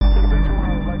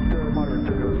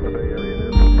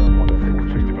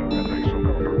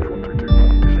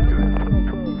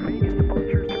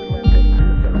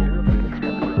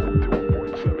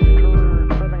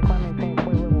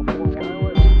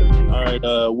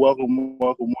Welcome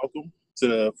to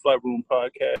the Flight Room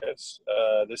Podcast.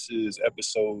 This is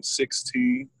episode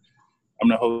 16. I'm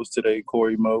the host today,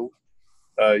 Corey Moe.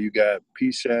 You got P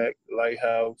Shack,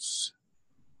 Lighthouse,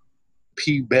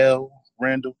 P Bell,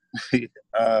 Randall.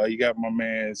 You got my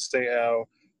man Stay Al.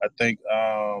 I think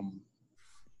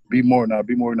B More not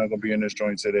gonna be in this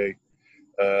joint today.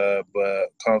 But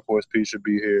Concourse P should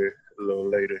be here a little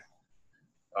later.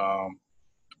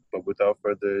 But without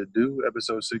further ado,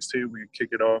 episode 16, we can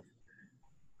kick it off.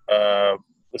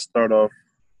 Let's start off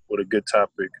with a good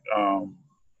topic. All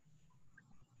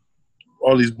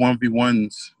these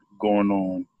 1v1s going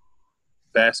on.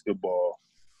 Basketball.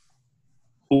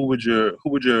 Who would your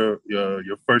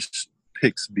first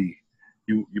picks be?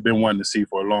 You've been wanting to see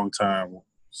for a long time,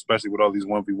 especially with all these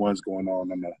 1v1s going on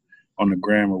the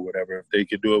gram or whatever. If they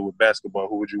could do it with basketball,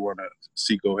 who would you want to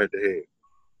see go head to head?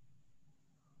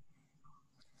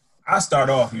 I start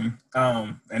off,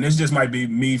 and this just might be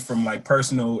me from like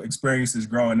personal experiences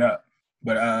growing up.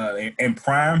 But in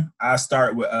prime, I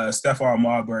start with Stephon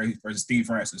Marbury versus Steve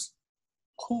Francis.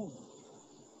 Cool.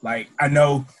 Like I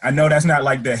know that's not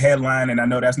like the headline, and I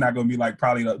know that's not going to be like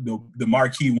probably the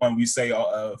marquee one we say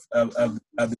of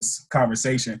this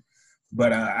conversation.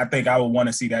 But I think I would want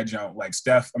to see that jump. Like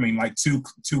Steph, I mean, like two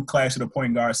clash of the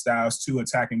point guard styles, two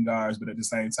attacking guards, but at the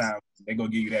same time, they gonna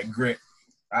give you that grit.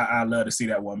 I love to see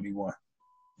that 1v1.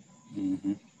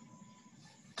 Mm-hmm.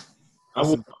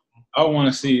 I want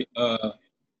to see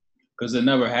because it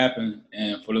never happened,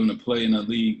 and for them to play in the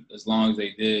league as long as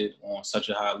they did on such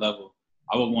a high level,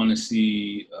 I would want to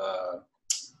see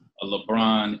a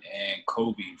LeBron and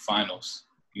Kobe finals.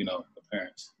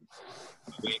 Appearance.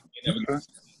 We never,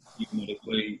 even though they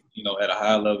played, at a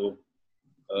high level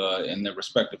in their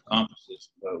respective conferences,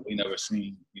 but we never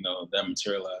seen that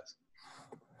materialize.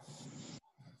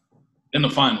 In the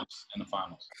finals.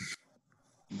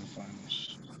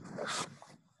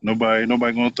 Nobody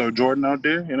gonna throw Jordan out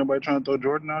there? Ain't nobody trying to throw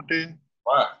Jordan out there?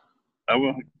 Why?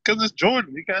 Because it's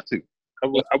Jordan. You got to. I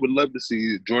would love to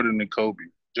see Jordan and Kobe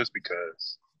just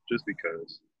because.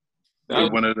 They're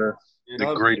one of the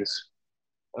greatest.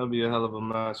 That'd be a hell of a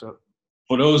matchup.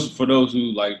 For those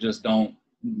who like just don't.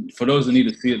 For those who need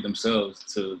to see it themselves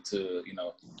to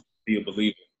be a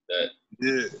believer that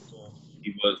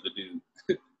he was the dude.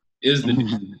 Is the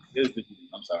dude.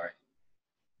 I'm sorry.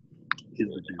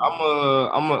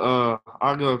 I'm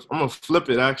gonna flip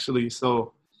it actually.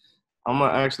 So I'm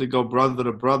gonna actually go brother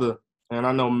to brother. And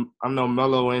I know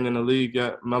Melo ain't in the league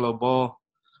yet, Melo Ball,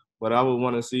 but I would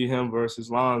want to see him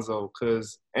versus Lonzo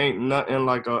because ain't nothing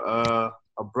like a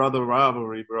brother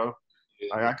rivalry, bro.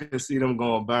 Yeah. Like I could see them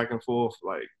going back and forth,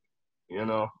 like.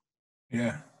 Yeah,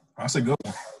 that's a good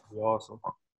one. That'd be awesome.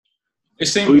 Who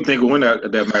do you think will win that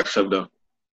matchup though?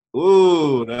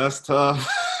 Ooh, that's tough.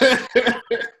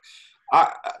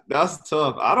 That's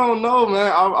tough. I don't know,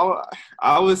 man.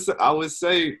 I would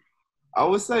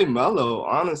say Melo,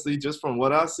 honestly, just from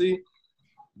what I see.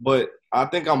 But I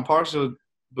think I'm partial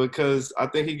because I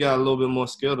think he got a little bit more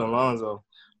skill than Lonzo.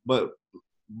 But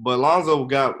Lonzo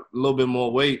got a little bit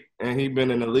more weight, and he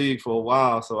been in the league for a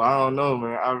while. So I don't know,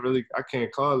 man. I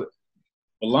can't call it.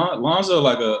 But Lonzo,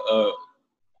 like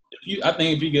I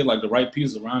think if you get like the right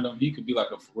pieces around him, he could be like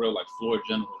a real like floor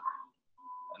general.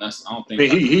 And I don't think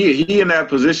he in that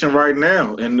position right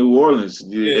now in New Orleans.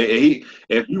 Yeah.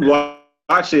 If you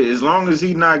watch it, as long as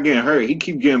he's not getting hurt, he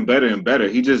keep getting better and better.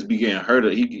 He just be getting hurt.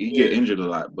 He get injured a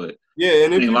lot. But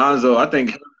and Lonzo, I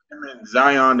think him and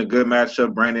Zion a good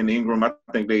matchup. Brandon Ingram, I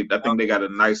think they got a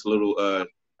nice little a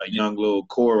young little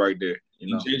core right there.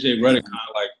 JJ Redick kind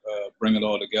of like bring it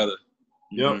all together.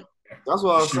 Yep. Mm-hmm. That's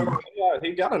what I was saying.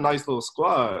 He got a nice little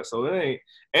squad, so it ain't.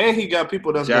 And he got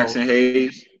people that's Jackson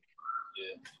Hayes.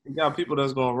 Yeah, he got people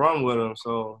that's gonna run with him.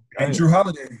 So and Drew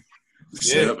Holiday.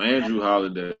 Yeah, Andrew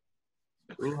Holiday.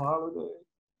 Drew Holiday.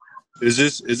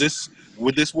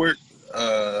 Would this work?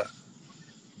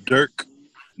 Dirk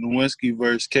Nowitzki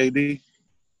versus KD.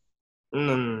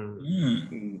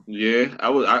 Yeah,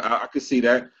 I could see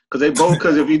that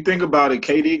because if you think about it,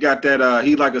 KD got that.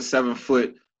 He like a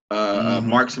 7-foot.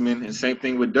 Marksman, and same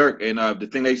thing with Dirk. And the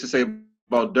thing they used to say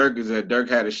about Dirk is that Dirk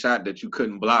had a shot that you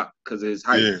couldn't block because of his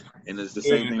height, and it's the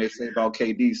same thing they say about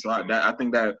KD. So I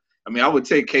think that I would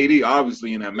take KD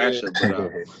obviously in that matchup,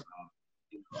 but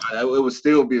it would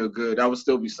still be that would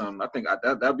still be something. I think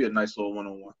that'd be a nice little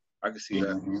 1-on-1. I could see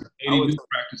that. KD do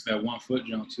practice that 1 foot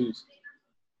jump too.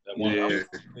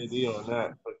 KD on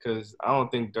that because I don't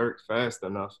think Dirk's fast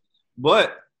enough,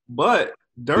 but.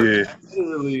 Dirk,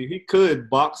 literally, he could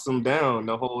box him down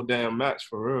the whole damn match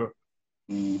for real.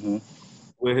 Mm-hmm.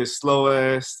 With his slow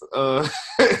ass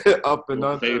up and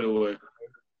under. Fade away.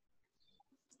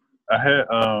 I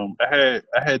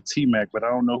had T-Mac, but I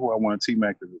don't know who I want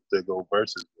T-Mac to go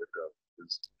versus with though.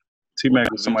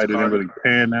 T-Mac was somebody that didn't really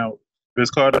pan out.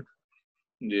 Vince Carter.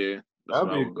 Yeah, that's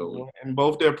what I would go with. In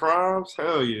both their primes,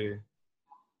 hell yeah.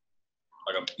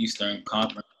 Like an Eastern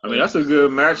Conference. I mean, that's a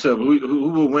good matchup.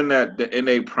 Who will win that in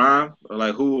a prime? Or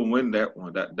like who will win that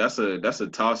one? That's a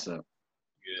toss up.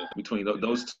 Yeah. Between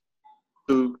those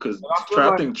two, because I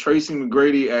I think Tracy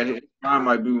McGrady at his prime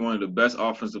might be one of the best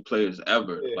offensive players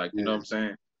ever. Like you know what I'm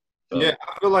saying? So, yeah,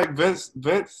 I feel like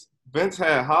Vince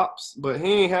had hops, but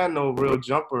he ain't had no real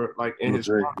jumper like in his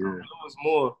prime. Yeah. It was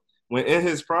more when in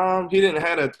his prime he didn't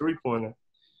have that 3-pointer.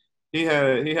 He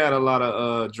had a lot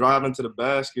of driving to the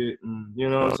basket, and you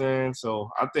know what I'm saying. So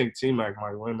I think T-Mac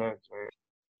might win that.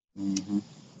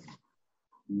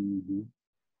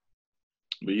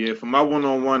 But yeah, for my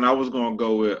 1-on-1, I was gonna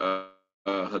go with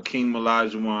Hakeem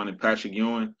Olajuwon and Patrick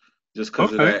Ewing, just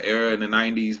because of that era in the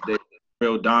 '90s. They were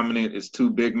real dominant. It's two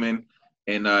big men,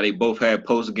 and they both had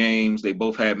post games. They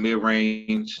both had mid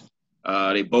range.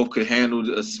 They both could handle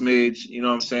a smidge. You know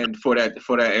what I'm saying? For that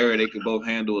era, they could both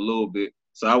handle a little bit.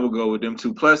 So I would go with them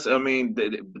two. Plus, I mean,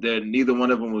 neither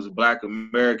one of them was Black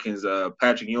Americans.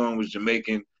 Patrick Ewing was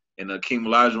Jamaican, and Hakeem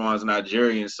Olajuwon's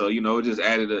Nigerian. So, you know, it just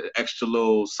added an extra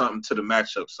little something to the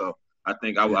matchup. So I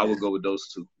think I would go with those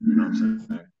two. You know what I'm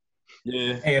saying?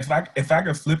 Yeah. Hey, if I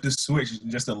could flip the switch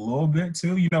just a little bit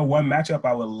too, you know, one matchup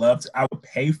I would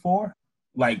pay for,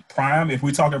 like prime. If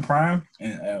we're talking prime,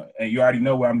 and you already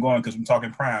know where I'm going because I'm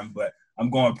talking prime, but I'm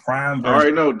going prime. I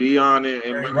already know Dion and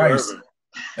Michael Rice. Irvin.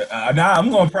 I'm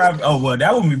going prime. Oh well,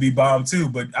 that would be bomb too.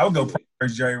 But I would go prime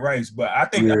versus Jerry Rice. But I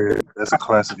think that's a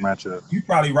classic matchup. You're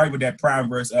probably right with that prime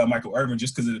versus Michael Irvin,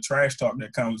 just because of the trash talk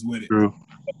that comes with it. True.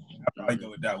 I'll probably go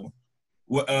with that one.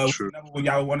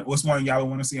 What's one y'all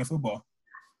want to see in football?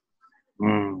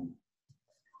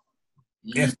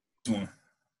 Yes, one.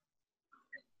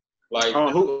 Like,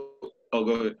 go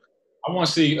ahead. I want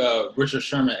to see Richard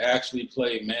Sherman actually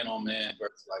play man on man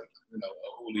versus like a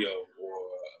Julio or.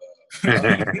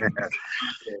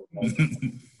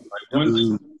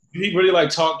 When he really like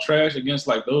talk trash against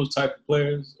like those type of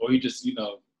players, or he just get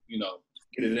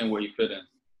it in where he fit in.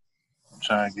 I'm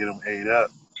trying to get him ate up.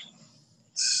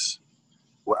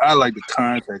 Well, I like the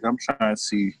contact. I'm trying to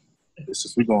see.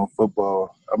 Since we going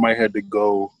football, I might have to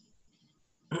go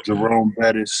Jerome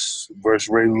Bettis versus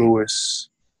Ray Lewis.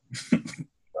 In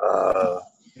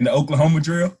the Oklahoma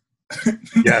drill?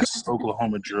 Yes,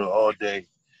 Oklahoma drill all day.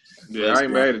 Yeah, I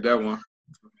ain't mad at that one.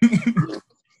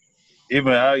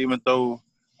 I even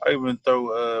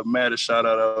throw Matt a shout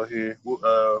out here.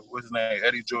 What's his name?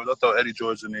 Eddie George. I throw Eddie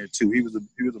George in there too. He was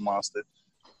a monster.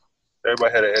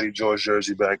 Everybody had an Eddie George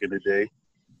jersey back in the day.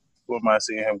 Who am I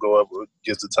seeing him go up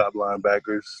against the top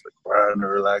linebackers like Brian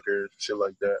Urlacher, shit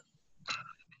like that?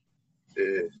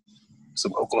 Yeah,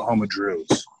 some Oklahoma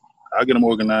drills. I'll get them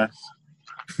organized.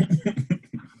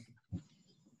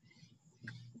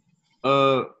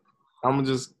 I'm gonna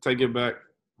just take it back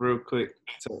real quick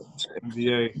to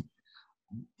NBA,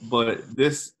 but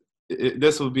this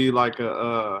would be like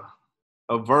a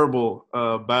verbal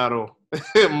battle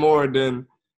more than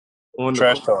on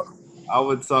trash the talk. I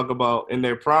would talk about in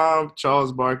their prime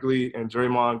Charles Barkley and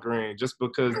Draymond Green, just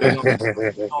because they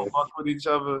don't fuck with each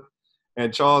other,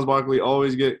 and Charles Barkley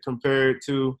always get compared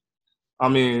to. I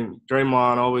mean,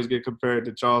 Draymond always get compared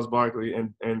to Charles Barkley,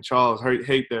 and Charles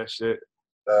hate that shit.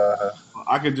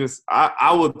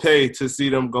 I would pay to see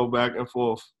them go back and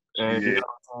forth and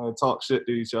talk shit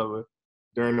to each other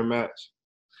during the match.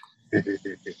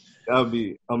 That would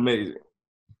be amazing.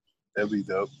 That'd be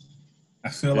dope. I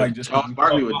feel like just Charles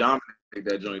Barkley would dominate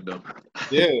that joint though.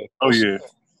 Yeah. Oh yeah.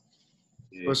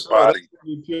 For sure. That would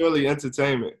be purely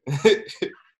entertainment.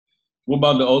 What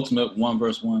about the ultimate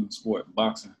 1-versus-1 sport,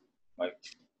 boxing? Like,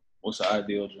 what's the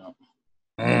ideal jump?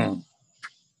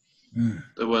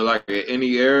 Well, like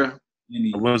any era.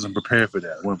 I wasn't prepared for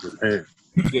that. Wasn't prepared.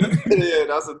 Yeah,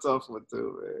 that's a tough one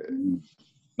too, man.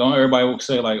 Don't everybody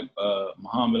say like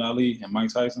Muhammad Ali and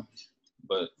Mike Tyson?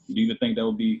 But do you even think that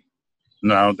would be?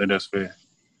 No, I don't think that's fair.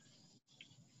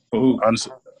 For who?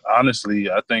 Honestly,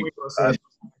 I think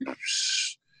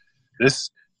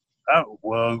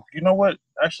well, you know what?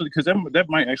 Actually, because that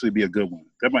might actually be a good one.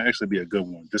 That might actually be a good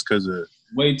one, just because of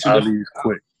Ali's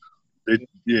quick.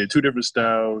 Two different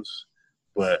styles,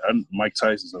 but Mike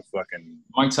Tyson's a fucking.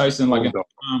 Mike Tyson, like in the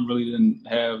time, really didn't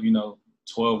have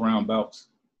 12-round bouts.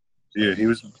 Yeah, he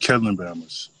was killing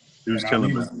Bammers. He was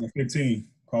killing Bammers. 15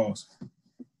 calls.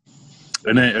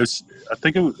 And then I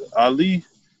think it was Ali.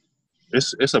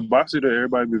 It's a boxer that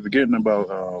everybody be forgetting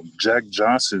about. Jack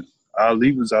Johnson.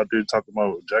 Ali was out there talking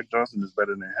about Jack Johnson is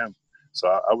better than him. So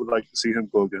I would like to see him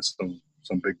go against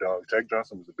some big dog. Jack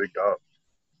Johnson was a big dog.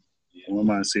 I wouldn't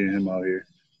mind seeing him out here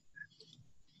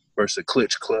versus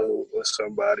Klitsch Club or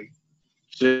somebody.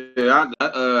 Shit,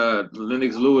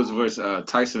 Lennox Lewis versus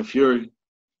Tyson Fury.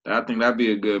 I think that'd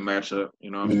be a good matchup.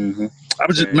 You know what I mean?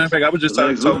 Mm-hmm. Matter of fact, I was just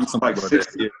talking to somebody about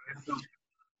that.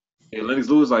 Yeah, Lennox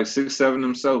Lewis like 6'7"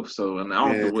 himself. So, and I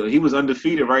don't think he was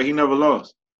undefeated, right? He never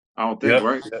lost. I don't think,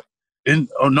 right? Yep. And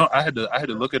I had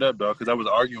to look it up, dog, because I was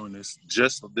arguing this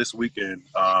just this weekend.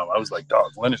 I was like,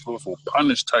 dog, Lennox Lewis will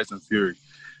punish Tyson Fury,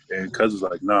 and Cuz was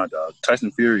like, nah, dog,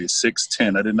 Tyson Fury is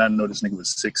 6'10". I did not know this nigga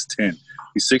was 6'10".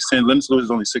 He's 6'10". Lennox Lewis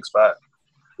is only 6'5".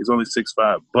 He's only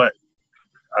 6'5", but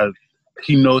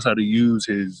he knows how to use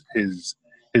his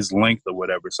length or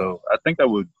whatever. So I think that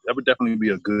would definitely be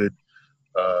a good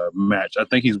match. I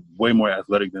think he's way more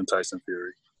athletic than Tyson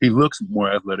Fury. He looks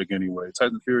more athletic anyway.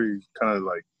 Tyson Fury is kind of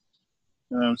like,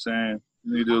 you know what I'm saying?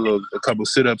 You need to do a couple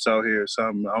sit-ups out here or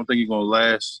something. I don't think he's going to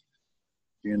last,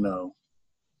 you know.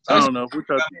 I don't know.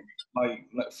 Like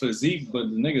physique, but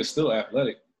the nigga's still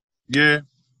athletic. Yeah,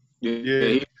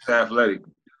 he's athletic.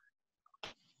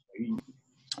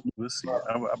 We'll see.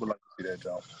 I would like to see that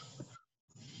jump.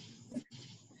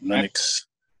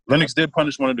 Lennox did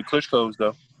punish one of the Klitschko's,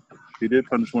 though. He did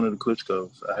punish one of the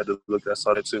Klitschko's. I had to look. I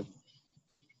saw that, too.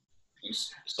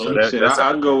 So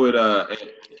I'd go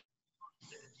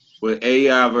with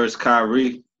AI versus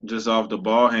Kyrie, just off the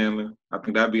ball handling. I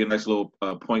think that'd be a nice little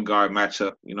point guard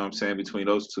matchup, you know what I'm saying, between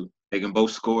those two. They can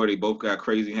both score. They both got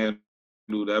crazy handle.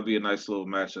 That'd be a nice little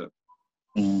matchup.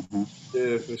 Mm-hmm.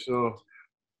 Yeah, for sure.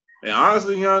 And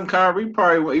honestly, young Kyrie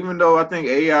probably, even though I think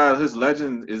AI, his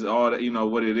legend is all that, you know,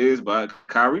 what it is, but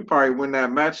Kyrie probably win that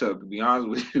matchup, to be honest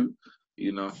with you,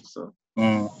 you know, so.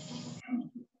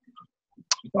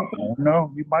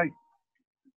 No, you might.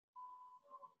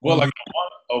 Well, like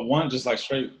a one, just like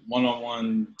straight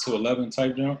 1-on-1 to 11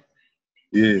 type jump.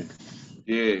 Yeah.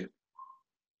 Yeah.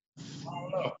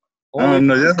 I don't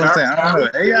know. That's what I'm saying. I don't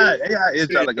know. AI is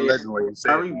not like a legend way.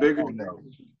 Kyrie bigger.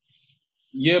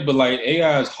 Yeah, but like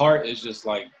AI's heart is just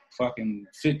like fucking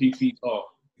 50 feet tall.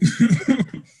 I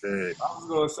was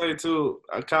gonna say too,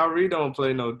 Kyrie don't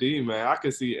play no D, man. I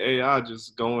could see AI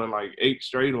just going like 8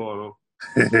 straight on him.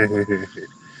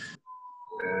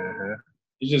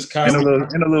 It's just Kyrie. And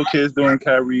the little kids doing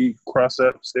Kyrie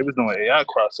cross-ups. They was doing AI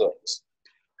cross-ups.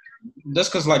 That's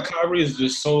because like Kyrie is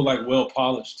just so like well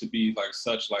polished to be like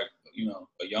such like, you know,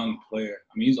 a young player.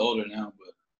 I mean, he's older now,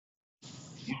 but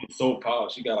he's just so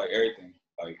polished. He got like everything,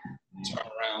 like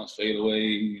turnarounds,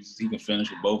 fadeaways. He can finish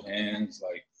with both hands.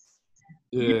 Like,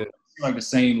 yeah, like the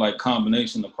same like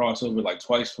combination of crossover like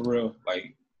twice for real.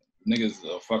 Like, nigga's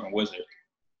a fucking wizard.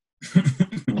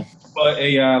 But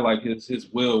AI, like his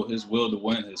will to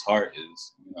win, his heart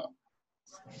is, you know.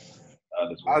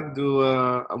 I do.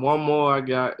 One more I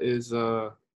got is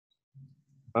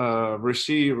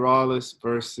Rasheed Wallace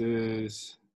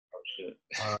versus.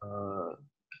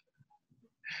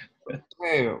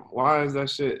 Damn, why is that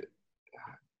shit?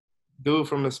 Dude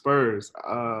from the Spurs.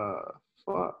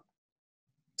 Fuck.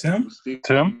 Tim?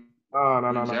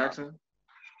 No. Jackson?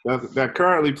 That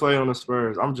currently play on the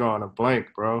Spurs. I'm drawing a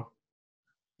blank, bro.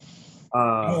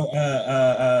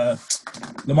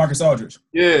 LaMarcus Aldridge.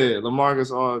 Yeah,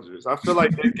 LaMarcus Aldridge. I feel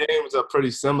like their games are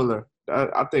pretty similar.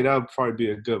 I think that would probably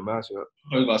be a good matchup.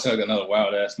 I was about to say like another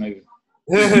wild ass nigga.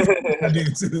 I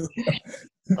did too.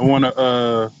 I want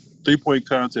a 3-point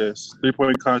contest.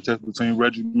 3-point contest between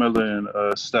Reggie Miller and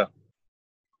Steph.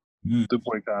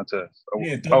 3-point contest.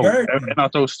 Yeah, and I'll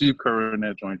throw Steve Kerr in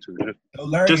that joint too.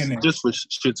 Just for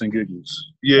shits and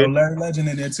giggles. Yeah. Larry Legend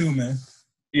in there too, man.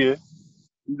 Yeah.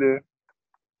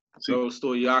 So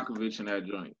Stojakovic in that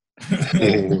joint.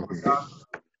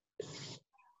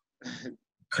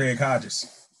 Craig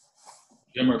Hodges.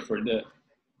 Jimmer Fredette.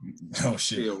 Oh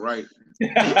shit. Yeah, right.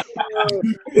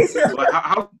 This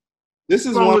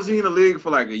is how long one. was he in the league for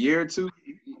like a year or two?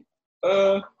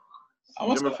 I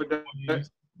was Jimmer Fredette.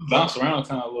 Bounce around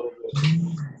kind of a little bit.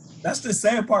 That's the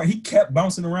sad part. He kept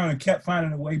bouncing around and kept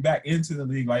finding a way back into the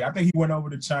league. Like I think he went over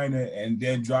to China and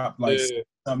then dropped like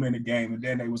something in the game, and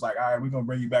then they was like, "All right, we're gonna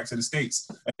bring you back to the States."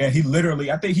 And he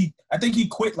literally, I think he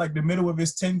quit like the middle of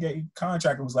his 10-game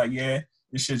contract and was like, "Yeah,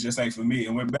 this shit just ain't for me,"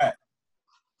 and went back.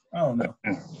 I don't know.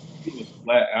 He was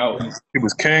flat out. He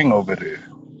was king over there.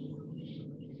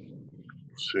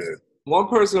 Shit. One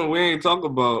person we ain't talk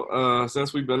about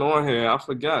since we've been on here, I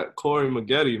forgot, Corey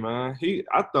Maggette, man.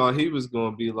 I thought he was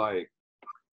gonna be like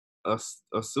a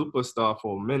superstar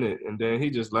for a minute, and then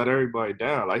he just let everybody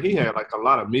down. Like he had like a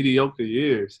lot of mediocre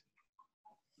years.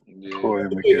 Yeah. Corey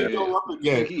Maggette.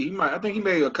 I think he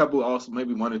made a couple, also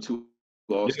maybe 1 or 2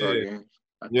 All-Star games.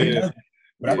 Yeah.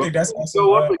 But I think that's Who awesome.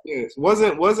 go up against?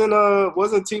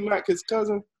 Wasn't T Mac his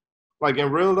cousin? Like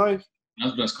in real life?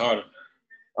 That's Vince Carter.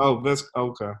 Oh, Vince.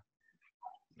 Okay.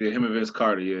 Yeah, him and Vince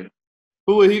Carter. Yeah.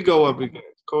 Who would he go up against?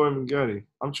 Corey McGetty.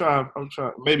 I'm trying.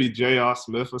 Maybe J.R.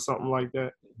 Smith or something like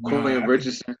that. Quinn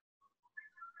Richardson.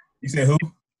 You said who?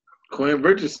 Quinn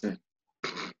Richardson.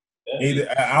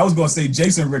 I was gonna say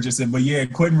Jason Richardson, but yeah,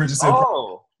 Quentin Richardson.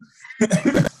 Oh.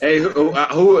 Hey, who?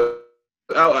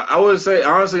 I would say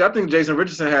honestly, I think Jason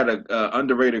Richardson had a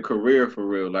underrated career for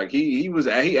real. Like he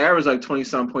averaged like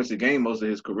 20-some points a game most of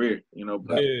his career. You know,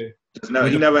 but he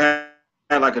never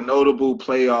had like a notable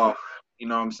playoff. You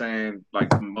know what I'm saying? Like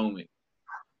moment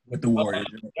with the Warriors.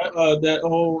 That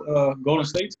whole Golden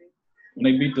State team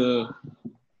when they beat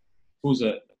who's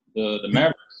that? The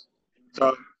Mavericks.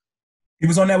 So he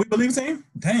was on that We Believe team.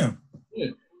 Damn.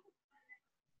 Yeah.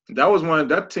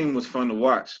 That team was fun to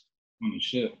watch.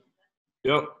 Shit.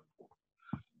 Yep.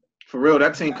 For real,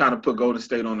 that team kind of put Golden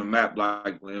State on the map,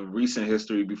 like in recent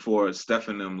history before Steph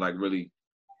and them like really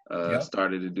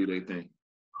started to do their thing.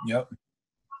 Yep.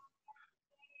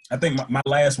 I think my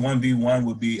last 1v1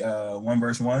 would be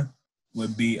 1v1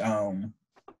 would be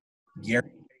Gary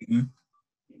Payton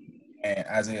and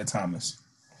Isaiah Thomas.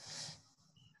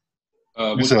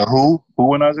 You said who?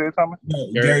 Who and Isaiah Thomas?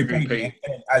 No, Gary Payton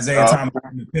and Isaiah Thomas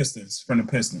from the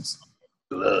Pistons.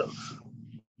 Love.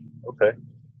 Okay.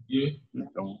 Yeah.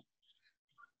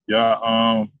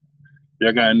 Y'all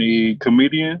got any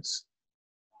comedians?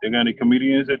 You got any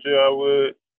comedians that y'all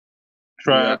would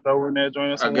try to throw in that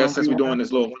joint? I guess since we're doing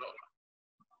this little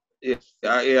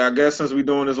I guess since we're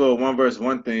doing this little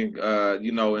 1v1 thing,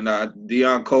 you know, and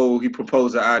Deion Cole, he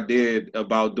proposed an idea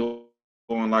about doing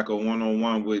like a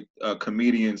one-on-one with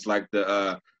comedians, like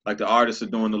the artists are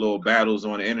doing the little battles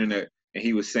on the internet, and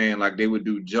he was saying like they would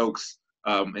do jokes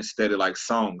instead of like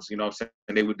songs, you know what I'm saying?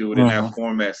 And they would do it in that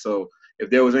format. So if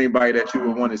there was anybody that you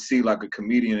would want to see, like a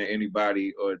comedian or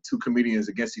anybody, or two comedians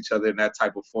against each other in that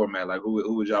type of format, like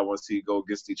who would y'all want to see go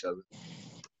against each other?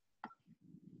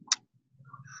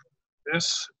 I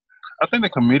think the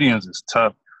comedians is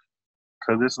tough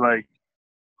because it's like,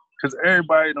 because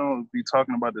everybody don't be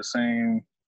talking about the same.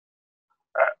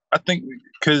 I think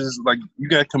because like you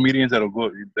got comedians that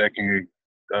can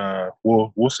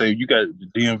we'll say you got the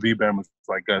DMV bammers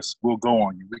like us. We'll go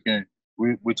on you.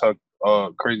 We talk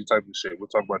crazy type of shit. We'll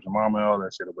talk about your mama and all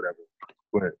that shit or whatever.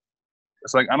 But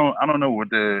it's like I don't know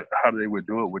how they would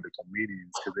do it with the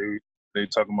comedians because they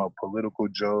talking about political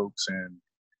jokes and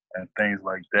things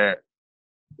like that.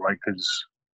 Like, cause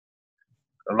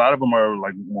a lot of them are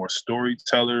like more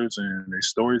storytellers and their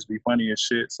stories be funny as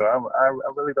shit. So I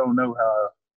really don't know how.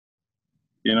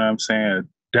 You know what I'm saying?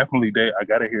 Definitely, I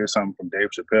gotta hear something from Dave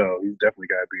Chappelle. He's definitely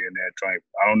gotta be in that joint.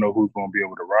 I don't know who's gonna be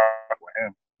able to rock with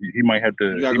him. He might have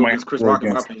to. He might Chris Rock,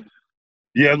 in my opinion.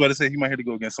 Yeah, I was about to say he might have to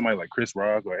go against somebody like Chris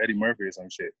Rock or Eddie Murphy or some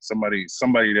shit. Somebody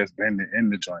that's been in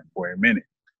the joint for a minute.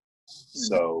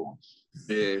 So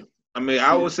yeah. I mean,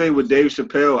 I would say with Dave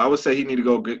Chappelle, I would say he need to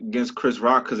go against Chris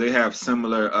Rock because they have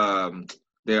similar.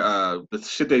 The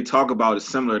shit they talk about is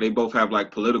similar. They both have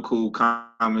like political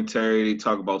commentary. They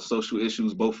talk about social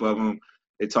issues. Both of them.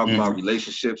 They talk about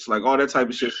relationships, like all that type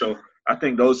of shit. So I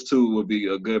think those two would be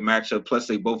a good matchup. Plus,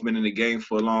 they both been in the game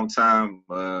for a long time.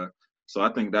 So I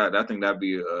think that'd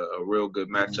be a real good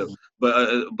matchup.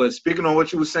 But speaking on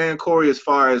what you were saying, Corey, as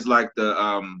far as like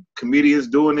the comedians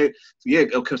doing it, yeah,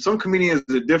 some comedians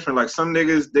are different. Like some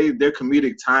niggas, their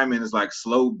comedic timing is like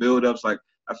slow build-ups. Like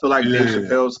I feel like Dave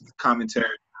Chappelle's commentary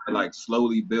like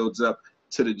slowly builds up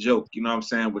to the joke. You know what I'm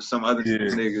saying? With some other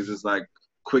niggas, it's like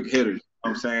quick hitters. You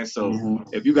know what I'm saying? So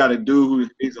if you got a dude who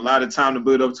needs a lot of time to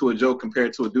build up to a joke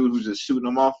compared to a dude who's just shooting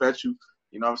them off at you,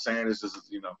 you know what I'm saying? It's just,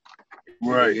 you know.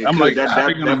 Right. I'm like,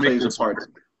 that plays a part.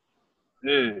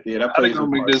 Yeah, that plays a part.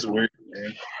 Make this work,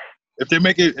 man. If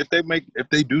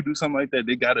they do something like that,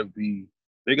 they gotta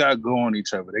go on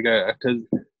each other.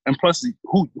 And plus,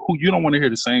 who you don't want to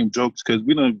hear the same jokes because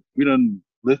we done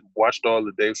watched all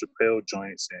the Dave Chappelle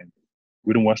joints and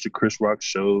we done watched the Chris Rock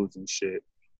shows and shit.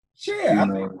 Yeah,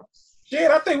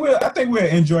 I think we'll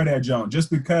enjoy that joint just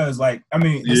because, like, I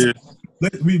mean,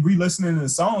 we re-listening to the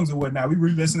songs or whatnot. We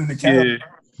re-listening to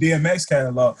DMX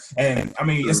catalog, and I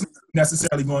mean, it's not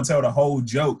necessarily going to tell the whole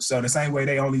joke. So the same way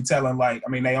they only telling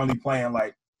they only playing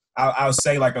like I'll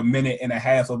say like a minute and a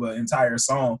half of an entire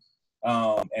song,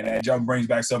 and that joke brings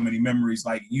back so many memories.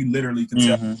 Like you literally can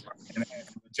tell a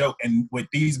joke. And with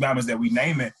these members that we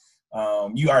name it,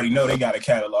 you already know they got a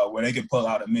catalog where they can pull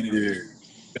out a minute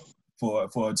for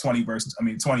a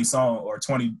 20 song or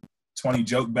 20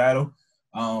 joke battle.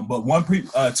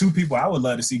 But two people I would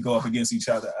love to see go up against each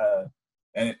other.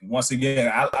 And once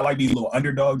again, I like these little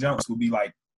underdog jumps. Would be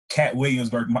like Cat Williams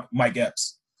versus Mike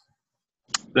Epps.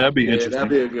 That'd be Yeah, interesting. that'd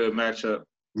be a good matchup.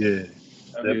 Yeah,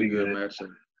 That'd be a good matchup.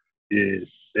 Yeah,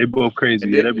 they both crazy.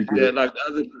 And Yeah, then, that'd be good. like the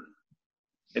other,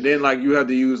 and then like you have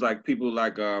to use like people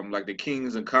like the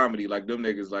Kings in comedy, like them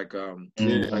niggas like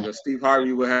like a Steve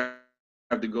Harvey would have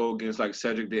to go against like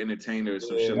Cedric the Entertainer or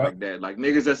some shit like that. Like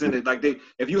niggas that's in it, like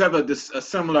if you have a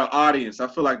similar audience, I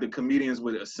feel like the comedians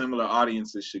with a similar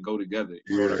audiences should go together.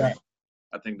 You know what I mean?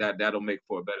 I think that'll make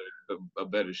for a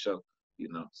better show.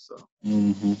 You know, so.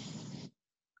 Mm-hmm.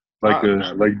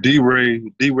 Like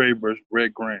D-Ray versus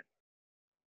Red Grant.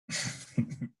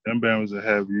 Them bands that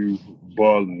have you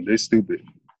balling. They stupid.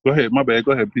 Go ahead, my bad.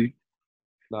 Go ahead, P.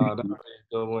 Nah, that's a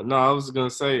good one. No, I was gonna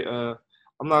say, I'm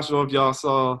not sure if y'all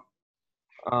saw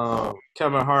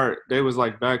Kevin Hart. They was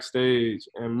like backstage,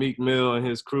 and Meek Mill and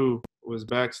his crew was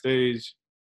backstage.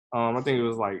 I think it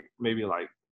was like maybe like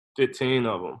 15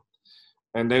 of them,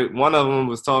 and one of them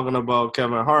was talking about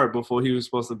Kevin Hart before he was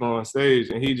supposed to go on stage,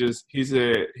 and he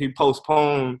said he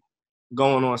postponed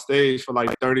going on stage for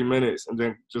like 30 minutes and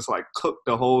then just like cooked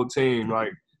the whole team,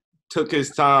 like took his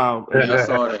time. Yeah, I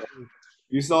saw that.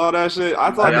 You saw that shit? I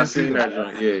thought I seen that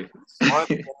joint. Yeah.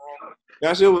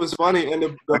 That shit was funny, and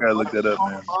the I gotta look that up,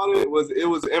 man. It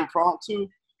was impromptu,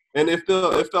 and it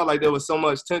felt like there was so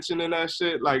much tension in that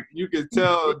shit. Like you could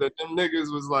tell that them niggas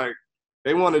was like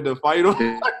they wanted to fight him.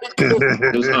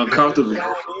 It was uncomfortable.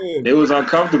 It was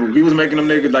uncomfortable. He was making them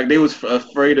niggas like they was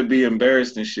afraid to be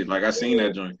embarrassed and shit. Like I seen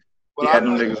that joint. He had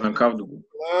them niggas uncomfortable.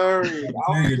 Hilarious.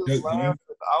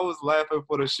 I was laughing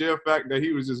for the sheer fact that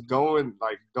he was just going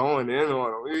in on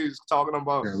him. He was talking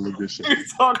about the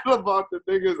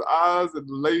niggas' eyes and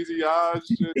lazy eyes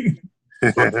shit.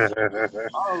 I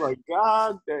was like,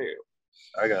 God damn.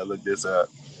 I gotta look this up.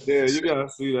 Yeah, you gotta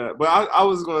see that. But I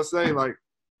was gonna say, like,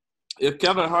 if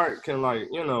Kevin Hart can, like,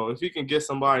 you know, if he can get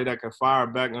somebody that can fire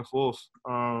back and forth,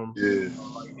 like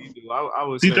he do, I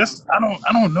would say. I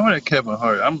don't know that Kevin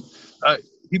Hart.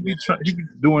 He be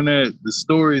doing the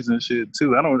stories and shit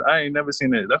too. I ain't never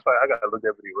seen that. That's why I gotta look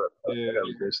that video up. Yeah,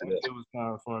 it was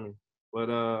kind of funny. But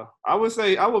I would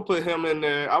say I would put him in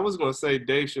there. I was gonna say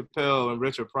Dave Chappelle and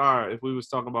Richard Pryor if we was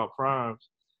talking about primes.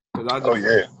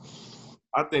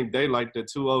 I think they like the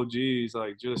two OGs.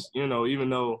 Like just, you know, even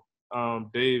though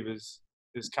Dave is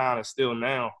kind of still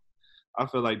now, I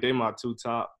feel like they my two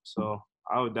top. So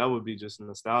that would be just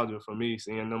nostalgia for me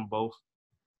seeing them both.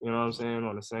 You know what I'm saying,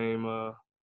 on the same.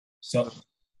 So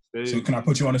stage. can I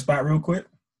put you on the spot real quick?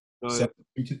 So,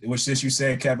 since you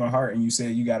said Kevin Hart and you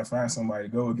said you got to find somebody to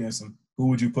go against him, who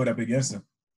would you put up against him?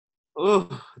 Oh,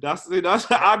 that's why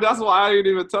I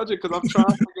didn't even touch it because I'm trying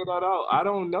to figure that out. I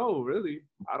don't know, really.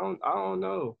 I don't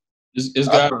know.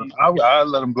 I'll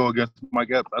let him go against Mike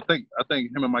Epps. I think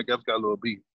him and Mike Epps got a little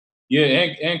beef. Yeah,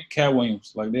 and Cat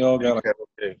Williams, like they all got like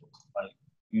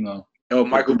you know. Oh,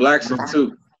 Michael Blackson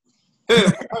too.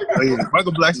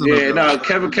 Michael Blackson. Yeah, no,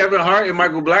 Kevin Hart and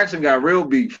Michael Blackson got real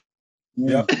beef.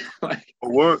 Yeah.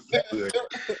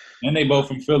 And they both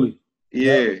from Philly.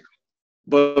 Yeah.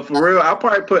 But for real, I'll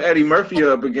probably put Eddie Murphy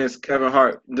up against Kevin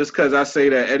Hart just because I say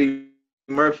that Eddie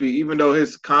Murphy, even though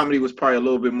his comedy was probably a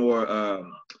little bit more,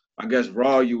 I guess,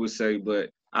 raw, you would say, but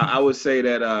I would say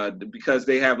that because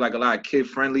they have like a lot of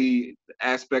kid-friendly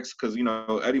aspects because, you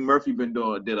know, Eddie Murphy did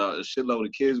a shitload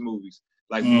of kids movies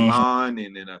like Mulan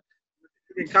and then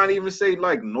you can kind of even say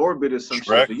like Norbit or some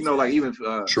Shrek. shit. You know, like even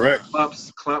Shrek.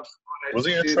 Clumps. Was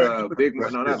he in shit, Shrek? Big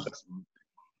no, that's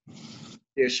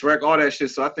Shrek, all that shit.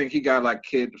 So I think he got like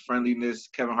kid friendliness.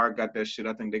 Kevin Hart got that shit.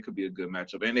 I think they could be a good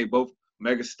matchup. And they both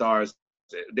megastars.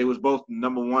 They was both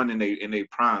number one in they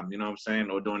prime. You know what I'm saying,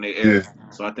 or during their era. Yeah.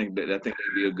 So I think they'd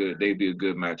be a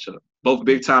good matchup. Both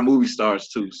big time movie stars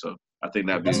too. So I think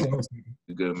that'd be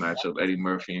a good matchup. Eddie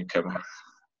Murphy and Kevin Hart.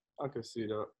 I can see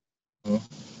that.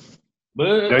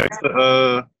 But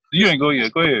you ain't go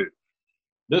yet. Go ahead.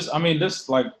 This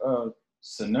like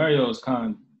scenario is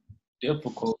kind of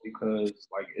difficult because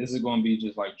like, is it going to be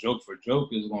just like joke for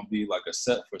joke? Is it going to be like a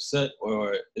set for set,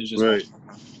 or is just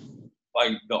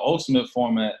like the ultimate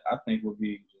format? I think would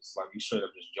be just like you straight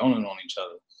up just joning on each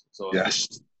other. So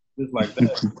just like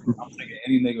that. I'm taking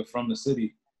any nigga from the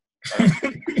city.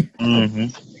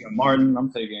 Like, Martin,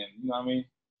 I'm taking. You know what I mean?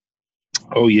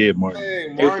 Oh yeah, Martin.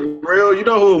 Hey, If for real, you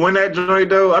know who would win that joint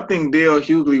though? I think Dale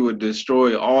Hughley would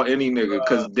destroy any nigga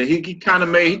because he kind of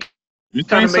made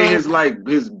his like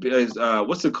his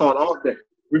what's it called? All that.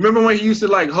 Remember when he used to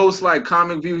like host like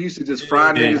Comic View? He used to just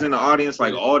fry niggas in the audience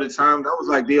like all the time. That was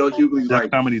like Dale Hughley's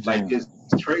like his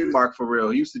trademark for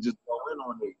real. He used to just go in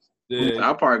on niggas. Yeah.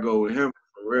 I'll probably go with him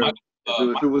for real.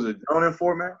 If it was a joning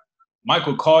format.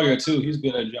 Michael Collier too. He's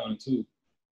good at joning too.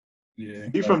 Yeah.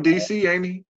 He from DC, ain't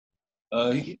he?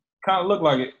 He kind of look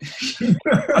like it.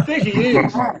 I think he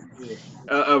is.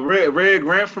 Red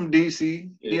Grant from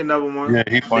DC. He another one. Yeah,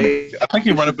 he funny. I think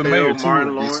he run up the mayor too. Martin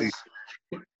in DC. Lawrence.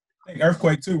 I think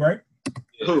Earthquake too, right?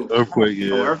 Who? Earthquake,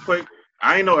 yeah. Oh, Earthquake.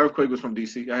 I ain't know Earthquake was from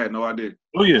DC. I had no idea.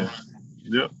 Oh yeah.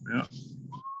 Yep.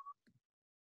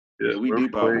 Yeah, we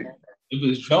deep out. Earthquake. If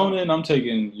it's Jonan, I'm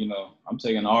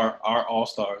taking our All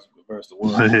Stars versus the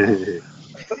world.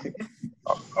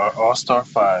 Our All-Star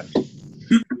 5.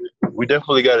 We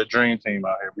definitely got a dream team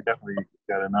out here. We definitely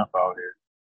got enough out here.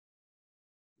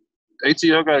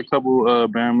 ATL got a couple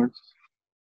Bammers.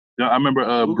 Yeah, I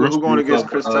remember Bruce who going against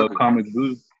Chris Tucker? Comic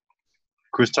Blue.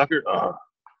 Chris Tucker?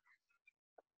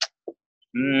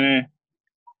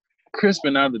 Chris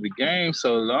been out of the game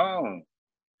so long.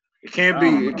 It can't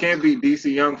be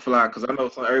DC Young Fly because I know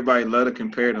everybody love to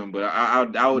compare them, but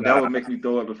that would make me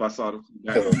throw up if I saw them.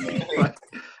 I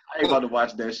ain't about to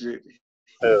watch that shit.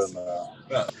 Hell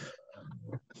no.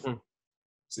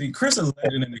 See, Chris is a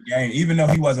legend in the game, even though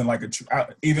he wasn't like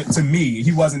even to me,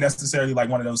 he wasn't necessarily like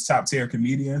one of those top tier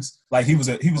comedians. Like he was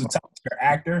a top tier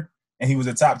actor and he was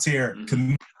a top tier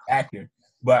actor.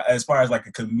 But as far as like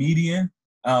a comedian,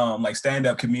 like stand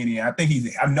up comedian,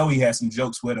 I know he has some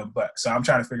jokes with him. But so I'm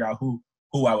trying to figure out who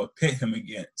I would pit him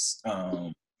against.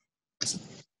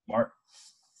 Mark.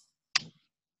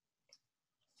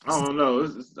 I don't know.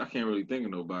 I can't really think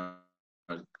of nobody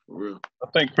for real. I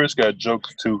think Chris got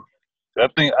jokes too.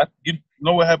 You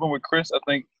know what happened with Chris? I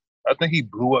think he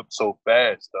blew up so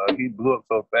fast. He blew up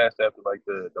so fast after like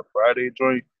the Friday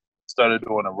joint. Started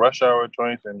doing the Rush Hour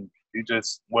joints, and he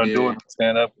just wasn't doing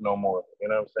stand up no more. You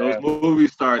know what I'm saying? Those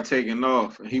movies started taking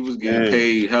off, and he was getting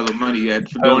paid hella money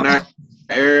during that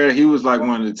era. He was like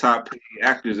one of the top paid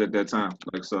actors at that time.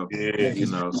 Like so, you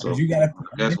know. So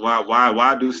that's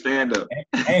why do stand up?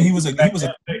 And he was a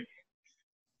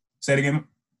say it again.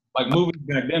 Like movies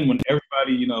back then when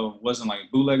everybody, wasn't like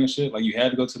bootlegging shit, like you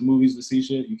had to go to the movies to see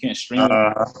shit. You can't stream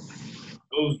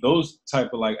it. Those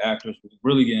type of like actors was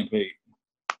really getting paid.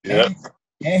 Yeah.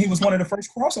 And he was one of the first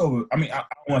crossover. I mean, I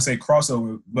don't want to say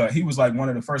crossover, but he was like one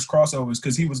of the first crossovers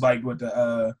because he was like with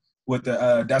the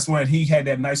that's when he had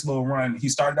that nice little run. He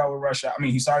started out with Rush Hour. I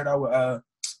mean, he started out with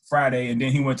Friday, and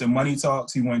then he went to Money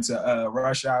Talks. He went to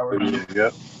Rush Hour. Yeah.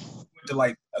 To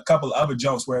like a couple of other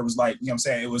jokes where it was like, you know what I'm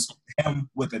saying, it was him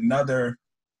with another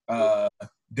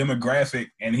demographic,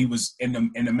 and he was in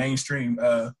the mainstream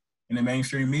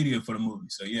media for the movie.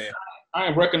 So yeah. I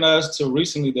ain't recognized till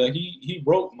recently that he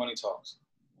wrote Money Talks.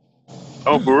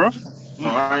 Oh, for real? Oh,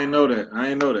 I ain't know that. I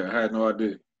had no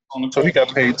idea. So he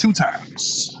got paid 2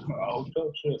 times. Oh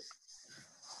shit.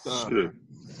 Shit.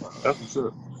 That's what's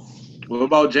up. What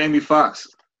about Jamie Foxx?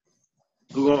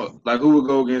 Who would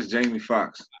go against Jamie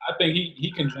Foxx? I think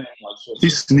he can jam like shit.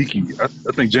 He's sneaky. I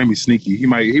think Jamie's sneaky. He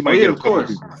might get of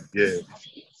course. Yeah.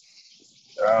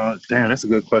 Damn, that's a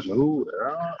good question. Who?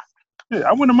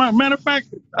 I wouldn't mind. Matter of fact,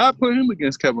 I put him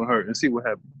against Kevin Hart and see what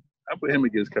happens. I put him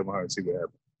against Kevin Hart and see what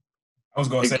happens. I was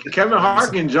gonna say Kevin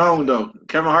Hart and Jones though.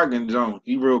 Kevin Hart and Jones.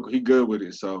 He good with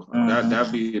it. So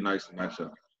that'd be a nice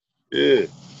matchup. Yeah.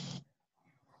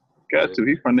 Got to.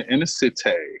 He from the inner city.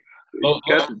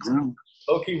 Got to do.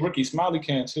 Low-key Ricky Smiley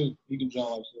can too. He can jump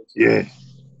like shit. Yeah.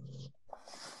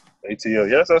 ATL.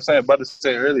 Yeah, that's what I was saying. About to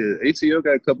say earlier. ATL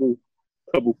got a couple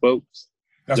folks.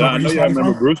 I know y'all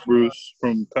remember Bruce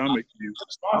from Comic View.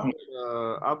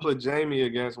 I put Jamie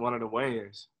against one of the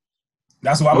Wayans.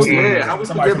 That's what I was saying.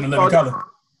 Somebody from the Living Color.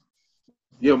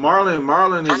 Yeah,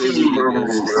 Marlon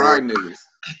is fried niggas.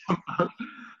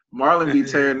 Marlon be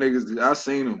tearing niggas. I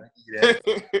seen him.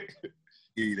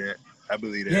 Give that. I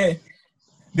believe that. Yeah.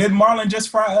 Did Marlon just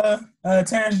fry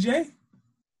Terrence J?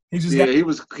 He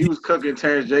was cooking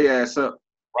Terrence J ass up.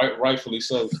 Rightfully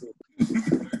so.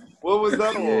 What was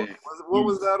that on? What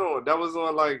was that on? That was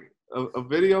on like a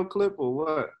video clip or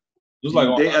what? It was like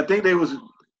I think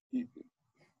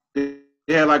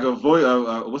they had like a voice.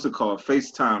 What's it called?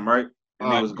 FaceTime, right?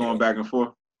 And they was going back and forth.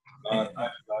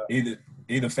 Either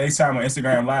FaceTime or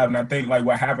Instagram Live, and I think like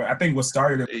what happened. I think what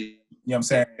started it. You know what I'm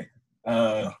saying?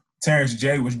 Terrence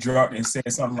J was drunk and said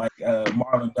something like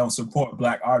Marlon don't support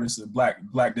black artists or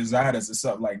black designers or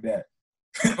something like that.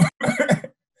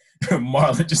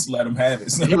 Marlon just let him have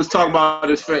it. So. He was talking about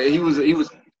his he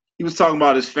was talking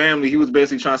about his family. He was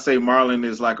basically trying to say Marlon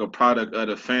is like a product of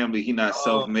the family. He not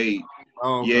self-made.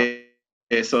 Yeah.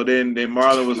 And so then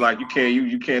Marlon was like, you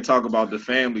can't talk about the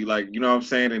family, like, you know what I'm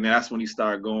saying? And that's when he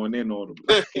started going in on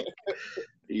him.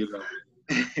 You know.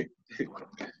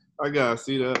 I gotta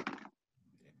see that.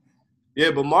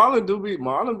 Yeah, but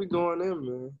Marlon be going in,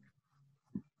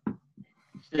 man.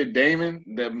 Shit, Damon,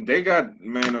 they got,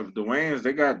 man, of the Wayans,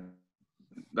 they got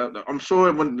I'm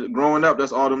sure when growing up,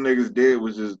 that's all them niggas did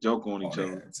was just joke on each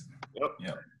other.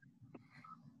 Yep.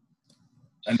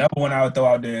 Another one I would throw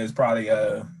out there is probably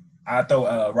I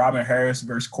throw Robin Harris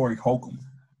versus Corey Holcomb.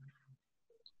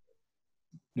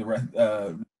 Robin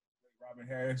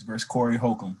Harris versus Corey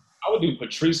Holcomb. I would do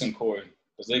Patrice and Corey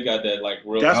because they got that like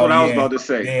real. That's what I was about to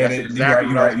say. Yeah, that's exactly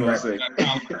what I was going to say.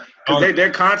 Because their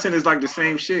content is like the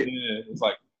same shit. Yeah, it's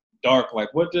like dark.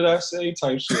 Like, what did I say?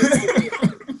 Type shit.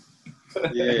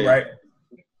 Yeah, right.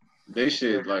 They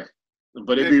shit like,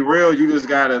 but it be real. You just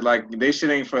gotta like, they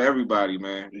shit ain't for everybody,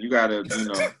 man. You gotta,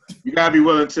 you gotta be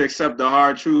willing to accept the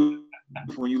hard truth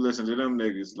when you listen to them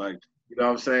niggas. Like, you know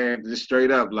what I'm saying? Just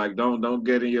straight up, like, don't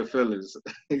get in your feelings.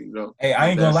 Hey, I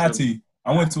ain't gonna lie to you.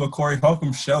 I went to a Corey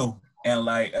Holcomb show, and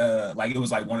like it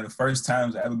was like one of the first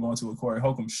times I ever gone to a Corey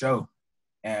Holcomb show,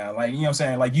 and like, you know what I'm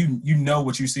saying? Like, you know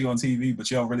what you see on TV, but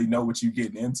you don't really know what you're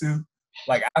getting into.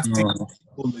 Like, I've seen people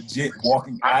legit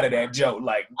walking out of that joke,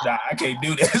 like, nah, I can't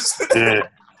do this. Yeah.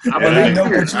 I know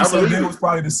Patrice O'Neal was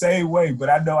probably the same way, but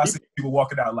I know I see people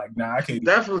walking out like, nah, I can't do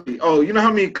Definitely. Oh, you know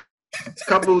how many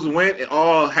couples went and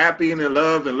all happy and in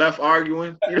love and left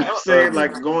arguing? You know what I'm saying?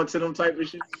 Like, going to them type of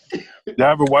shit.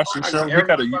 Y'all ever watch the show?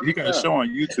 He got a show on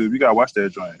YouTube. You gotta watch that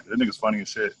joint. That nigga's funny as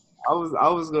shit. I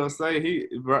was gonna say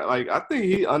I think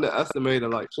he underestimated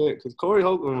like shit because Corey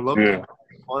Holcomb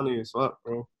funny as fuck,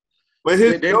 bro. But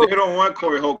they don't want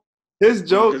Corey Holcomb. His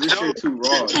jokes, this shit too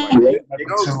raw.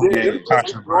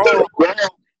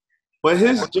 But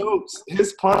his jokes,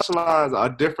 his punchlines are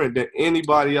different than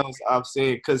anybody else I've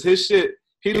seen. Cause his shit,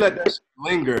 he let that shit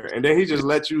linger, and then he just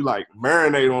let you like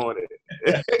marinate on it.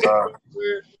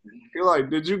 You're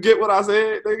like, did you get what I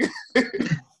said, nigga?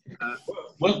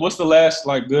 What's the last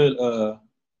like good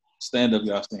stand up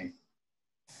y'all seen?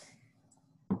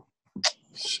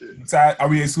 Shit. Are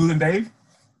we excluding Dave?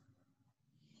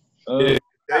 Yeah,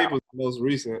 Dave was the most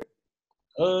recent.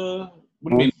 What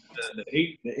do you mean? The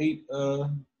eight.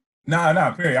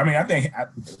 No, period. I mean, I think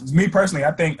me personally,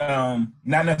 I think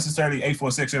not necessarily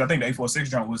 846. I think the 846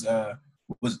 joint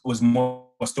was more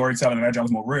storytelling, and that joint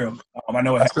was more real. I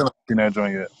know it. I still haven't seen that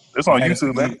joint yet. It's on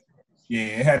YouTube, man. Yeah,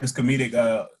 it had this comedic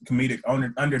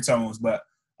undertones, but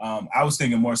I was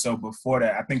thinking more so before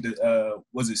that. I think that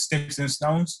was it Sticks and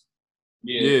Stones?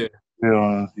 Yeah.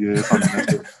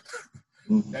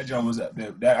 That joint was up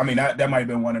there. That might have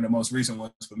been one of the most recent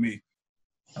ones for me.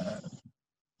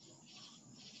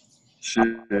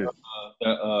 Shit.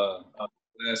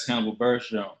 Last Hannibal Buress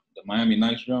jump, the Miami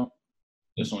Nights jump.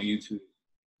 It's on YouTube.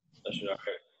 That shit I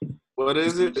heard. What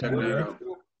is it?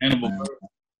 Hannibal Buress.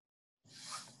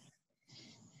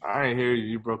 I ain't hear you.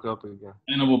 You broke up again.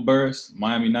 Hannibal Buress,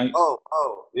 Miami Nights. Oh,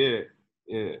 yeah.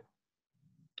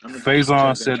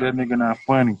 Faison said that nigga not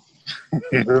funny.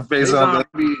 Faison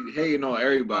be hating on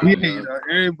everybody. He hating on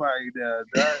everybody now.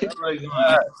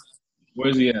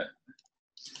 Where's he at?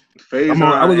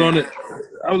 I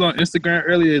was on Instagram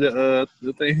earlier.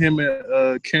 The thing him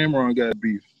and Cameron got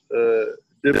beef.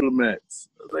 Diplomats.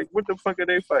 I was like, what the fuck are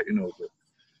they fighting over?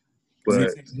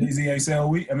 But Jay-Z ain't sell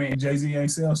weed. I mean, Jay-Z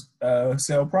ain't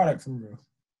sell product for real.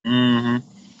 Mm-hmm.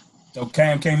 So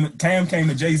Cam came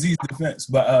to Jay-Z's defense,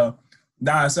 but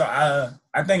So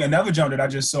I think another jump that I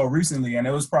just saw recently, and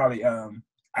it was probably I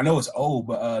know it's old,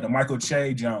 but the Michael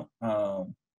Che jump. The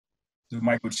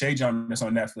Michael Che jump that's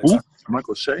on Netflix. Ooh,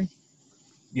 Michael Che?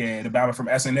 Yeah, the battle from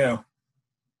SNL.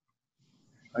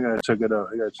 I gotta check it out.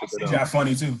 He's got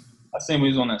funny too. I seen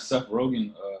when he was on that Seth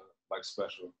Rogen like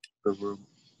special. The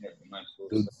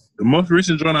most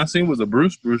recent joint I seen was a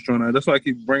Bruce joint. That's why I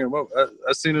keep bringing him up.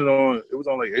 I seen it on. It was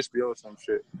on like HBO or some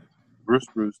shit. Bruce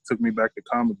took me back to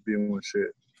comic viewing and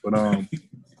shit. But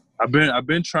I've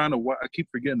been trying to. I keep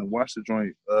forgetting to watch the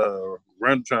joint.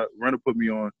 Randall put me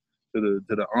on to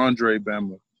the Andre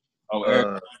Bama. Oh,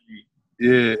 Eric.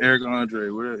 Yeah, Eric Andre.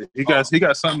 He got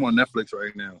something on Netflix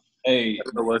right now. Hey, I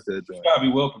don't know what's that joint. You gotta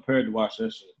be well prepared to watch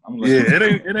that shit.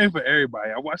 It ain't for everybody.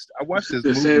 I watched this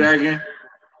movie. Say that again.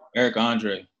 Eric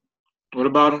Andre. What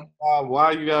about him?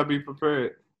 Why you gotta be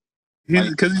prepared?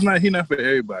 Because he's not for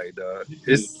everybody, dog.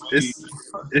 It's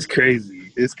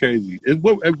crazy. It's crazy.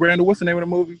 Brandon, what's the name of the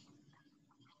movie?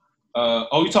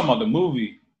 You talking about the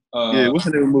movie? Yeah, what's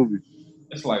the name of the movie?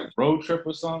 It's like Road Trip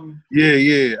or something.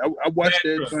 Yeah. I watched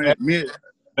that joint.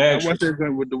 I watched that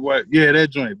joint with the wife. Yeah, that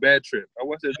joint, Bad Trip. I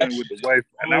watched that joint with the wife,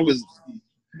 and I was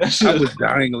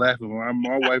dying laughing.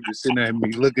 My wife was sitting at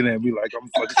me, looking at me like I'm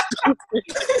fucking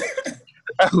stupid.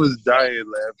 I was dying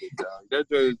laughing, dog. That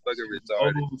joint is fucking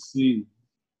retarded. See,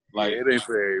 like it ain't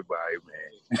for everybody,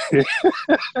 man.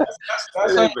 That's how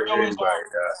it show is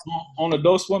on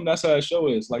Adult Swim. That's how the show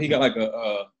is. Like he got like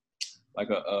a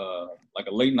a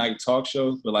late night talk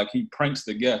show, but like he pranks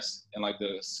the guests, and like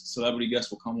the celebrity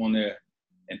guests will come on there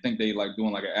and think they like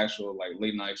doing like an actual like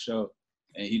late night show,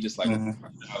 and he just like and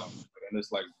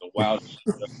it's like the wildest.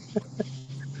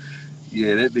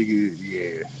 Yeah, that nigga.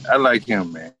 Yeah, I like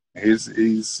him, man.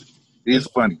 He's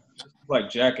funny. Like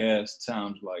Jackass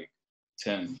times like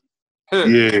 10.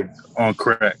 Yeah, on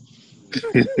crack.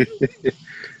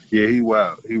 Yeah, he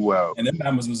wild. He wild. And them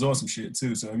numbers was on some shit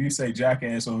too. So if you say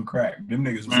Jackass on crack, them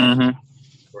niggas was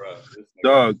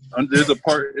Dog, there's a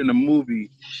part in the movie.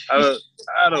 I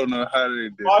don't know how they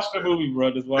did. Watch the movie,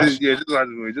 bro. Just watch. Yeah, just watch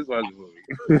the movie. Just watch the movie.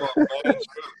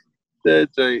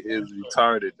 That joint is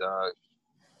retarded, dog.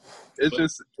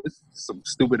 It's some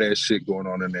stupid ass shit going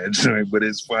on in that joint, but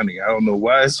it's funny. I don't know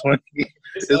why it's funny.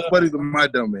 It's funny to my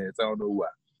dumb ass. I don't know why.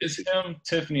 It's him,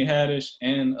 Tiffany Haddish,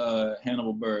 and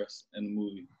Hannibal Buress in the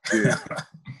movie. Yeah.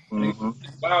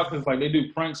 It's wild because like they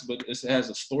do pranks, but it has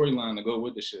a storyline to go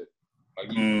with the shit.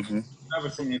 Like you never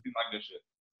seen anything like this shit.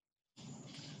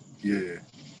 Yeah,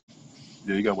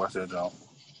 you gotta watch that, John.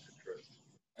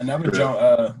 Another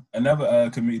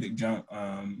comedic jump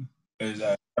is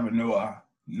Trevor Noah.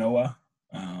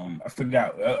 I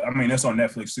forgot. I mean, that's on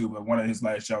Netflix too. But one of his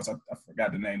last shows, I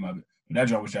forgot the name of it. But that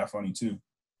joke was y'all funny too.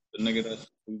 The nigga that's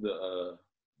the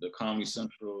Comedy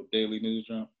Central Daily News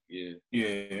jump.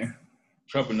 Yeah.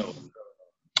 Trevor Noah.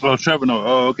 Oh, Trevor Noah.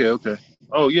 Oh, okay.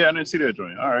 Oh, yeah, I didn't see that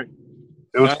joint. All right.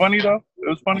 It was funny though. It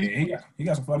was funny. Yeah, he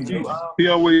got some funny jokes. He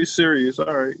always serious. All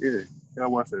right, yeah. Y'all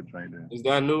watch that joint then. Is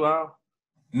that new, Al?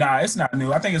 Nah, it's not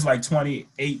new. I think it's like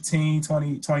 2018,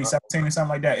 2017 or something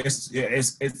like that. It's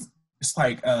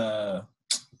like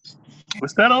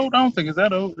What's that old? I don't think it's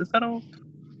that old. Is that old?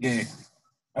 Yeah.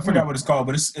 I forgot what it's called,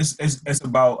 but it's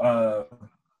about I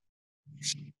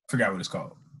forgot what it's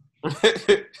called.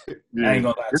 Yeah. I ain't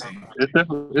gonna lie to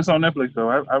you. It's on Netflix though.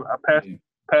 I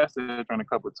passed it on a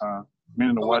couple of times,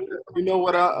 meaning to watch it. You know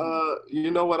what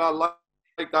I like?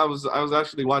 I was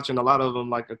actually watching a lot of them,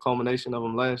 like a culmination of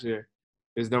them last year.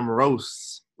 Is them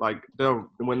roasts. Like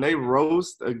when they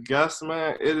roast a guest,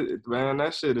 man,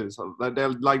 that shit is like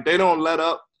they don't let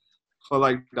up for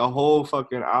like the whole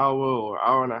fucking hour or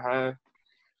hour and a half.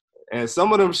 And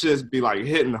some of them shits be like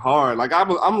hitting hard. Like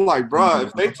I'm like, bro,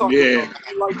 if they talk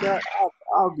like that,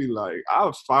 I'll be like,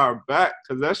 I'll fire back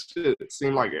because that shit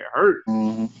seemed like it hurt.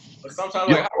 Mm-hmm. But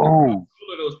sometimes like cool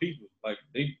of those people, like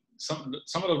some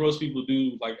of the roast people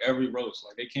do like every roast,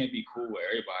 like they can't be cool with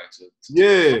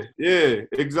everybody. Yeah,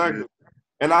 exactly.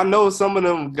 And I know some of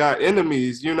them got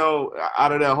enemies,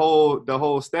 out of the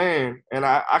whole stand, and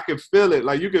I could feel it.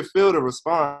 Like you could feel the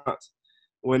response.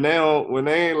 When they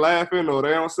ain't laughing or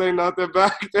they don't say nothing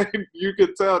back, you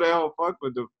could tell they don't fuck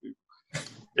with them people.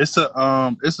 It's a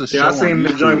show. Yeah, I seen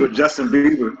the joint with Justin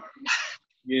Bieber.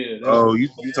 Yeah. Oh, you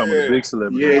talking about big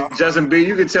celebrity? Yeah, Justin Bieber.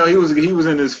 You could tell he was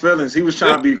in his feelings. He was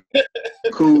trying to be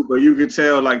cool, but you could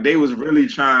tell like they was really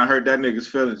trying to hurt that nigga's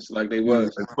feelings. Like they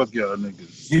was. Like, fuck y'all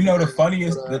niggas. You know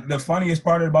the funniest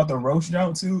part about the roast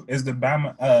joke too is the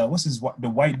Bama. What's the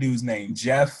white dude's name?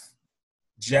 Jeff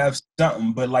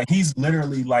something, but like he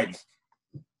literally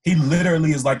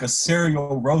is like a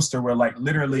serial roaster where like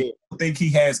literally I don't think he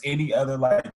has any other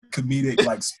like comedic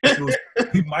like skills.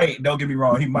 He might, don't get me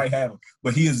wrong, he might have them,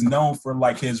 but he is known for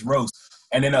like his roast.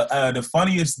 And then the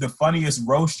funniest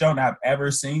roast joke I've ever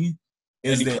seen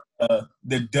is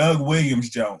the Doug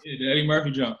Williams joke. Yeah, the Eddie Murphy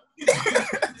joke.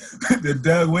 The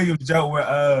Doug Williams joke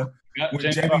where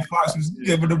Jamie Foxx was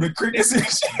giving him the crickets and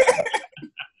shit.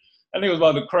 I think it was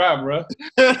about to cry, bro.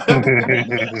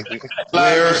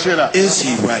 Where is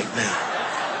he right now?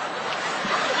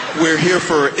 We're here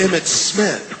for Emmitt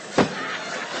Smith.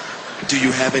 Do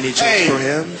you have any jokes for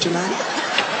him tonight?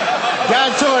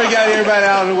 John Tory got everybody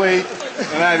out of the way,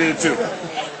 and I did too.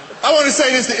 I want to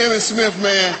say this to Emmitt Smith,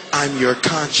 man. I'm your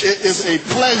conscience. It is a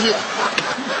pleasure.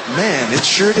 Man, it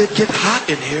sure did get hot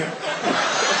in here.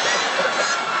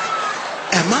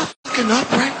 Am I fucking up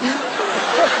right now?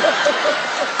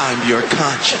 I'm your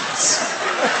conscience.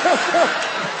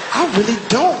 I really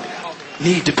don't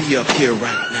need to be up here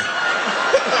right now.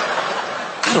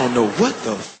 I don't know what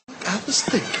the fuck I was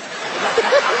thinking.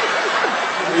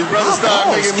 His brother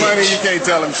start making money, you can't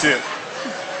tell him shit.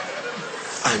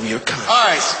 I'm your conscience. All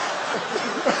right.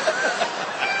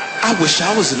 I wish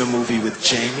I was in a movie with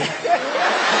Jamie.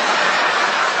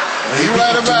 Maybe you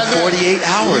right about 48 that.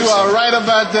 hours. You are right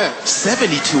about that.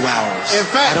 72 hours. In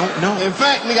fact, I don't know. In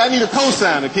fact, nigga, I need a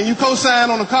cosigner. Can you cosign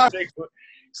on the car?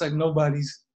 It's like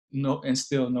and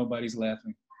still nobody's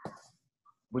laughing.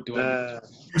 What do I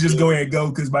do? Just go ahead and go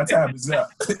because my time is up.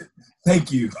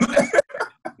 Thank you. I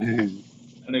think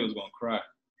I was gonna cry.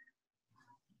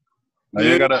 Now,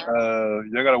 y'all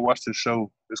gotta watch the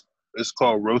show. It's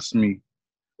called Roast Me.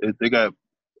 They got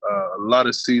a lot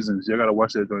of seasons. Y'all gotta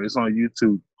watch that joint. It's on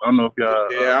YouTube. I don't know if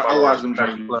y'all. Yeah, I watched them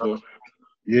joints before.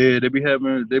 Yeah, they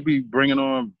be bringing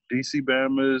on DC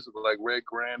Bammers like Red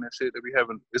Grand and shit. They be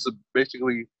having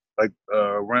basically like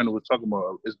Randall was talking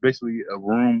about. It's basically a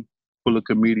room full of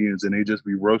comedians and they just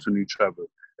be roasting each other.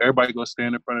 Everybody go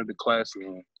stand in front of the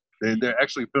classroom. They're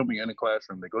actually filming in the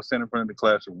classroom. They go stand in front of the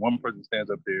classroom. One person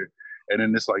stands up there, and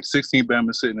then it's like 16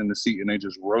 Bammers sitting in the seat, and they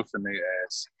just roasting their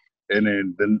ass. And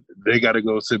then they got to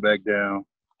go sit back down.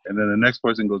 And then the next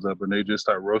person goes up and they just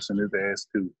start roasting his ass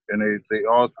too. And they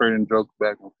all trading jokes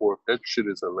back and forth. That shit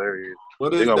is hilarious.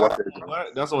 What is that?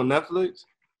 What? That's on Netflix?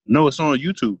 No, it's on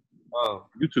YouTube. Oh.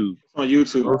 YouTube. It's on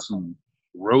YouTube.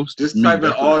 Roast. Just type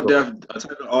in all deaf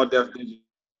digital.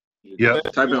 Yeah.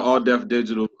 Type in all deaf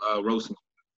digital roasting.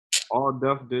 All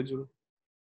deaf digital.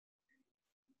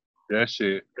 That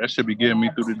shit be getting me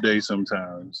through the day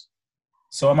sometimes.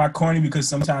 So am I corny because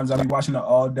sometimes I be watching the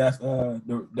all deaf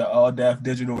the all deaf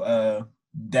digital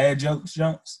dad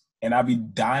jokes and I be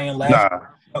dying laughing.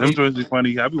 Nah, them joints be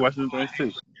funny. I be watching them joints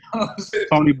too.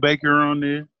 Tony Baker on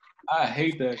there. I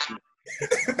hate that shit.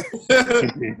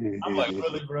 I'm like,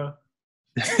 really, bro?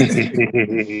 Let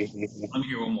me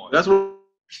hear one more. That's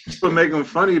what make them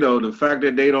funny though. The fact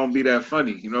that they don't be that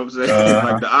funny. You know what I'm saying?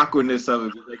 Like the awkwardness of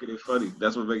it making it funny.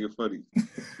 That's what make it funny.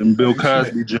 Them Bill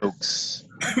Cosby jokes.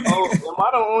 Oh, am I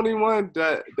the only one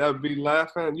that be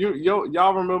laughing?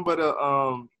 Y'all remember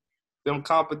them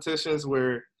competitions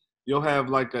where you'll have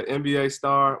like an NBA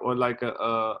star or like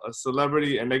a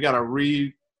celebrity and they gotta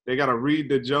read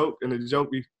the joke and the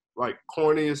joke be like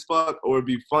corny as fuck or it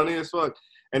be funny as fuck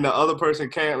and the other person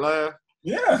can't laugh?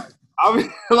 Yeah. I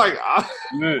mean, like,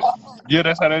 yeah,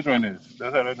 that's how that joint is.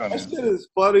 That shit is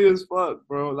funny as fuck,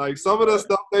 bro. Like some of the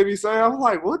stuff they be saying, I'm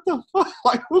like, what the fuck?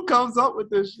 Like, who comes up with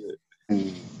this shit?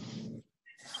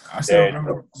 I still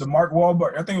remember the Mark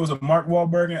Wahlberg. I think it was a Mark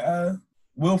Wahlberg and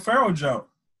Will Ferrell joke.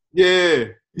 Yeah.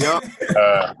 Yep.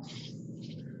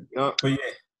 Yep. But yeah,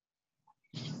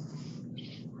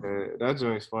 that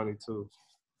joint's funny too.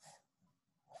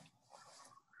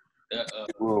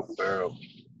 Will Ferrell.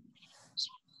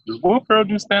 Does Will Ferrell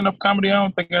do stand-up comedy? I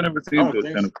don't think I ever seen him do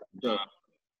stand-up comedy.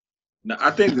 No,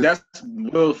 I think that's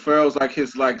Will Ferrell's like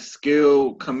his like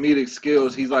comedic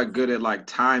skills. He's like good at like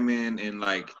timing and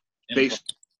like facial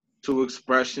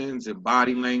expressions and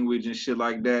body language and shit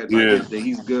like that. Like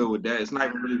he's good with that. It's not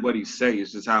even really what he say.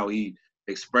 It's just how he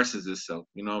expresses himself.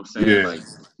 You know what I'm saying? Yeah. Like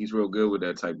he's real good with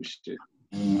that type of shit.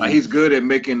 Mm-hmm. Like he's good at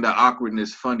making the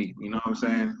awkwardness funny. You know what I'm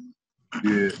saying?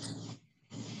 Yeah.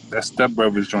 That Step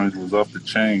Brothers joint was off the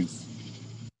chains.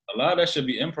 A lot of that should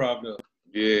be improv though.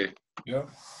 Yeah. Yep.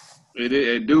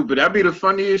 It do, but that'd be the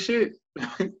funniest shit.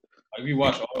 Like if you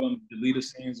watch all them deleted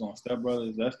scenes on Step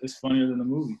Brothers, it's funnier than the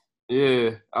movie.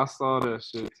 Yeah, I saw that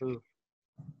shit too.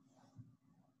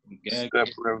 Step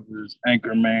Brothers,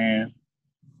 Anchorman.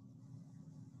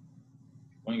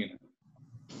 Winging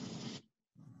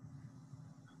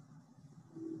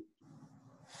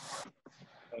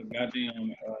it.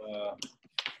 Goddamn.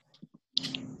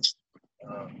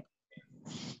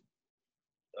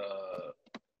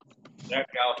 Zach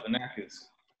Galifianakis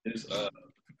is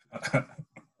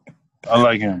I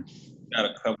like him. Got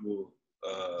a couple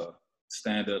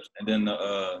stand-ups, and then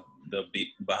the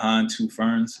Behind Two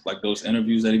Ferns, like those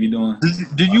interviews that he be doing.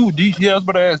 Yeah, I was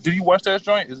about to ask, did you watch that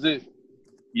joint? Is it?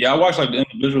 Yeah, I watched like the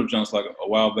individual jumps like a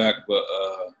while back, but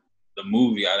the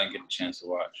movie I didn't get a chance to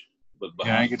watch. But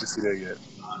I didn't get to see that yet.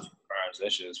 Behind Two Ferns,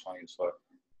 that shit is funny as fuck.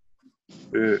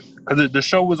 Yeah, because the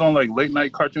show was on like late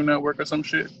night Cartoon Network or some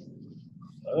shit.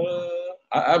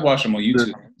 I watched them on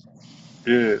YouTube.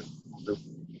 Yeah.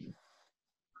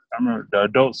 I remember the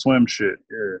Adult Swim shit.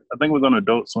 Yeah. I think it was on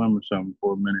Adult Swim or something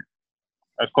for a minute.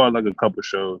 I caught like a couple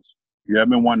shows. Yeah, I've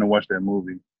been wanting to watch that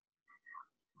movie.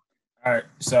 All right.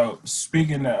 So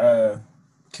speaking of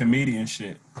comedian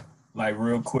shit, like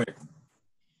real quick,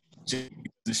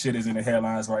 the shit is in the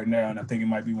headlines right now, and I think it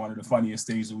might be one of the funniest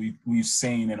things that we've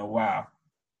seen in a while.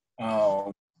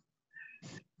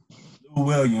 Lou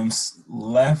Williams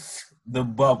left the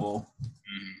bubble,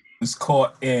 was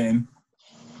caught in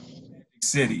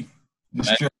City, the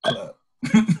strip club.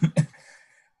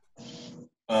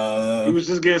 He was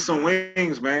just getting some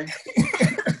wings, man.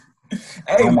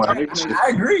 Hey, I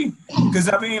agree. Because,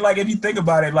 I mean, like, if you think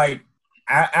about it, like,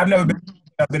 I've never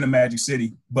been to Magic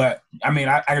City, but, I mean,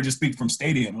 I can just speak from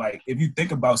Stadium. Like, if you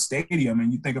think about Stadium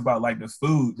and you think about, like, the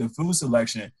food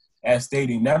selection at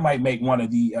Stadium, that might make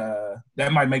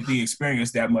that might make the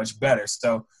experience that much better.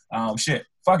 So,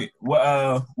 fuck it.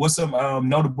 What's some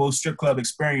notable strip club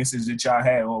experiences that y'all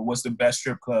had, or what's the best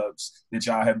strip clubs that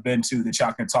y'all have been to that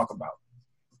y'all can talk about?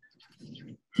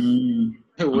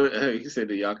 Hey, he said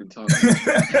that y'all can talk.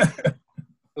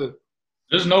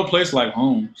 There's no place like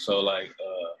home. So like,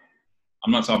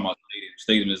 I'm not talking about stadium.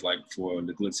 Stadium is like for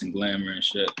the glitz and glamour and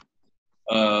shit.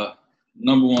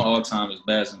 Number one all time is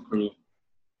Baz and Crew.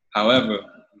 However,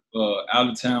 out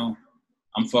of town,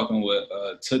 I'm fucking with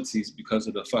Tootsie's because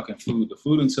of the fucking food. The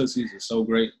food in Tootsie's is so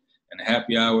great. And the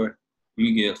happy hour, you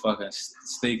can get fucking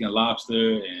steak and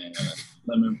lobster and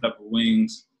lemon pepper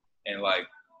wings and like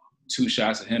 2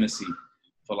 shots of Hennessy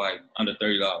for like under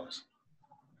 $30.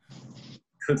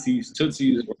 Tootsie's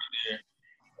right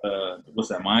there. What's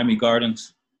that? Miami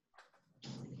Gardens.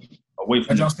 Away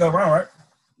from. That y'all still around, right?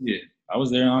 Yeah, I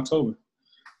was there in October.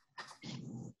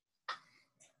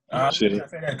 Shit.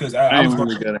 Because I ain't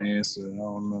really got an answer. I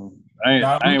don't know.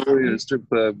 I ain't really a strip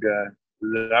club guy.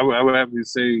 I would have to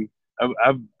say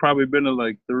I've probably been to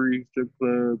like 3 strip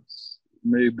clubs,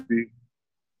 maybe,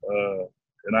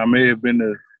 and I may have been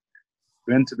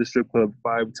to the strip club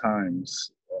 5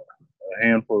 times, a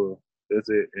handful. That's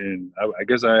it. And I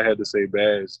guess I had to say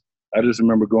Baz. I just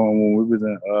remember going when we was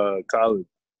in college.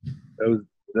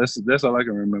 That's all I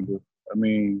can remember. I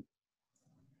mean,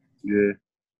 yeah.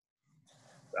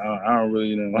 I don't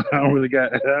really know. I don't really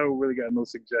got no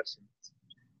suggestions.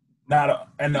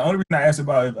 And the only reason I asked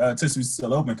about if Tootsie's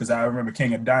still open because I remember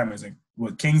King of Diamonds and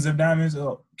Kings of Diamonds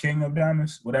or King of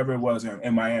Diamonds, whatever it was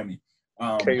in Miami.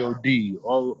 KOD,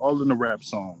 all in the rap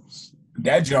songs.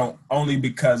 That joint only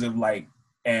because of like,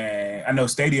 and I know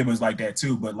Stadium was like that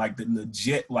too, but like the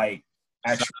legit like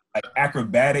actual like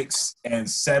acrobatics and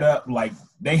setup, like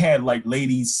they had like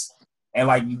ladies. And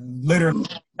like literally,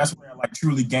 that's where I like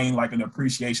truly gained like an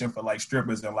appreciation for like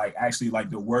strippers and like actually like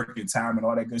the work and time and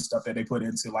all that good stuff that they put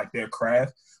into like their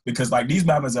craft. Because like these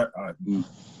mamas are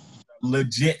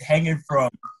legit hanging from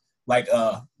like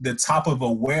the top of a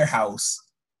warehouse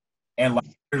and like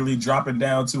literally dropping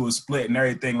down to a split and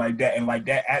everything like that. And like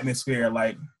that atmosphere,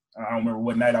 like I don't remember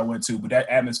what night I went to, but that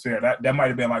atmosphere that might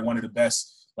have been like one of the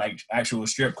best like actual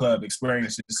strip club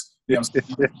experiences, you know,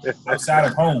 outside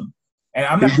of home. And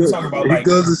I'm not talking about like. He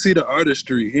goes to see the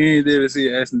artistry. He ain't there to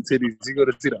see ass and titties. He go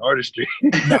to see the artistry.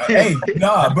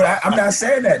 But I'm not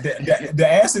saying that. The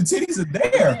ass and titties are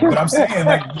there. But I'm saying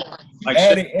like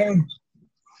add it in.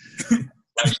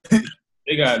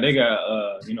 They got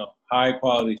high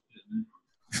quality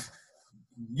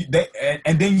shit.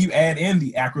 And then you add in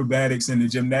the acrobatics and the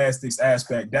gymnastics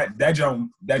aspect. That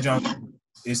jump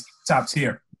is top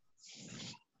tier.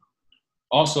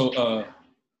 Also,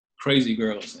 Crazy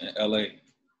Girls in LA.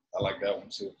 I like that one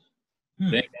too.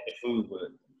 They ain't got the food, but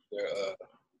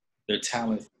their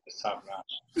talent is top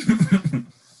notch.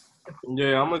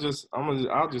 Yeah, I'll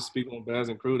just speak on Baz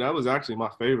and Crew. That was actually my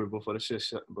favorite before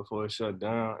it shut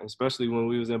down, especially when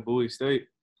we was in Bowie State.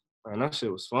 Man, that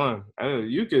shit was fun.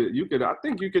 You could I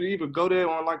think you could even go there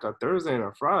on like a Thursday and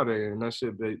a Friday and that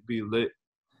shit be lit.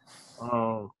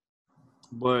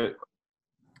 But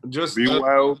just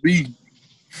BYOB.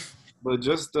 But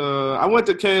just I went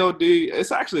to KOD.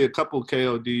 It's actually a couple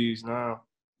KODs now.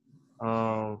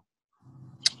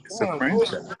 It's a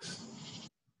franchise.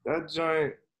 That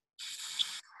joint.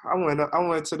 I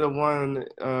went to the one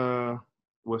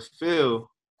with Phil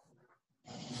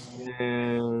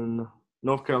in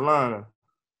North Carolina.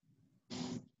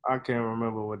 I can't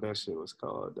remember what that shit was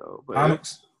called though. But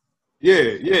Onyx?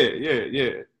 Yeah.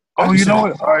 Oh, you know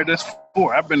what? All right, that's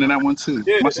 4. I've been in that one too.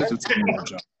 Yeah, my sister told me that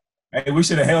job. Hey, we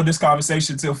should have held this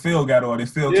conversation till Phil got on. We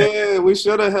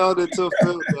should have held it till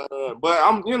Phil got on. But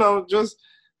I'm, just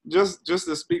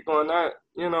to speak on that,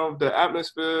 the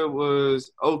atmosphere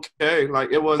was okay.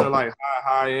 Like it wasn't like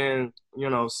high end,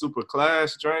 super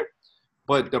class drink.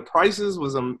 But the prices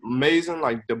was amazing.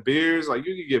 Like the beers, like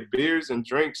you could get beers and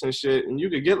drinks and shit, and you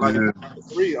could get like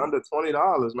 3 under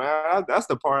 $20, man. That's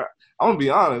the part. I'm gonna be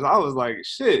honest. I was like,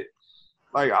 shit.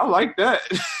 Like I like that.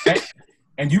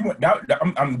 And you went.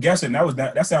 I'm guessing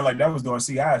that sounded like that was doing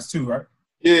CIs too, right?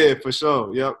 Yeah, for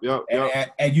sure. Yep. And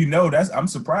I'm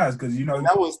surprised because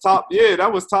that was top. Yeah,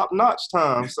 that was top notch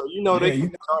time. So they can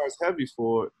charge heavy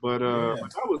for it, but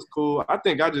that was cool. I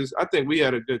think we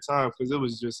had a good time because it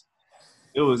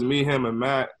was me, him, and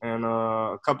Matt, and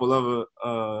a couple other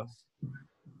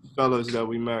fellas that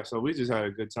we met. So we just had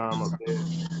a good time up there.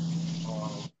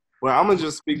 Well, I'm gonna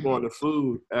just speak on the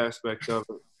food aspect of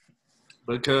it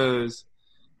because.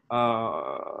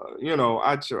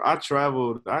 I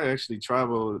traveled. I actually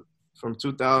traveled from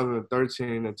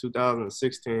 2013 to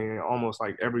 2016, almost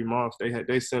like every month.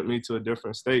 They sent me to a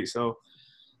different state. So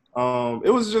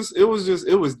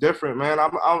It was different, man.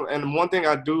 And one thing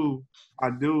I do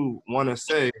want to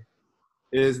say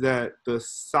is that the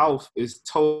South is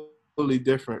totally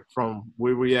different from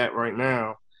where we at right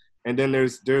now. And then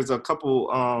there's a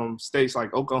couple states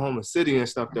like Oklahoma City and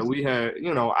stuff that we had,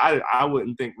 I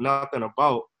wouldn't think nothing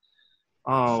about.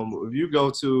 If you go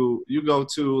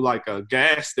to like a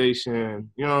gas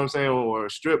station, you know what I'm saying, or a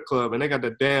strip club, and they got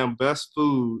the damn best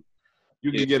food,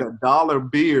 you can get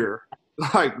 $1 beer,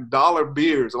 like dollar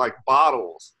beers, like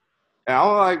bottles. And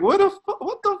I'm like, what the fuck?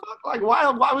 Like,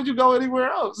 why would you go anywhere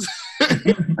else?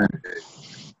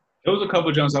 There was a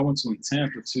couple jumps I went to in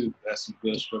Tampa too. That's some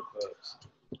good strip clubs,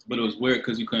 but it was weird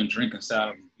because you couldn't drink inside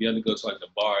of them. You had to go to like the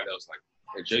bar that was like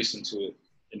adjacent to it,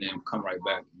 and then come right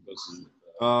back and go to.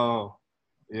 Oh,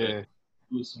 yeah. It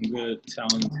was some good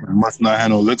talent. Must not have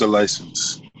no liquor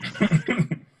license.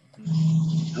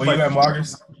 Where you at,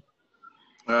 Marcus?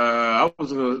 I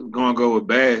was gonna go with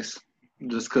Bass,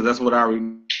 just because that's what I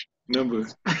remember.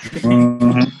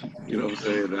 You know what I'm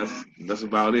saying? That's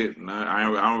about it. And I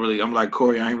don't really. I'm like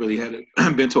Corey. I ain't really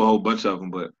been to a whole bunch of them,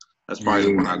 but that's probably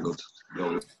the one I go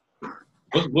with.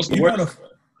 What's the worst?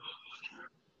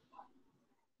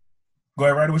 Go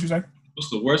ahead, Ryder. What you say? What's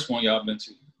the worst one y'all been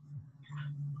to?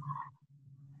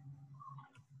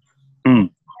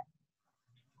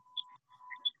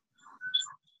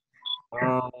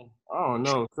 I don't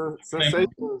know.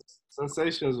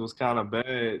 Sensations was kind of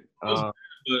bad. But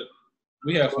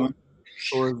we had fun.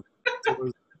 Towards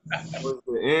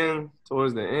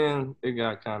the end, it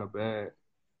got kind of bad.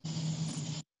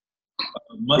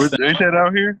 Ain't that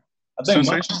out here? I think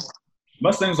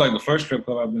Mustang's like the first strip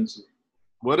club I've been to.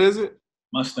 What is it?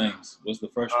 Mustangs was the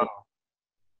first strip.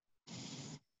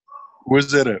 Where's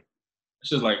that at? It's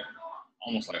just like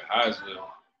almost like Highsville,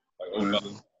 like over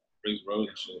Briggs Road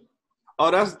and shit. Oh,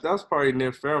 that's probably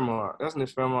near Fairmont. That's near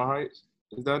Fairmont Heights.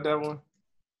 Is that one?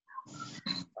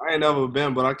 I ain't never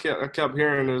been, but I kept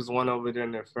hearing there's one over there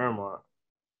near Fairmont.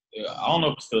 Yeah, I don't know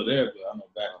if it's still there, but I know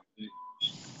back.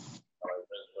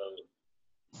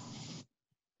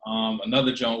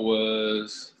 Another joint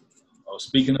was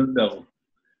speaking of the devil.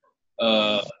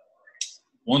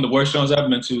 One of the worst joints I've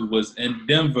been to was in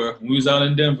Denver. When we was out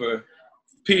in Denver.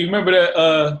 Pete, remember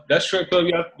that strip club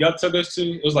y'all took us to?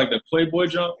 It was like the Playboy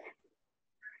jump.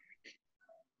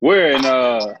 Where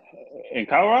in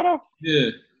Colorado?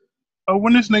 Yeah. Oh,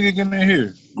 when this nigga get in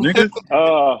here, nigga?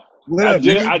 I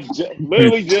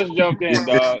literally just jumped in,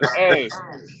 dog. Hey,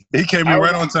 he came in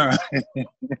right on time.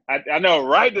 I know,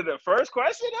 right to the first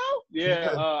question though.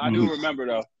 Yeah, I do remember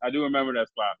though. I do remember that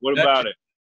spot. What about it?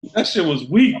 That shit was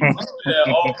weak.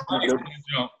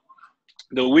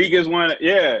 The weakest one,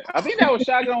 yeah. I think that was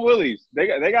Shotgun Willie's. They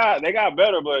got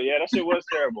better, but yeah, that shit was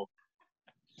terrible.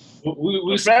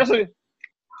 We especially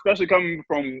coming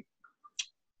from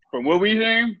what we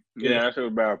seen. Yeah, that shit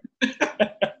was bad.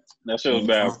 That shit was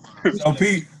bad. So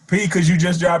Pete, because you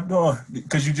just jumped on.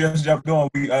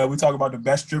 We talk about the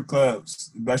best strip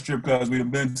clubs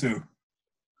we've been to.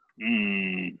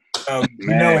 We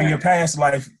know in your past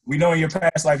life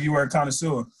you were a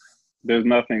connoisseur. There's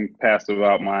nothing past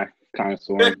about my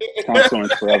connoisseur. Connoisseur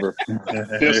forever.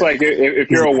 Just like if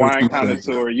you're a wine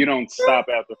connoisseur, you don't stop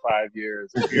after 5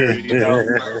 years.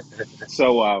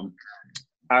 So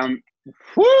I'm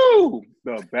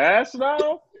the best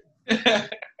though.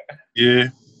 Yeah,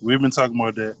 we've been talking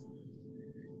about that.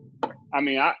 I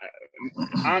mean,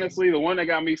 honestly, the one that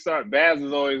got me started, Baz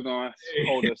is always going to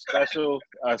hold a special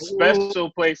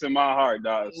place in my heart,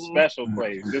 dog. A special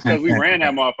place. Just because we ran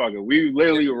that motherfucker. We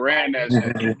literally ran that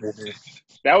shit.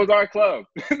 That was our club.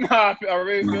 I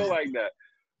really feel like that.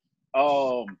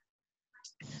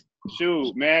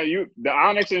 Shoot, man, the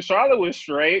Onyx in Charlotte was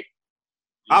straight.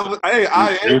 We were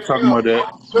talking about that.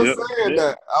 Just saying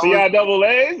that.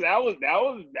 CIAAs, that was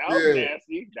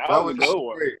nasty. That was a good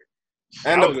one.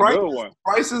 And the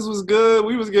prices was good.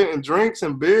 We was getting drinks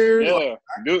and beers. Yeah,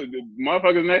 dude, the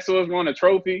motherfuckers next to us won a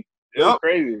trophy. It was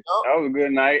crazy. Yep. That was a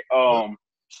good night.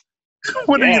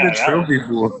 What did you get a trophy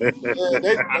for?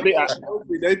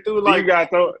 They threw like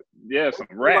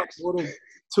some racks. Like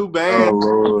 2 bands. Oh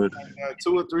Lord.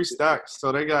 2 or 3 stacks.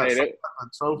 So they got a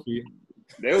trophy.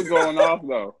 They was going off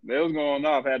though.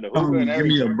 Had the hookah and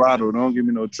everything. Give me a bottle. Don't give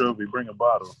me no trophy. Bring a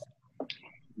bottle.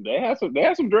 They had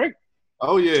some drink.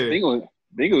 Oh yeah. I think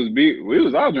it was we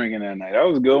was out drinking that night. That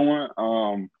was a good one.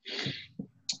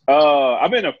 I've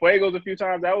been to Fuego's a few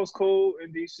times. That was cool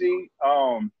in DC.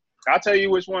 I'll tell you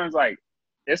which ones. Like,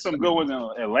 there's some good ones in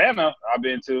Atlanta I've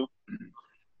been to.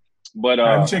 But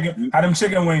how them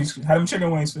chicken wings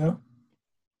feel?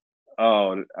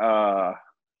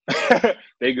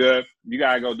 They good. You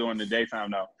gotta go during the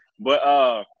daytime though. But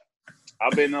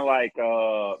I've been to like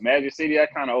Magic City.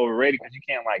 That's kind of overrated because you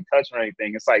can't like touch or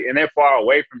anything. It's like, and they're far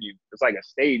away from you. It's like a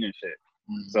stage and shit.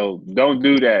 So don't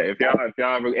do that. If y'all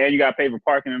ever, and you got to pay for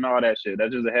parking and all that shit.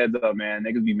 That's just a heads up, man.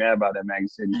 Niggas be mad about that Magic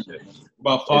City shit.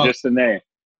 About It's just the name.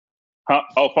 Huh?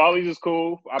 Oh, Follies is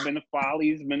cool. I've been to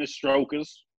Follies, been to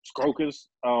Strokers.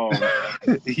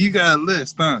 You got a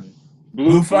list, huh?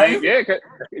 Blue Flame? Yeah, cause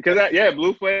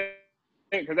Blue Flame.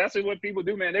 Because that's what people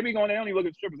do, man. They be going there, only look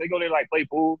at strippers. They go there, like, play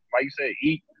pool, like you said,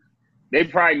 eat. They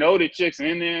probably know the chicks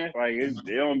in there. Like,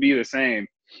 they don't be the same.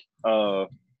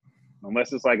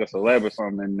 Unless it's like a celeb or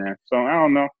something in there. So, I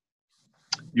don't know.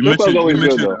 You mentioned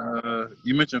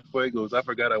Fuegos. I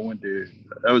forgot I went there.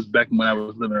 That was back when I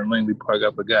was living in Langley Park.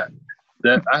 I forgot.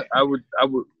 That I would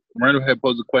Randall had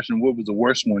posed a question, what was the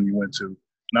worst one you went to?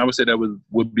 And I would say that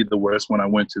would be the worst one I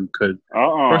went to because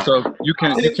first off, you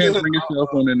can't bring your cell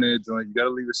phone in there, joint. You gotta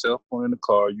leave your cell phone in the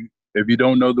car. If you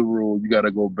don't know the rule, you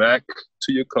gotta go back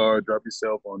to your car, drop your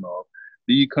cell phone off.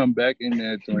 Then you come back in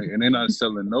that joint, and they're not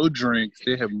selling no drinks.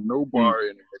 They have no bar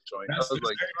in that joint. That's I was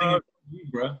like,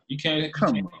 bro, you can't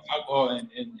alcohol and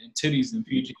titties and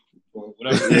PG or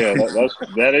whatever. Yeah,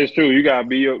 that is true. You gotta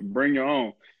bring your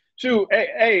own. Shoot,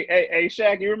 hey,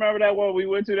 Shaq, you remember that one we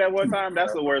went to that one time?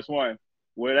 That's the worst one.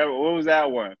 Whatever. What was that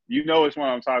one? You know which one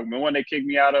I'm talking about. The one they kicked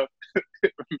me out of.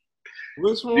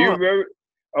 Which one? Do you remember?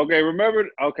 Okay, remember?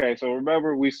 Okay, so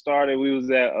remember we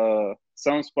was at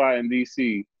some spot in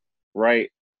DC, right?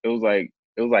 It was like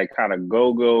kind of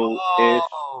go-go-ish.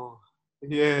 Oh,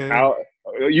 yeah.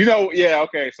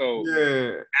 Okay, so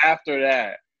yeah. After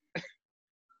that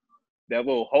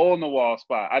little hole in the wall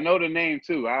spot. I know the name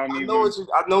too. I know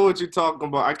what you're talking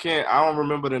about. I don't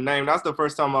remember the name. That's the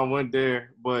first time I went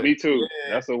there. But me too.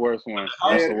 Yeah. That's the worst one.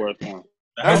 That's the worst one.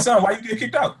 That's why you get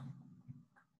kicked out.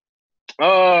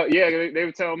 Yeah, they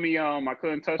were telling me I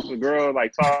couldn't touch the girl,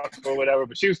 like talk or whatever,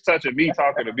 but she was touching me,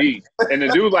 talking to me. And the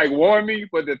dude like warned me,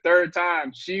 but the third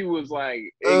time she was like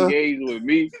engaged with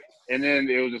me. And then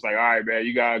it was just like, all right, man,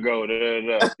 you gotta go.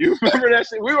 You remember that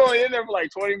shit? We were only in there for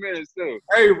like 20 minutes too.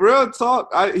 Hey, real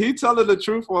talk. He telling the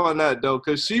truth on that though,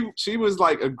 because she was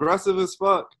like aggressive as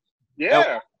fuck.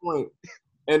 Yeah.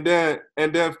 And then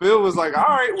Phil was like, all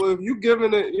right, well, if you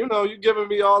giving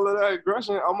me all of that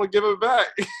aggression, I'm gonna give it back.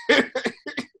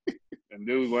 And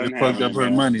dude wasn't They fucked up her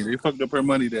money. They fucked up her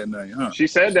money that night, huh? She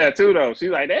said that too though. She's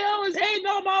like, they always hating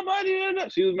on my money.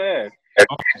 She was mad.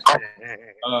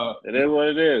 It is what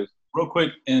it is. Real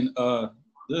quick, and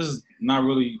this is not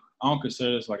really, I don't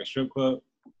consider this like a strip club,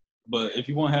 but if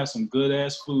you want to have some good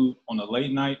ass food on a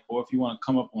late night, or if you want to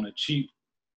come up on a cheap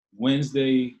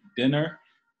Wednesday dinner,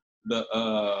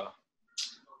 the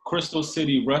Crystal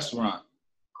City restaurant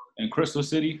in Crystal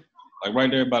City, like right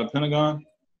there by the Pentagon,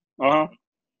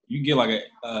 you get like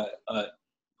a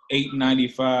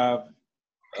 $8.95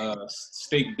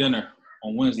 steak dinner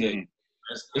on Wednesday.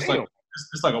 It's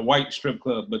like a white strip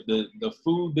club, but the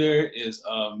food there is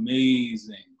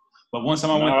amazing. But one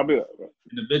time I went, and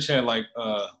the bitch had like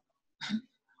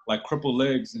crippled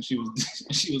legs, and she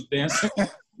was dancing.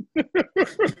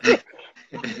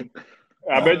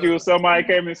 I bet you if somebody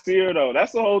came and see her though.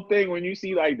 That's the whole thing when you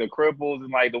see like the cripples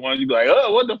and like the ones you be like,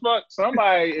 oh, what the fuck?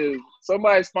 Somebody's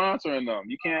sponsoring them.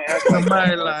 You can't act like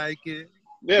somebody like it.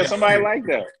 Yeah, somebody like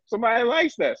that. Somebody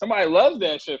likes that. Somebody loves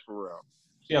that shit for real.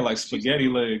 She had like spaghetti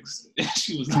legs.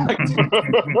 She was like,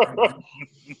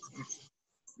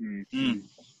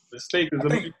 the steak is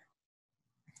amazing.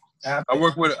 I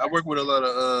work with a lot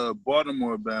of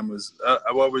Baltimore Bammers.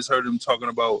 I've always heard them talking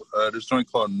about this joint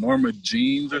called Norma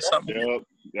Jeans or something. Yep.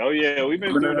 Oh yeah, we've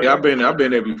been doing that. Yeah, I've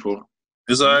been there before.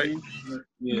 It's all right.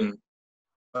 Yeah.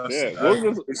 I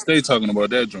stay talking about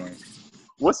that joint.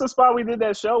 What's the spot we did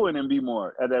that show in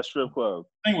B-More at that strip club?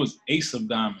 I think it was Ace of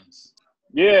Diamonds.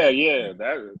 Yeah,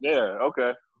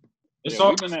 okay. We've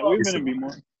been in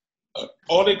B-More.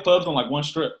 All their clubs on like one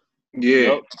strip.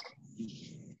 Yeah. Yep.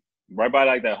 Right by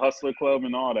like that Hustler Club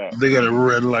and all that. They got a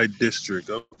red light district.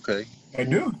 Okay. They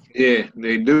do. Yeah,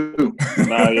 they do.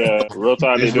 Nah, yeah. Real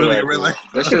time they do really that. A red light.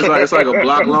 That's just like it's like a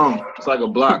block long. It's like a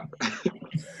block.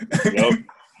 Yep.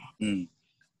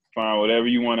 Find whatever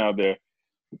you want out there.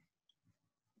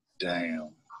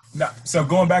 Damn. No, so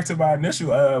going back to my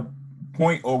initial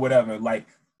point or whatever, like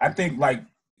I think like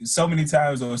so many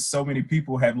times or so many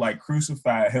people have like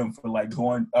crucified him for like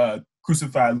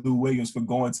crucified Lou Williams for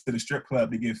going to the strip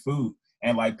club to get food,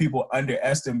 and like people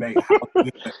underestimate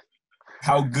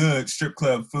how good strip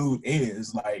club food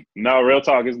is. Like, no, real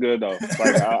talk is good though.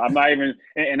 Like I'm not even,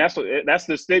 and that's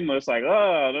the stigma. It's like,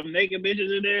 oh, them naked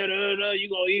bitches in there, you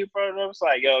gonna eat in front of them? It's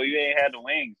like, yo, you ain't had the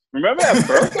wings. Remember that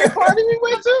birthday party we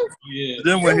went to? Yeah.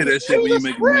 Then we'll hear that shit when you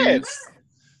make wings.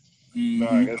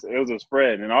 Dog, it was a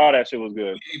spread, and all that shit was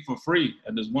good. We ate for free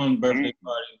at this one birthday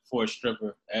party for a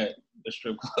stripper at the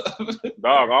strip club.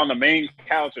 Dog, on the main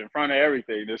couch in front of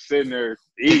everything, just sitting there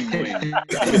eating wings.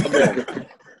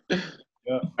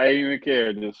 I didn't even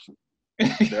care. Just,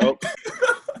 nope.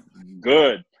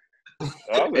 Good.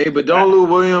 Hey, but don't Lou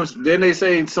Williams, didn't they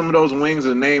say some of those wings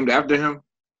are named after him?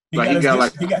 He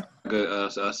got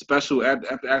a special at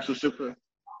the actual strip club?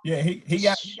 Yeah, he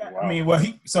got I mean, well,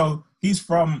 he's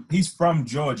from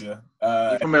Georgia.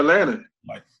 He's from Atlanta.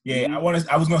 Like, yeah, I was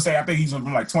gonna say I think he's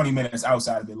from like 20 minutes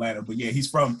outside of Atlanta, but yeah, he's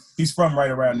from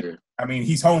right around there. I mean,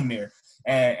 he's home there,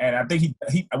 and I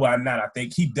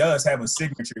think he does have a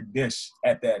signature dish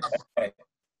at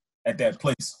that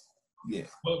place. Yeah,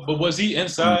 but was he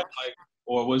inside, like,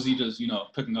 or was he just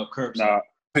picking up curbside?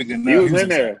 Nah, he was in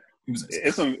there.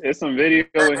 It's some video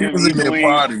of him. He was in there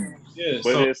partying. Yeah,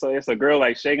 but it's a girl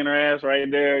like shaking her ass right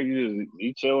there. You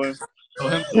chilling. So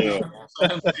him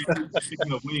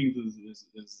picking up wings is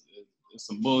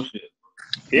some bullshit.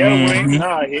 He had a wing.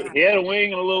 Nah, he had a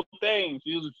wing and a little thing.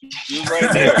 She was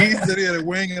right there. He said he had a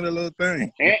wing and a little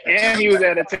thing. And he was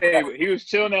at a table. He was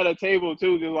chilling at a table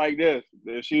too, just like this.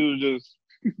 She was just.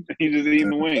 He just eating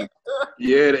the wing.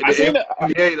 Yeah, the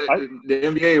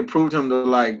NBA approved him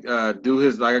to do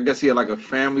his I guess he had like a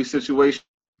family situation,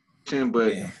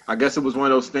 but I guess it was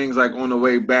one of those things like on the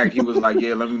way back he was like,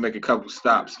 yeah, let me make a couple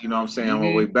stops. You know what I'm saying? On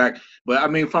the way back. But I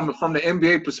mean, from the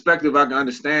NBA perspective, I can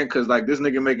understand because like this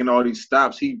nigga making all these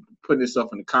stops, he putting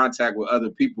himself in contact with other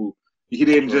people. He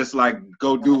didn't just like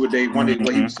go do what they wanted,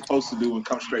 what he was supposed to do, and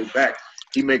come straight back.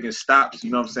 He making stops. You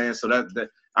know what I'm saying? So that.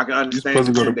 I can understand. You're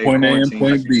supposed to go to point A and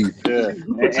point B. Yeah.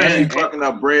 And fucking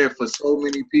up bread for so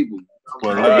many people.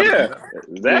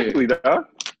 Exactly, dog.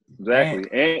 Exactly.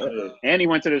 And he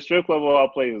went to the strip club of all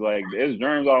places. Like, there's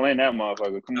germs all in that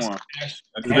motherfucker. Come on.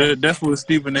 That's what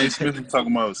Stephen A. Smith was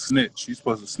talking about, snitch. He's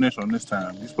supposed to snitch on this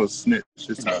time. He's supposed to snitch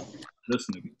this time. This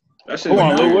nigga. That shit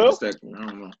was Will? I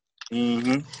don't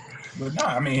know. But no,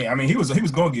 I mean, he was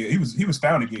bound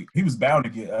to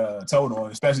get told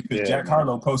on, especially because Jack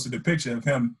Harlow posted a picture of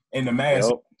him in the mask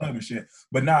and shit.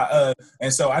 But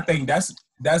and so I think that's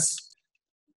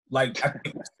like, I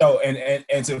think so.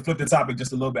 And to flip the topic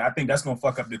just a little bit, I think that's gonna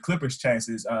fuck up the Clippers'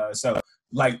 chances. So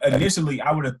like initially,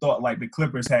 I would have thought like the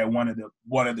Clippers had one of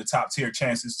the top tier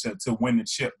chances to win the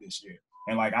chip this year,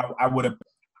 and like I would have.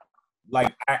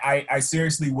 Like I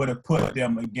seriously would have put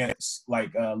them against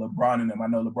like LeBron and them. I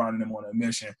know LeBron and them on a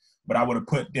mission, but I would have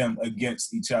put them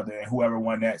against each other and whoever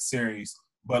won that series.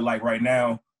 But like right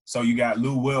now, so you got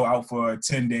Lou Will out for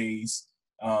 10 days.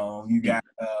 You got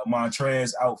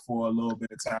Montrez out for a little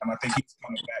bit of time. I think he's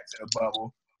coming back to the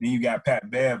bubble. Then you got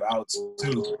Pat Bev out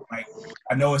too. Like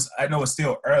I know it's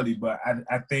still early, but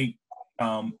I think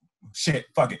shit,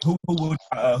 fuck it.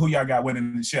 Who y'all got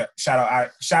winning the shit? Shout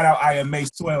out IMA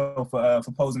 12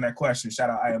 for posing that question. Shout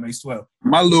out IMA 12.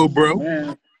 My little bro.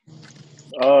 Man.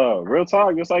 Real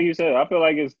talk, just like you said, I feel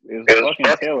like it's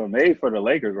fucking tailor made for the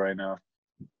Lakers right now.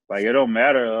 Like it don't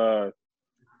matter.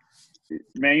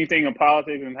 Man, you think of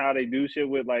politics and how they do shit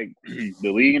with like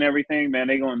the league and everything, man,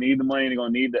 they gonna need the money, they're gonna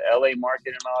need the LA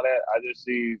market and all that. I just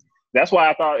see. That's why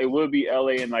I thought it would be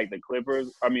LA and like the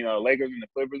Clippers. I mean, Lakers and the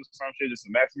Clippers or some shit just to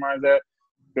maximize that.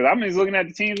 Because I'm just looking at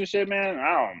the teams and shit, man.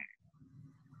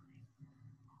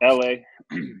 LA,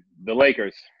 the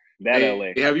Lakers,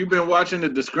 LA. Have you been watching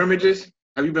the scrimmages?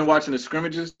 Have you been watching the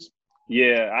scrimmages?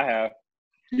 Yeah, I have.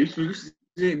 You see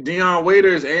Deion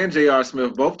Waiters and J.R.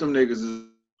 Smith, both them niggas is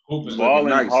balling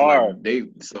nice. hard. Like,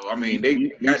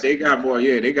 they got more.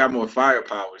 Yeah, they got more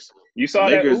firepower. So. You saw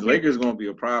Lakers gonna be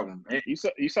a problem. Man. You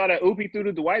saw that oopie threw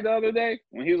to Dwight the other day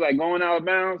when he was like going out of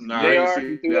bounds. Nah,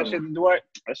 he threw that shit to Dwight.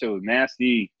 That shit was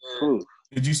nasty. Ooh.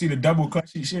 Did you see the double clutch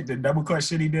shit? The double clutch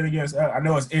shit he did against. I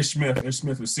know it's Ish Smith. Ish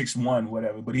Smith was 6'1",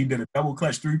 whatever, but he did a double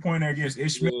clutch 3-pointer against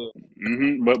Ish Smith.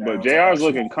 Mm-hmm. But JR's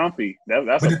looking comfy.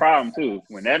 That's a problem too.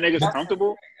 When that nigga's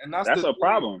comfortable, that's a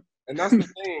problem. And that's the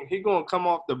thing. He gonna come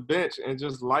off the bench and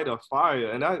just light a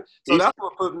fire, and that's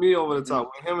what put me over the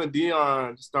top. When him and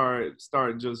Deion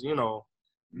start just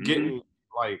getting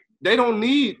like they don't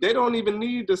even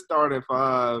need to start at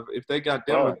 5 if they got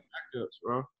them with backups,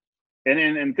 bro.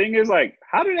 And thing is, like,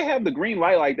 how do they have the green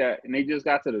light like that? And they just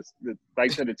got to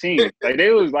the team. Like they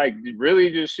was like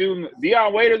really just shooting.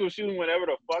 Deion Waiters was shooting whatever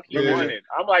the fuck he wanted.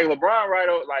 I'm like LeBron, right?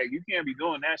 Like you can't be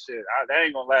doing that shit. That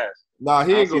ain't gonna last. Nah,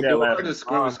 he ain't gonna do it.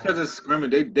 Because it's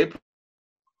scrimmage. They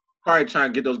probably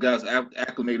trying to get those guys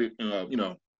acclimated.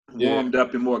 Warmed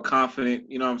up and more confident.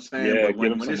 You know what I'm saying? Yeah, but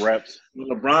give them some reps. When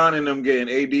LeBron and them getting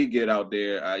AD get out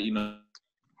there,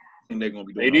 they're gonna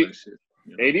be doing all that shit.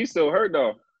 AD still hurt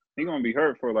though. He gonna be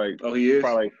hurt for like he is?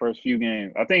 probably like first few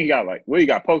games. I think he got like he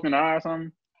got poked in the eye or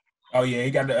something. Oh yeah,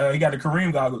 he got the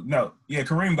Kareem goggles. No, yeah,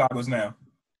 Kareem goggles now.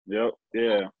 Yep.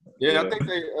 Yeah. Yeah, I think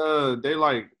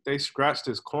they scratched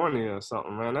his cornea or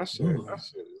something, man. That shit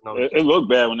is no. It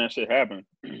looked bad when that shit happened.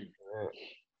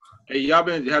 Hey,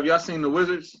 have y'all seen the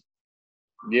Wizards?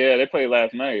 Yeah, they played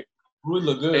last night. Rui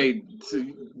look good. Hey,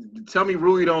 tell me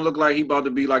Rui don't look like he about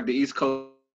to be like the East Coast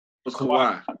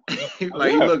Kawhi.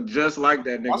 Like he looked just like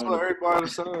that nigga. That's what everybody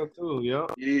was saying too. Yeah.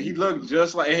 He looked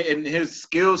just like, and his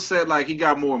skill set, like he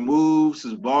got more moves,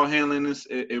 his ball handling is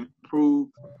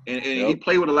improved, and he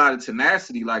played with a lot of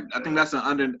tenacity. Like I think that's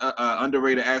an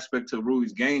underrated aspect to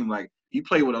Rui's game. Like he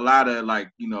played with a lot of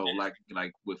like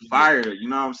with fire. You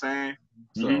know what I'm saying?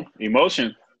 So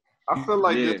emotion. I feel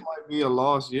like this might be a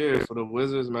lost year for the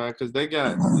Wizards, man, because they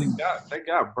got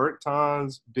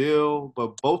Bertans, Bill,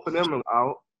 but both of them are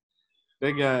out.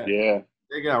 They got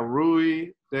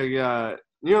Rui. They got,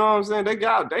 you know what I'm saying?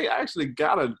 They actually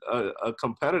got a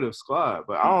competitive squad,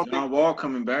 but I don't think John Wall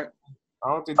coming back. I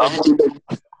don't think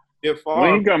they get far.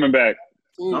 When he coming back?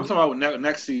 No, I'm talking about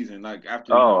next season, like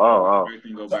after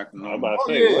everything go back to normal. I'm about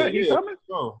to say, what? He coming?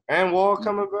 And Wall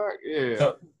coming back?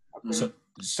 Yeah.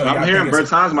 So I'm hearing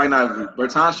Bertans might not.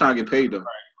 Bertans trying to get paid though.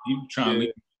 He trying to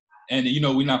leave. And you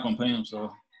know we're not gonna pay him,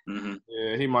 so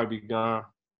yeah, he might be gone.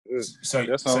 So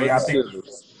y'all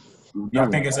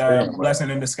think it's a blessing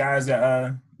in disguise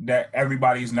that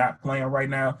everybody's not playing right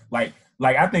now? Like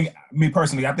I think, me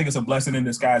personally, I think it's a blessing in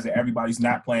disguise that everybody's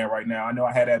not playing right now. I know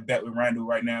I had that bet with Randall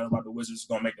right now about the Wizards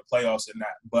gonna make the playoffs or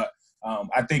not, but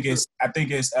I think it's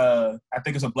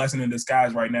a blessing in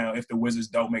disguise right now if the Wizards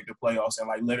don't make the playoffs and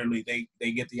like literally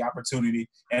they get the opportunity,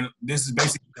 and this is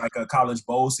basically like a college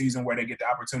bowl season where they get the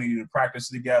opportunity to practice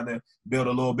together, build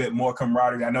a little bit more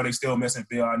camaraderie. I know they still missing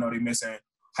Bill. I know they missing,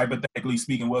 hypothetically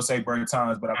speaking, we'll say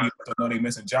Bertans, but I also know they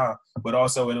missing John. But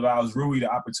also it allows Rui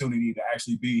the opportunity to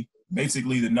actually be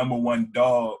basically the number one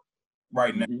dog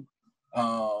right now.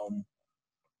 And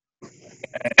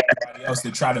everybody else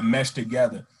to try to mesh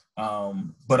together.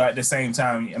 But at the same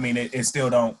time, I mean, it still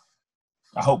don't.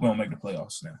 I hope we don't make the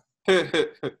playoffs now.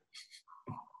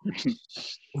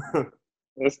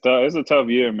 It's a tough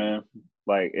year, man.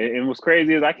 Like, and what's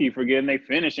crazy is I keep forgetting they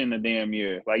finishing the damn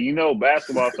year. Like,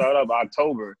 basketball started up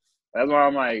October. That's why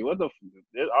I'm like, what the?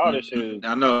 All this shit is.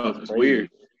 I know it's crazy. weird.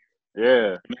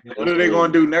 Yeah. What are they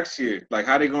going to do next year? Like,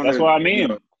 how they going to? That's what I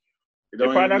mean. They're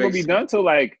probably not gonna be sense. done till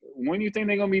like, when you think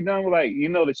they're gonna be done with like,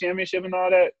 the championship and all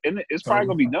that? And it's probably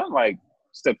gonna be done like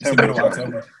September.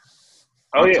 October.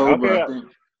 Oh yeah, October, okay. I think.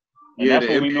 And Yeah, that's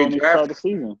the when we NBA normally draft start the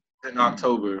season. in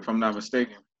October, if I'm not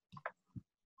mistaken.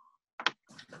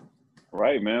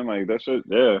 Right, man. Like that shit.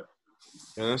 Yeah.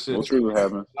 Yeah, that shit. What's really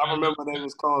happening? I remember they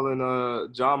was calling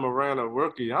John Moran a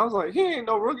rookie. I was like, he ain't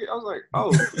no rookie. I was like,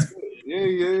 oh, yeah,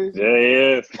 he is. Yeah, he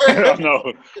is. I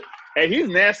know. Hey, he's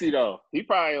nasty though. He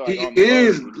probably like He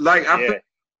is like I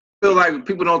feel like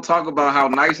people don't talk about how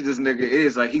nice this nigga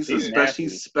is. Like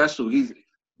he's special. He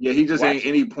just ain't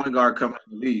any point guard coming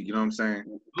in the league. You know what I'm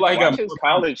saying? Like Watch his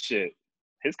college shit.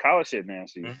 His college shit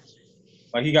nasty.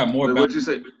 Like he got more. What'd you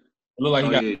say? It look like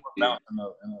he got more yeah. bounce in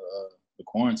the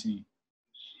quarantine.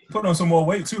 Put on some more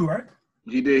weight too, right?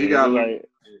 He did. He got a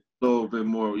little bit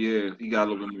more. Yeah, he got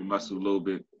a little bit more muscle, a little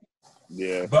bit.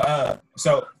 Yeah. But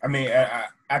so I mean,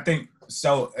 I think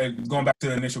so. Going back to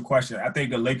the initial question, I think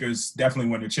the Lakers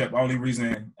definitely win the chip. Only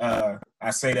reason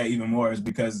I say that even more is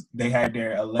because they had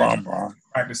their alleged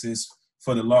practices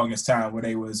for the longest time, where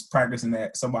they was practicing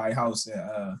at somebody's house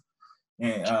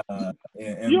and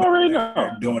you already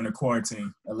know during the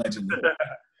quarantine allegedly.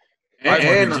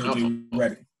 And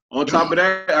ready. On top of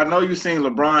that, I know you seen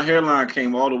LeBron hairline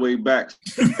came all the way back.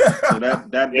 So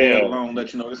that day alone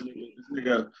let you know this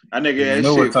nigga, that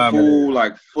shit full,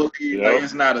 like fully, like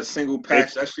it's not a single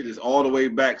patch. That shit is all the way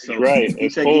back. So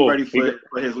he ready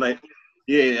for his leg.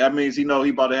 Yeah, that means he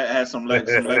about to have some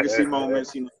legacy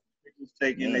moments. He's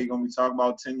taking. They're gonna be talking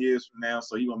about 10 years from now.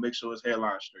 So he gonna make sure his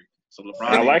hairline straight. So LeBron.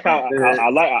 I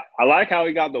like how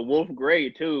he got the wolf gray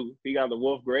too. He got the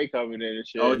wolf gray coming in and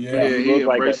shit. Oh yeah, he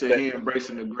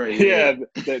embracing the gray. Yeah,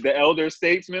 the elder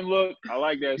statesman look. I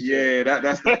like that shit. Yeah,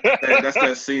 that's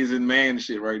that seasoned man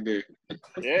shit right there.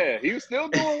 Yeah, he was still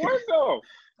doing work though.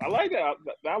 I like that.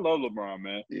 I love LeBron,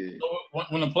 man. Yeah. So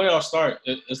when the playoffs start,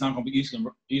 it's not gonna be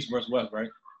East versus West, right?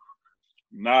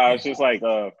 Nah, it's just like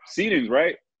seedings,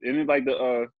 right? Isn't it like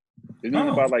the isn't it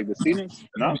about like the seedings?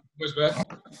 No.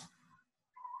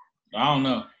 I don't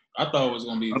know. I thought it was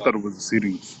gonna be. I thought it was the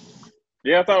seedings.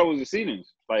 Yeah, I thought it was the seedings.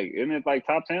 Like, isn't it like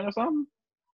top 10 or something?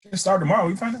 It start tomorrow.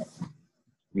 We find out.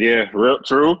 Yeah,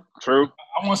 true.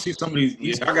 I want to see some of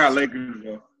these. I got Lakers.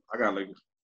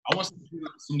 I I want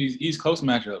some of these East Coast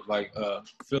matchups like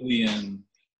Philly and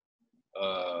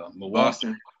Milwaukee.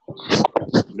 Boston.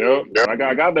 Nope. I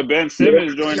got the Ben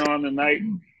Simmons joint on tonight.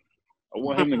 I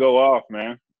want him to go off,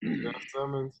 man. Ben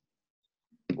Simmons.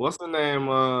 What's the name?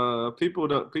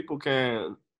 People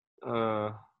can't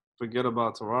forget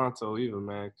about Toronto either,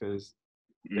 man, because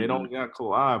they don't got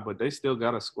Kawhi, but they still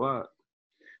got a squad.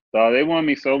 So they won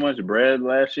me so much bread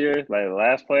last year, like the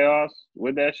last playoffs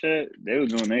with that shit. They was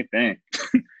doing their thing.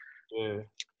 Yeah.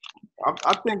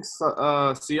 I think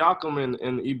Siakam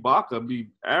and Ibaka be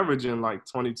averaging like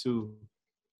 22.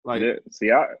 Like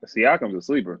Siakam's a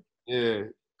sleeper. Yeah.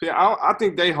 I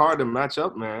think they hard to match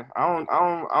up, man.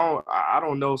 I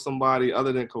don't know somebody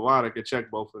other than Kawhi that could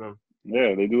check both of them.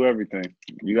 Yeah, they do everything.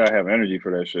 You gotta have energy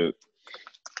for that shit.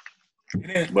 It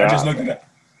is.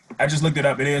 I just looked it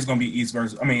up. It is going to be East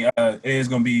versus. It is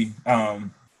going to be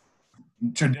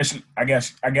tradition. I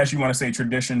guess you want to say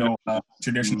traditional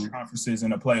conferences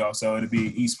in the playoffs. So it'll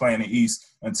be East playing the East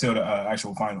until the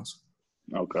actual finals.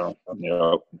 Okay.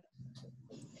 Yep.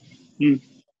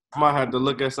 I might have to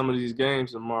look at some of these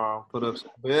games tomorrow. Put up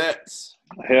some bets.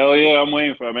 Hell yeah, I'm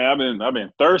waiting for it, man. I've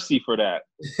been thirsty for that.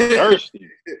 Thirsty.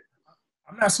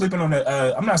 I'm not sleeping on the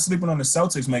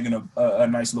Celtics making a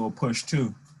nice little push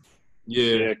too.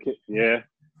 Yeah.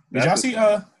 Did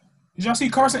y'all see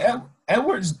Carson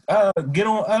Edwards get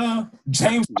on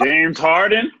James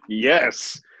Harden?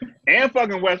 Yes. And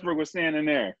fucking Westbrook was standing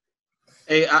there.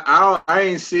 Hey, I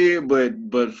ain't see it,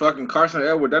 but fucking Carson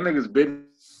Edwards, that nigga's been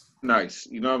nice.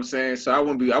 You know what I'm saying? So I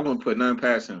wouldn't put nothing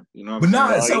past him. You know what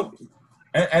I'm saying?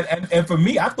 And for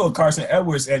me, I thought Carson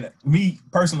Edwards, and me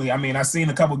personally, I seen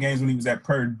a couple games when he was at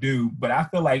Purdue, but I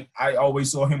feel like I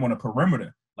always saw him on the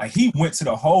perimeter. Like he went to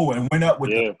the hole and went up with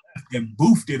the left and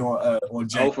boofed it on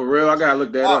James. Oh, for real? I gotta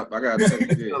look that up. I gotta check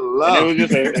it.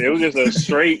 It was just a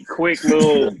straight, quick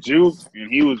little juke, and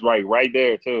he was right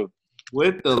there too.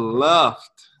 With the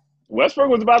left. Westbrook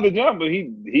was about to jump, but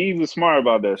he was smart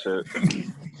about that shit.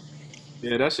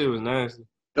 Yeah, that shit was nasty.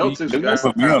 Celtics got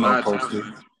a lot of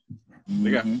talent. They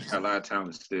got a lot of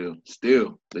talent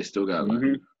still. They still got a lot.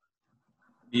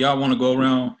 Y'all want to go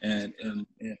around and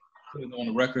put it on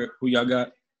the record who y'all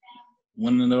got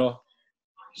winning it all?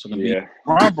 So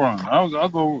Bron. I'll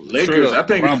go Lakers. I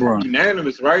think it's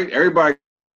unanimous, right? Everybody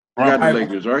got the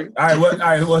Lakers, right? All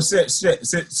right. Well, since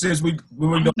we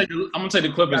I'm gonna take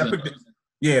the Clippers.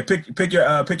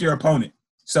 Pick your opponent.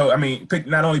 So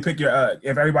pick your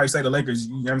if everybody say the Lakers,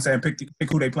 you know what I'm saying, pick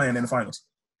who they playing in the finals.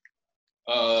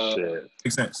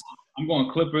 Makes sense. I'm going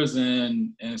Clippers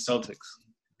and Celtics.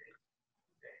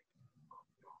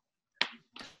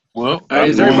 Well,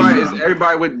 is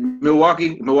everybody with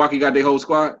Milwaukee? Milwaukee got their whole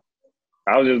squad?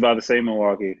 I was just about to say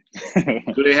Milwaukee.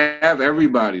 Do they have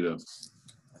everybody though?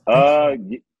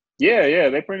 Yeah,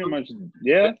 they pretty much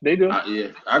they do.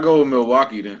 I go with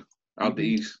Milwaukee then, out the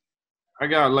East. I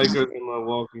got Lakers in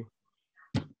Milwaukee.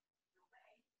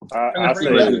 I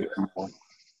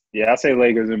say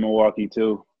Lakers in Milwaukee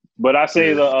too. But I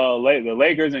say the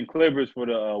Lakers and Clippers for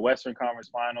the Western Conference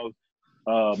Finals.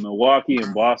 Milwaukee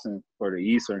and Boston for the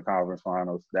Eastern Conference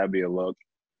Finals. That'd be a look.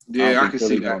 Yeah, I can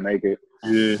see that. Gonna make it.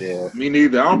 Yeah. Me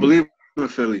neither. I don't believe in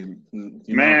Philly.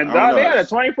 They had a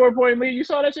 24-point lead. You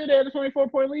saw that shit? They had a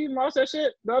 24-point lead and lost that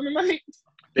shit the other night.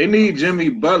 They need Jimmy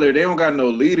Butler. They don't got no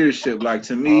leadership. Like,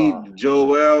 to me,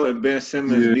 Joel and Ben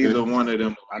Simmons, neither one of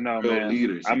them I know, real man.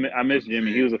 leaders. I miss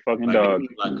Jimmy. He was a fucking dog.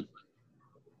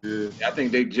 I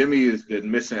think Jimmy is the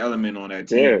missing element on that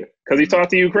team. Yeah, because he talked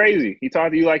to you crazy. He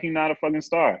talked to you like he's not a fucking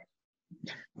star.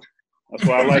 That's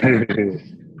why I like him.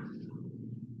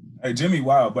 Hey, Jimmy,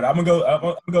 wild. But I'm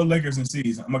gonna go Lakers and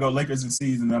C's. I'm gonna go Lakers and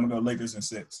C's, and then I'm gonna go Lakers and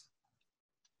 6.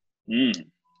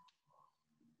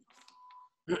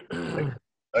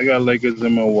 I got Lakers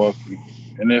in Milwaukee.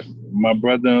 And if my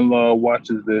brother-in-law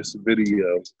watches this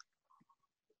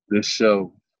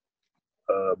show,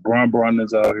 Bron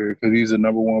is out here because he's the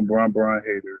number one Bron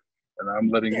hater. And I'm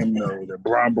letting him know that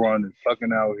Bron is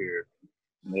fucking out here.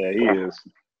 Yeah, he is.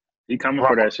 He coming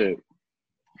for that shit.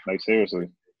 Like, seriously.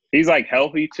 He's, like,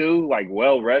 healthy, too, like,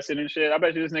 well-rested and shit. I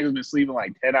bet you this nigga's been sleeping,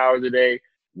 like, 10 hours a day,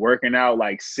 working out,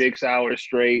 like, 6 hours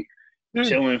straight,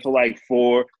 chilling for, like,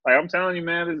 4. Like, I'm telling you,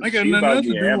 man. I got nothing else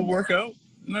to do with workout.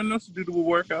 Nothing else to do with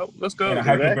workout. Let's go. In a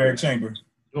hyperbaric chamber.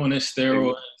 Doing this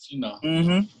steroids, you know.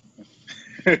 Mm-hmm.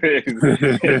 You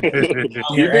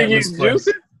think he's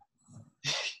juicing?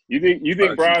 You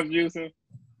think Bron's juicing?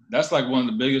 That's like one of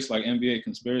the biggest like NBA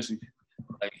conspiracy.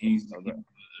 Like he's a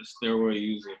steroid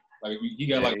user. Like he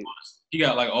got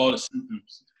like all the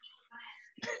symptoms.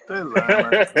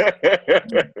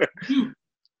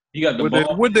 He got the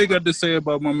ball. What they got to say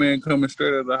about my man coming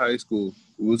straight out of high school?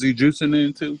 Was he juicing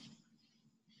in too?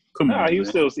 Come Nah, on, he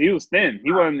was thin.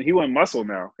 He wasn't muscle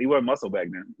now. He wasn't muscle back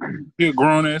then. he a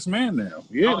grown ass man now.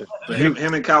 Yeah. But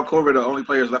him and Kyle Korver the only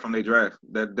players left from their draft.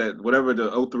 That whatever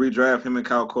the 03 draft, him and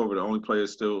Kyle Korver the only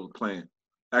players still playing.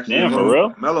 Actually, Damn, for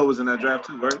real? Melo was in that draft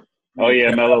too, right? Oh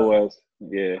yeah, Melo was.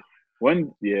 Yeah.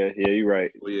 You're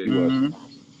right. Well, yeah. He was. Mhm.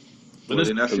 Well,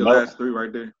 then that's your last three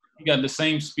right there. He got the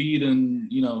same speed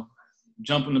and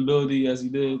jumping ability as he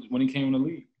did when he came in the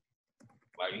league.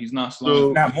 Like he's not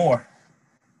slow. Not more.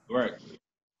 Right.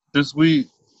 Since we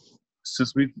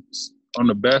on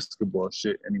the basketball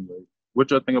shit anyway,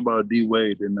 what y'all think about D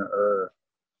Wade and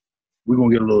we're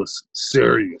gonna get a little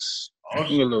serious. We're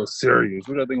gonna get a little serious.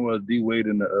 What y'all think about D Wade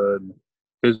and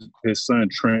his son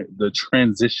the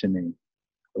transitioning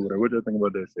or whatever? What y'all think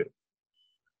about that shit?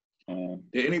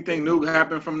 Did anything new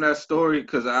happen from that story?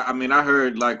 Because I mean, I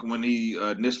heard like when he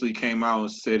initially came out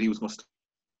and said he was gonna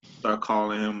start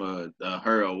calling him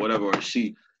her or whatever or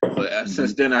she, but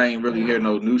since then I ain't really hear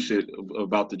no new shit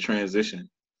about the transition.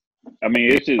 I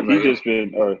mean, it's just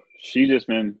she just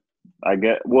been. I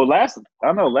guess. Well, last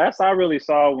I really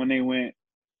saw when they went,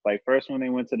 like first when they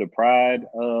went to the Pride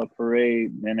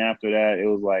parade. Then after that, it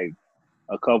was like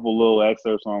a couple little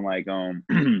excerpts on like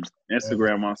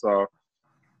Instagram I saw.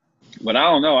 But I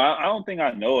don't know. I don't think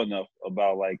I know enough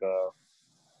about like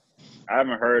I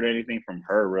haven't heard anything from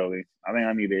her really. I think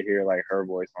I need to hear like her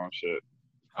voice on shit.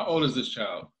 How old is this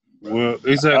child? Well,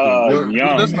 exactly.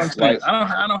 Young. That's what I'm saying. Like,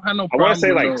 I don't have no problem. I want to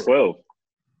say like 12.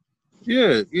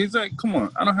 Yeah, exactly. Come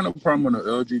on. I don't have no problem with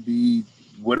the LGB,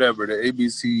 whatever, the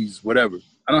ABCs, whatever.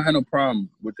 I don't have no problem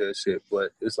with that shit.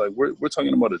 But it's like we're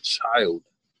talking about a child.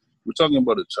 We're talking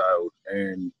about a child,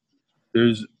 and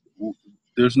there's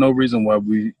no reason why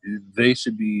they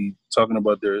should be talking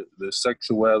about their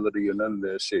sexuality or none of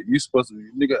that shit. You supposed to be,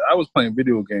 nigga. I was playing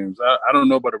video games. I don't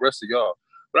know about the rest of y'all,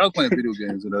 but I was playing video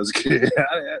games when I was a kid.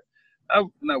 I'm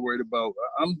not worried about.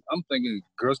 I'm thinking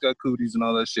girls got cooties and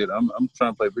all that shit. I'm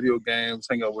trying to play video games,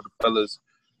 hang out with the fellas.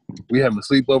 We having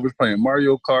sleepovers, playing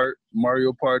Mario Kart,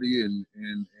 Mario Party, and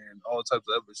all types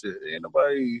of other shit. Ain't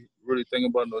nobody really thinking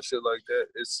about no shit like that.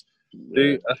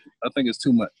 I think it's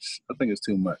too much. I think it's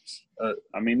too much.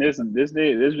 I mean, this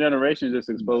generation just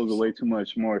exposed to way too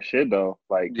much more shit though.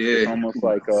 Like it's almost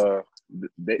like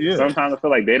sometimes I feel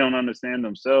like they don't understand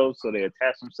themselves, so they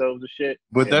attach themselves to shit.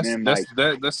 But that's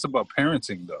about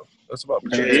parenting though. That's about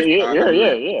parenting.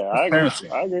 Yeah. I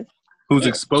agree. Who's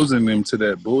exposing them to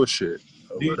that bullshit?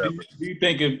 Do you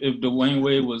think if Dwayne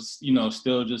Wade was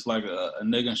still just like a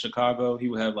nigga in Chicago, he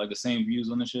would have like the same views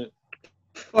on the shit?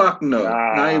 Fuck no,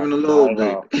 not even a little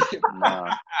bit.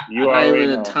 Nah, not even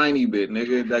a tiny bit,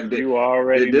 nigga. Like you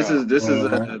already. This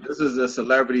is a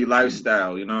celebrity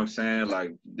lifestyle. You know what I'm saying?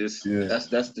 Like this. Yeah. That's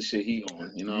the shit he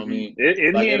on. You know what I mean?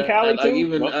 Isn't he in Cali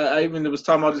too? I even was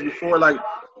talking about this before. Like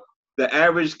the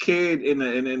average kid in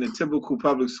a typical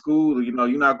public school, you're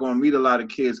not going to meet a lot of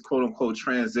kids, quote unquote,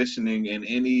 transitioning in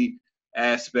any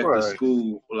aspect of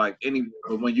school, like any.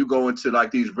 But when you go into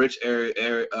like these rich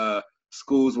area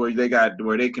schools where they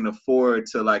can afford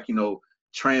to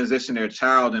transition their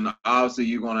child, and obviously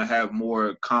you're going to have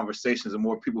more conversations and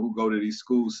more people who go to these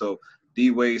schools. So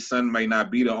D Wade's son may not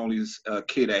be the only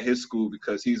kid at his school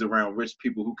because he's around rich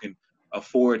people who can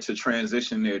afford to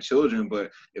transition their children. But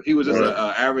if he was just an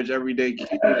average everyday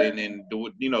kid and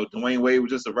Dwayne Wade was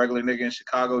just a regular nigga in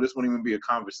Chicago, this wouldn't even be a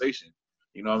conversation.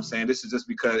 You know what I'm saying? This is just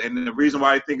because, and the reason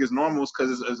why I think it's normal is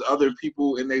because there's other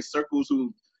people in their circles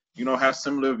who have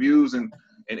similar views and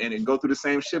go through the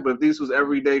same shit. But if these was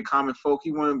everyday common folk,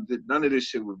 none of this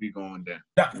shit would be going down.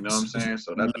 You know what I'm saying?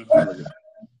 So that's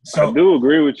I do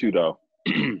agree with you though,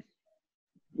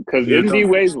 because isn't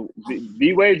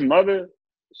D Wade's mother?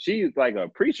 She's like a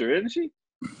preacher, isn't she?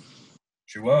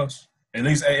 She was. At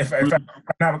least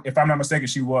if I'm not mistaken,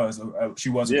 she was. She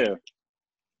was. Yeah.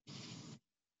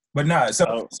 But nah.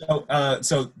 So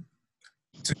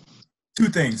two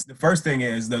things. The first thing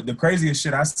is the craziest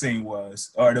shit I seen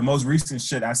or the most recent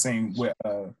shit I seen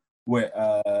with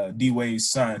D Wade's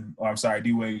son, or I'm sorry,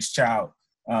 D Wade's child,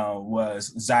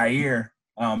 was Zaire,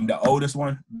 the oldest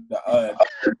one,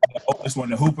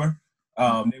 the Hooper.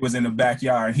 They was in the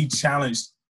backyard and he challenged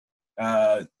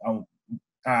I want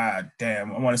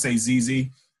to say ZZ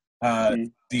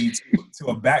to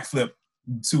a backflip,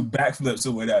 2 backflips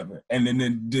or whatever, and then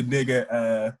the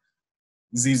nigga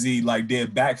ZZ like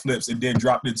did backflips and then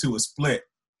dropped into a split,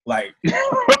 like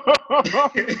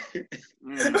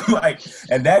like,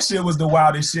 and that shit was the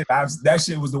wildest shit. That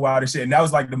shit was the wildest shit, and that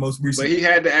was like the most recent. But he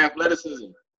had the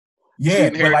athleticism.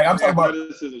 Yeah, but like I'm talking about,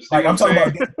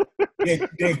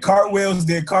 did cartwheels,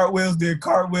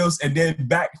 and then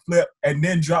backflip, and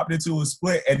then dropped into a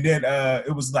split, and then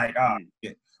it was like,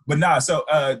 yeah. But nah. So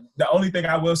the only thing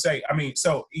I will say, I mean,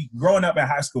 so growing up in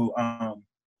high school,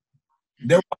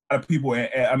 there were a lot of people.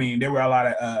 I mean, there were a lot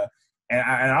of,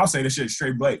 and I'll say this shit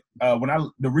straight, Blake.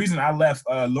 The reason I left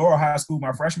Laurel High School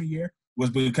my freshman year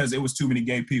was because it was too many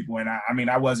gay people, and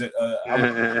I wasn't.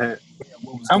 I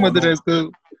went to that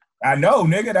school. I know,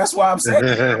 nigga. That's why I'm saying.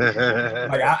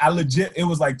 Like I legit, it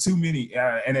was like too many,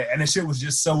 and the shit was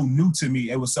just so new to me.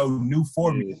 It was so new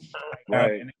for me,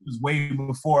 and it was way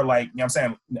before, like, you know what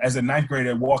I'm saying, as a ninth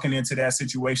grader walking into that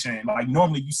situation. Like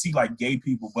normally you see like gay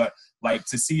people, but like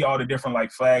to see all the different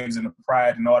like flags and the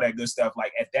pride and all that good stuff.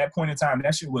 Like at that point in time,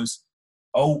 that shit was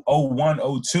 01,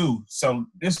 02. So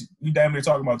this, you damn near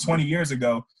talking about 20 years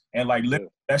ago, and like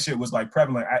that shit was like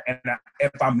prevalent.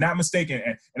 If I'm not mistaken,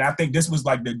 and I think this was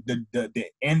like the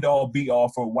end all be all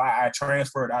for why I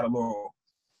transferred out of Laurel.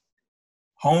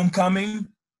 Homecoming,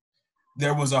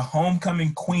 there was a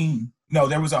homecoming queen. No,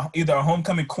 there was either a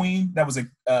homecoming queen that was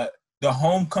the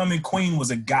homecoming queen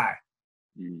was a guy.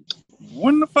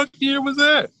 When the fuck year was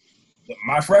that?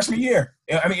 My freshman year.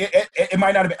 I mean, it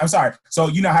might not have been. I'm sorry. So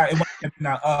you know how it was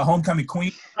homecoming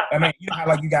queen. I mean, you know how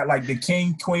like you got like the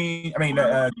king, queen. I mean,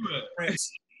 the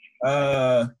prince,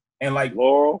 and like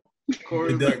Laurel,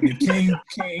 the king,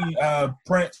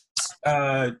 prince,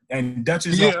 and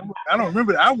duchess. Yeah, I don't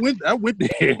remember. I went there.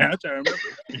 I try to remember.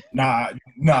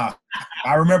 Nah.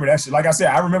 I remember that shit. Like I said,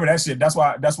 I remember that shit. That's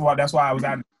why I was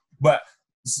out. But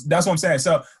that's what I'm saying.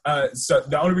 So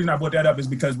the only reason I brought that up is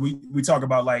because we talk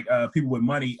about like people with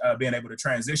money being able to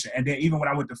transition. And then even when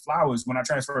I went to Flowers, when I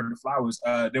transferred to Flowers,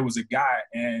 there was a guy,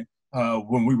 and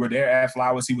when we were there at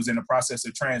Flowers, he was in the process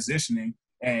of transitioning,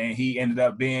 and he ended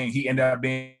up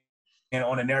being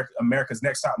on America's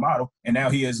Next Top Model, and now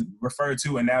he is referred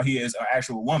to, and now he is an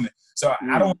actual woman. So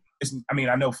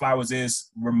I know Flowers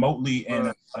is remotely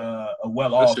in a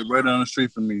well-off. That shit right down the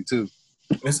street from me too.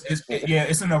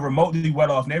 It's in a remotely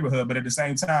well-off neighborhood, but at the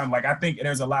same time, like I think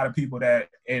there's a lot of people that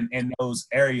in those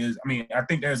areas. I mean, I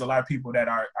think there's a lot of people that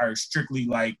are strictly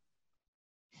like,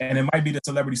 and it might be the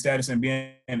celebrity status and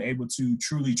being able to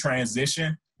truly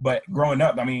transition. But growing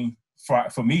up, I mean,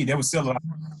 for me, there was still a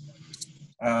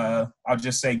lot. I'll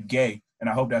just say gay, and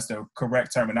I hope that's the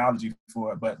correct terminology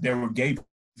for it. But there were gay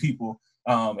people,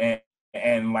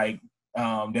 and like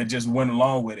that just went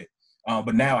along with it.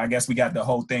 But now I guess we got the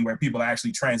whole thing where people are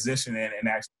actually transitioning, and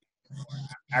actually,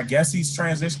 I guess he's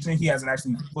transitioning. He hasn't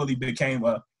actually fully became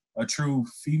a true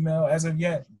female as of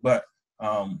yet. But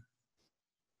I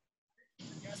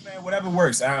guess, man, whatever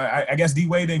works. I guess D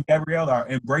Wade and Gabrielle are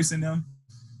embracing them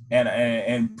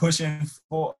and pushing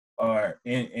for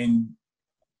and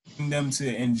them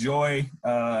to enjoy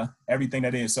everything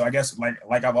that is. So I guess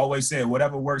like I've always said,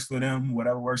 whatever works for them,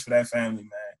 whatever works for that family, man.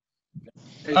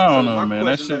 I don't know, man.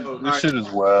 This shit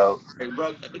is wild.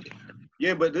 Bro,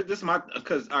 yeah, but this is my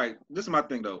this is my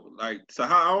thing though. Like, so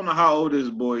I don't know how old this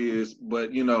boy is,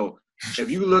 but you know,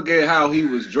 if you look at how he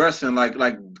was dressing, like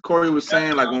Corey was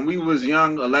saying, like when we was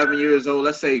young, 11 years old,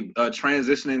 let's say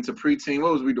transitioning to preteen,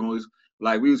 what was we doing?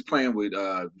 Like we was playing with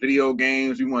video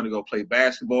games. We wanted to go play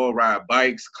basketball, ride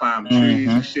bikes, climb trees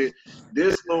and shit.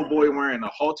 This little boy wearing a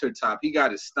halter top. He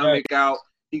got his stomach out.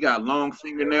 He got long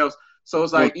fingernails. So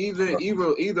it's like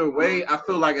either way, I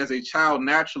feel like as a child,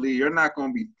 naturally, you're not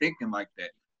going to be thinking like that.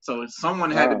 So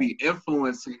someone had to be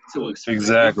influencing to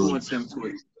influence him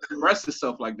to express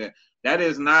himself like that. That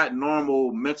is not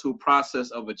normal mental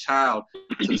process of a child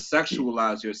to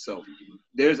sexualize yourself.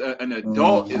 There's an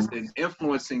adult is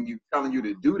influencing you, telling you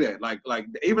to do that. Like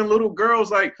even little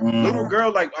girls, all right,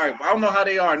 I don't know how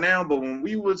they are now, but when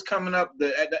we was coming up,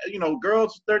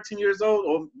 girls 13 years old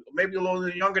or maybe a little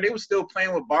younger, they were still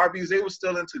playing with Barbies. They were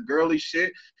still into girly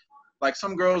shit. Like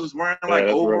some girls was wearing like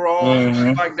overalls and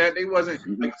shit like that. They wasn't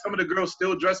like some of the girls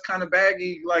still dressed kind of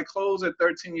baggy like clothes at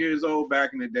 13 years old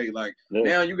back in the day. Like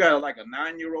now you got like a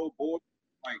 9-year-old boy,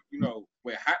 like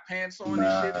with hot pants on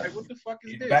and shit. Like what the fuck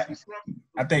is this?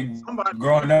 I think somebody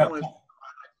growing up,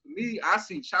 me, I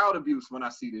see child abuse when I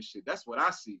see this shit. That's what I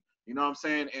see. You know what I'm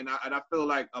saying? And I feel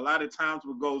like a lot of times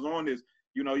what goes on is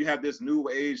you have this new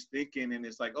age thinking, and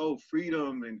it's like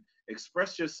freedom and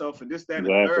express yourself and this, that, and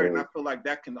the third. And I feel like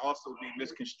that can also be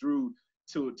misconstrued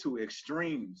to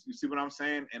extremes. You see what I'm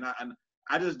saying? And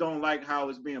I just don't like how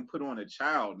it's being put on a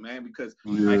child, man, because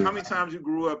like how many times you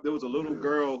grew up, there was a little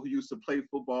girl who used to play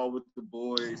football with the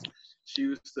boys. She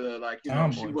used to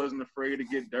she wasn't afraid to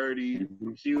get dirty.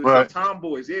 She was a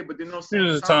tomboys, but then she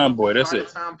was a tomboy. That's it. By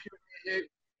the time puberty hit,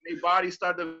 their body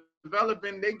started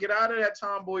developing, they get out of that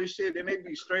tomboy shit and they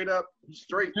be straight.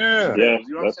 Yeah. Yeah, You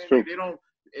know what I'm that's saying? true. They don't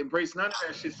embrace none of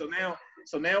that shit.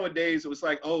 So nowadays it was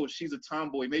like, oh, she's a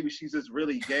tomboy. Maybe she's just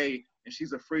really gay and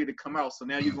she's afraid to come out. So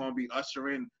now you're gonna be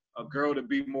ushering a girl to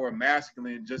be more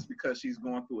masculine just because she's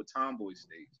going through a tomboy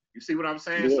stage. You see what I'm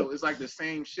saying? Yeah. So it's like the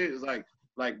same shit. It's like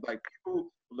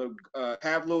people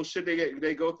have little shit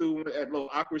they go through at little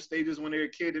awkward stages when they're a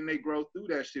kid and they grow through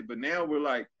that shit. But now we're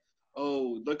like,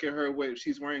 oh, look at her way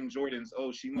she's wearing Jordans.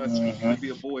 Oh, she must be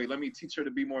a boy. Let me teach her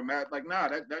to be more mad. Like, nah,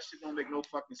 that shit don't make no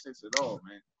fucking sense at all,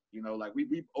 man. You know, like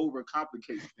we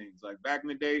overcomplicate things. Like back in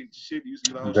the day, shit used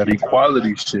to be like, That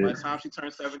equality shit. by the time she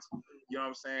turned 17, you know what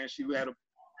I'm saying? She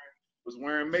was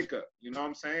wearing makeup. You know what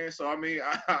I'm saying? So I mean,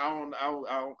 I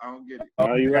don't get it.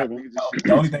 No, you're right, man.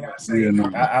 The only thing I say, Yeah, no.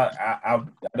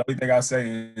 the only thing I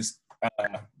say is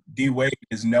D Wade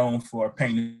is known for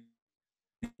painting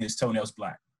his toenails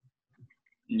black.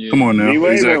 Yeah. Come on now.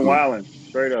 D-Wade Exactly. been wildin',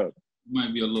 straight up.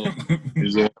 Might be a little.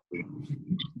 Exactly.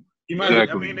 He might.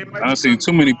 Exactly. I mean, there might I've be seen something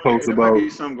too many going on. posts There might about be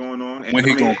something going on. And when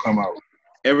he I mean, gonna come out.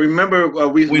 And remember,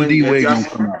 When D Wade gonna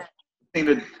come out.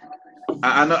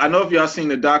 I know if y'all seen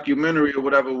the documentary or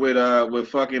whatever with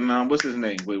fucking what's his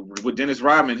name with Dennis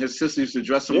Rodman. His sister used to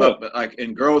dress him up like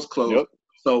in girls' clothes. Yep.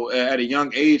 So at a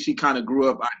young age, he kind of grew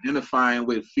up identifying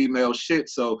with female shit.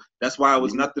 So that's why it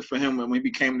was nothing for him when he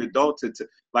became an adult to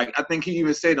like. I think he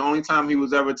even said the only time he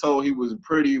was ever told he was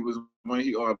pretty was when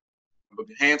he or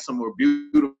handsome or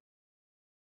beautiful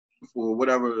or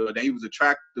whatever that he was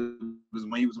attractive was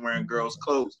when he was wearing girls'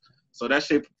 clothes. So that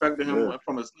shit affected him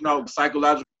from a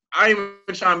psychological. I ain't even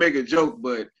trying to make a joke,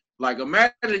 but like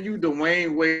imagine you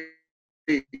Dwayne Wade,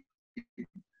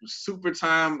 super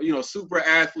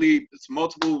athlete, it's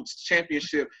multiple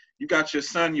championship. You got your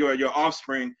son, your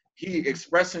offspring. He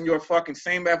expressing your fucking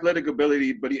same athletic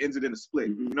ability, but he ends it in a split.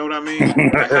 You know what I mean?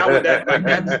 Like how would that? Like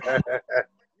that's.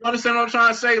 You understand what I'm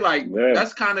trying to say? Like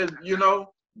that's kind of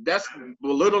that's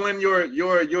belittling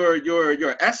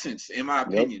your essence, in my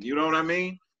opinion. You know what I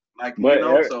mean? Like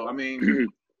so I mean.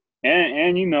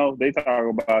 And they talk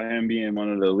about him being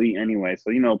one of the elite anyway.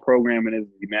 So programming is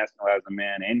demasculizing a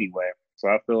man anyway. So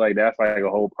I feel like that's like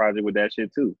a whole project with that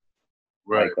shit too.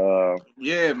 Right. Like,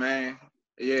 yeah, man.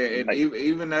 Yeah, and like,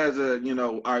 even as a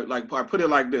I put it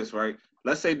like this, right?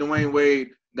 Let's say Dwayne Wade,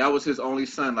 that was his only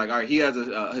son. Like, all right, he has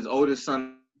his oldest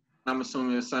son. I'm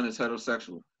assuming his son is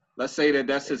heterosexual. Let's say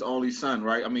that's his only son,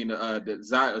 right? I mean, the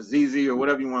ZZ or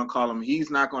whatever you want to call him, he's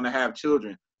not going to have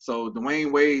children. So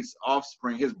Dwayne Wade's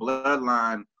offspring, his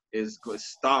bloodline is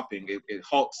stopping. It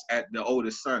halts at the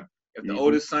oldest son. If the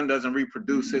oldest son doesn't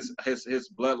reproduce, his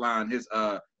bloodline, his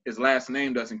last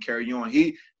name doesn't carry on.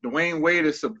 Dwayne Wade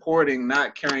is supporting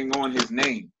not carrying on his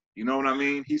name. You know what I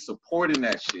mean? He's supporting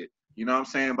that shit. You know what I'm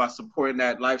saying? By supporting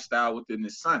that lifestyle within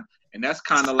his son. And that's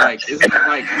kind of like, isn't it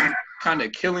like kind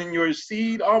of killing your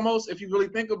seed almost? If you really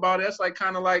think about it, that's like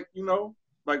kind of like,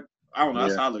 like, I don't know.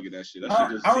 That's how I look at that shit.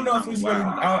 I don't know if it's really.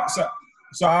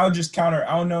 So I'll just counter.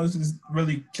 I don't know if it's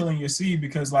really killing your seed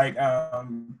because, like, at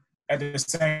the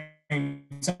same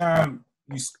time,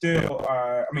 you still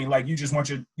are. I mean, like, you just want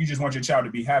your child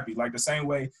to be happy. Like the same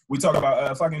way we talk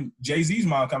about fucking Jay-Z's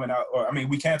mom coming out, or I mean,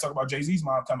 we can't talk about Jay-Z's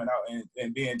mom coming out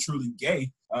and being truly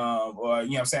gay, or what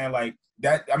I'm saying, like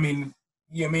that. I mean.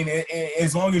 Yeah, I mean,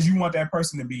 as long as you want that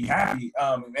person to be happy,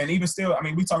 and even still, I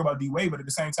mean, we talk about D Wade, but at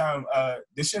the same time,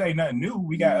 this shit ain't nothing new.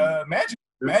 We got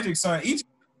Magic's son, EJ.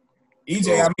 I mean, he's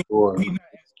not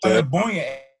as flamboyant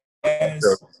as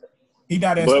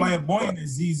flamboyant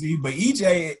as ZZ, but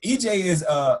EJ is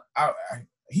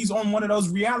he's on one of those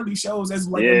reality shows as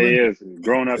like he is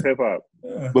growing up hip hop.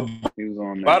 Yeah. But he was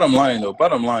on that.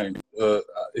 Bottom line, the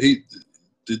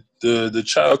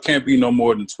child can't be no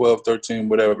more than 12, 13,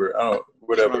 whatever. I don't.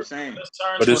 Whatever. That's what I'm saying.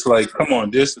 But it's like, come on,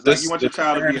 this you want your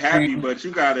child to be happy, but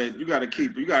you gotta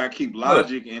keep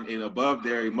logic and above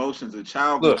their emotions. The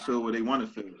child will feel what they want to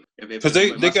feel. Because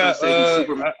they got. I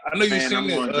know you seen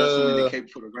it. The cape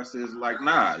for the rest of his like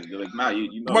nah. You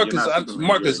know. Marcus, I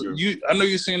know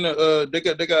you seen the. They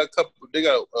got a couple. They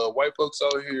got white folks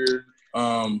out here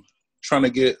trying to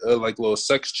get like little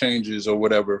sex changes or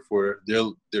whatever for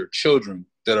their children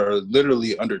that are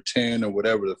literally under 10 or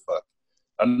whatever the fuck.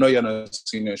 I know y'all not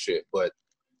seen that shit, but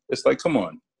it's like, come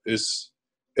on.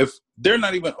 If they're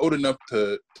not even old enough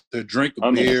to drink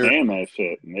a beer. Understand that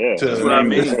shit. Yeah. That's what I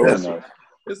mean.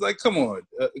 It's like, come on.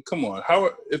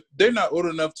 If they're not old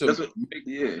enough to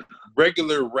make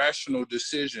regular rational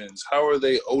decisions, how are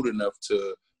they old enough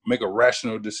to make a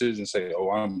rational decision, say,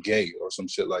 oh, I'm gay or some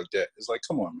shit like that? It's like,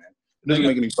 come on, man. It doesn't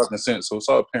make any fucking sense. So it's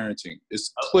all parenting.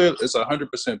 It's clear. It's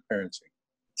 100% parenting.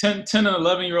 10 and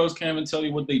 11-year-olds can't even tell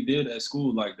you what they did at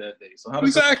school like that day. So how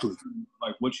does Exactly.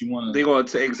 like what you want to? They going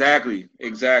to exactly.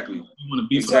 You want to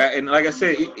be Exactly. And like I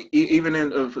said, even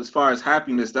in as far as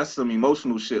happiness, that's some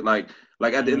emotional shit. Like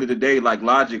at the end of the day, like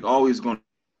logic always going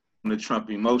to trump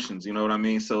emotions. You know what I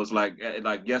mean? So it's like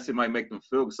yes, it might make them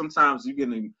feel good. Sometimes you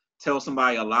can tell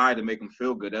somebody a lie to make them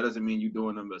feel good. That doesn't mean you're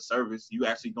doing them a service. You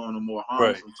actually doing them more harm.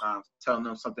 Right. Sometimes telling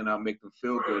them something that'll make them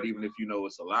feel good, even if you know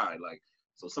it's a lie. Like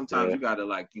so, sometimes you gotta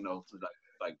like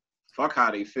fuck how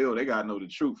they feel. They gotta know the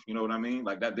truth. You know what I mean?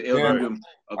 Like that, it'll do them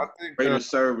a greater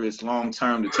service long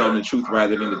term to tell them the truth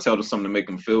rather than to tell them something to make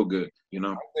them feel good. You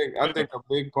know? I think a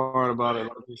big part about it,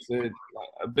 like you said,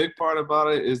 a big part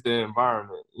about it is the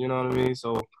environment. You know what I mean?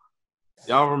 So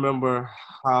y'all remember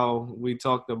how we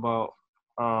talked about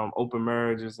open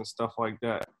marriages and stuff like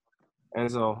that. And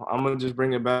so I'm gonna just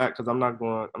bring it back because I'm not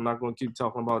going to keep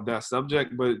talking about that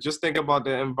subject, but just think about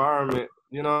the environment.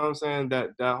 You know what I'm saying?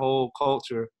 That whole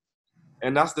culture,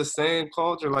 and that's the same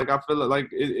culture. Like I feel like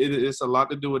it's a lot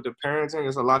to do with the parenting.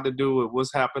 It's a lot to do with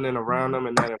what's happening around them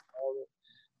in that environment.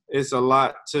 It's a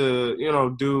lot to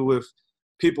do with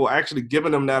people actually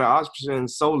giving them that option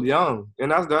so young,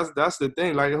 and that's the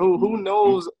thing. Like who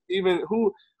knows even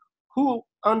who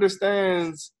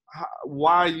understands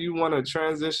why you want to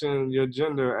transition your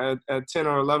gender at 10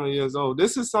 or 11 years old.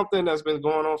 This is something that's been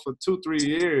going on for 2-3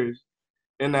 years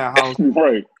in that house.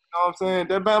 Right. You know what I'm saying?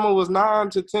 That Bama was 9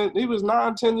 to 10. He was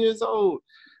 9-10 years old.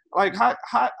 Like how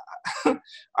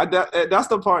that's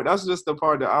the part. That's just the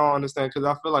part that I don't understand because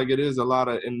I feel like it is a lot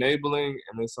of enabling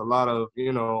and it's a lot of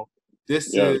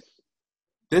this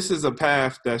is a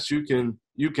path that you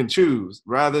can choose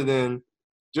rather than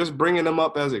just bringing them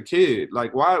up as a kid.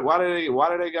 Like why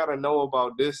do they gotta know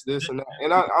about this and that?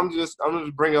 And I'm just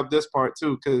bring up this part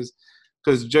too because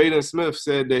Jaden Smith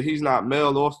said that he's not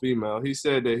male or female. He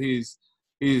said that he's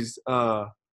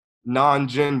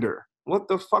non-gender. What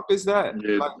the fuck is that?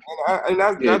 Yeah. Like,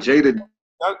 that's Jada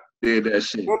did that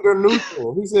shit. Gender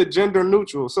neutral. He said gender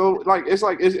neutral. So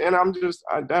and I'm just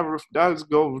that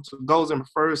goes and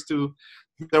refers to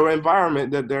the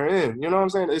environment that they're in. You know what I'm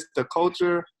saying? It's the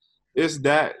culture. It's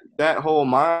that whole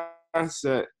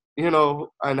mindset,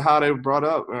 and how they were brought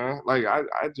up, man. Like I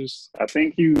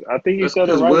think you said it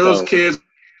Because right Will's though. kids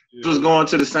was going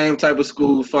to the same type of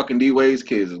school fucking D Wade's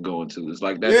kids is going to. It's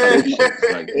like that type of shit.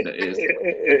 It's like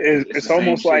it's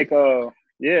almost like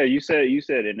you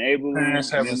said enabling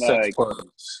Parents and having then sex like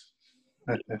parties.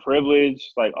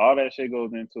 privilege, like all that shit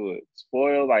goes into it.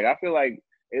 Spoiled, like I feel like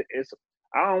it's.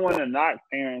 I don't want to knock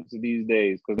parents these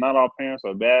days because not all parents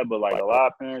are bad, but like a lot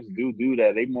of parents do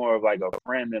that. They more of like a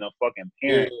friend than a fucking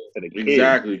parent to the kid.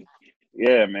 Exactly.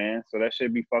 Yeah, man. So that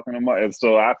should be fucking them up. And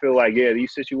so I feel like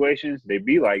these situations they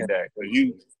be like that because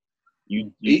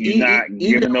you not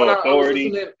giving no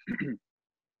authority.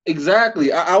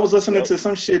 Exactly. I was listening to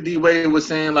some shit D Wade was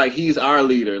saying like he's our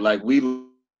leader. Like we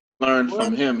learned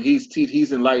from him.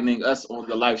 He's enlightening us on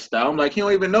the lifestyle. I'm like, he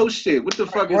don't even know shit. What the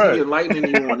fuck is he enlightening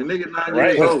you on? The nigga 9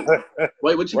 years old.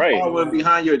 Wait, what you following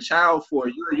behind your child for?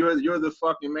 You're the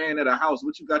fucking man of the house.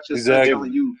 What you got your son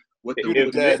telling you what the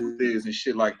truth is and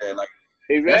shit like that? Like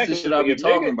that's the shit I be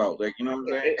talking about. Like, you know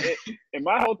what I'm saying? And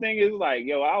my whole thing is like,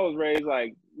 yo, I was raised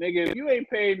like, nigga, if you ain't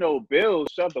paid no bills,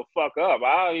 shut the fuck up.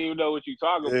 I don't even know what you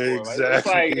talking for.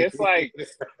 Like, it's like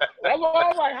that's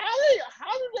why I'm like,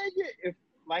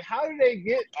 how do they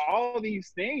get all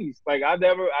these things? Like I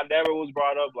never was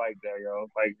brought up like that, yo.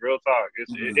 Like real talk.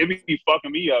 It be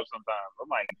fucking me up sometimes. I'm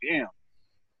like, damn.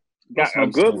 Got a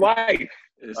good life.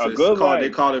 They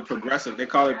call it progressive. They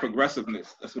call it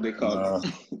progressiveness. That's what they call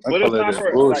it. But it's not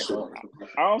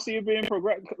I don't see it being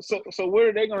progressive. So what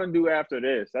are they gonna do after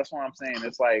this? That's what I'm saying.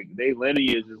 It's like they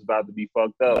lineage is about to be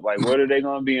fucked up. Like what are they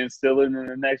gonna be instilling in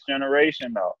the next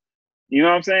generation though? You know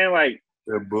what I'm saying? Like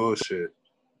they're bullshit.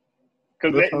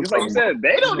 Because like you said,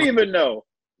 they don't even know.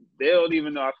 They don't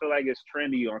even know. I feel like it's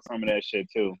trendy on some of that shit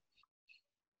too.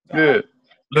 Yeah.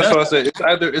 That's what I said.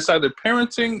 It's either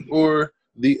parenting or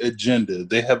the agenda.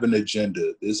 They have an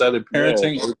agenda. It's either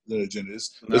parenting or the agenda.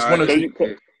 It's one or two.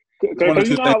 One or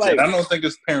two things. I don't think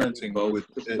it's parenting with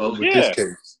this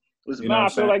case. I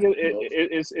feel like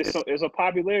it's a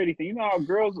popularity thing. You know how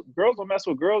girls will mess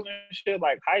with girls and shit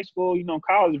like high school,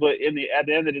 college, but at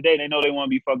the end of the day, they know they want to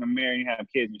be fucking married and have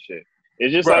kids and shit.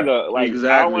 It's just I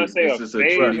don't want to say a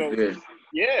phase.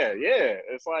 Yeah.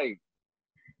 It's like,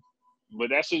 but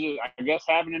that shit just, I guess,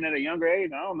 happening at a younger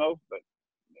age. I don't know, but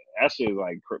that shit is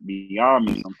like beyond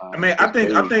me sometimes. I mean,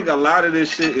 I think a lot of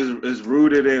this shit is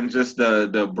rooted in just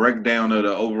the breakdown of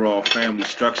the overall family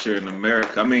structure in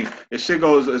America. I mean, this shit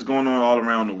is going on all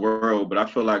around the world, but I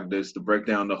feel like the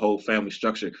breakdown the whole family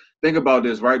structure. Think about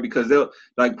this, right? Because they'll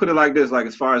like put it like this, like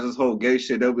as far as this whole gay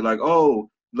shit, they'll be like, oh,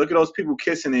 look at those people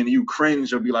kissing and you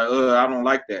cringe or be like, I don't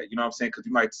like that. You know what I'm saying? Because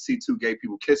you might see two gay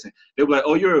people kissing. They'll be like,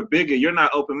 oh, you're a bigot. You're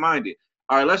not open-minded.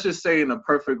 All right, let's just say in a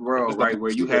perfect world, right,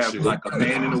 where you have like a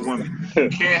man and a woman.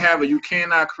 You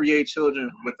cannot create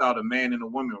children without a man and a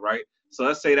woman, right? So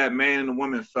let's say that man and a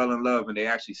woman fell in love and they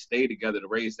actually stayed together to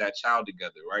raise that child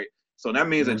together, right? So that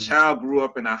means a child grew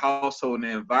up in a household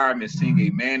and an environment seeing a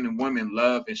man and woman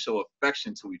love and show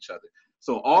affection to each other.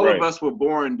 So all of us were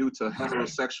born due to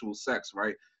heterosexual sex,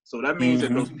 right? So that means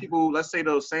that those people, let's say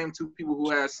those same two people who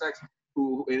had sex,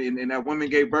 who and that woman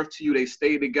gave birth to you, they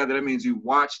stayed together. That means you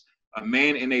watched a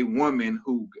man and a woman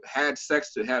who had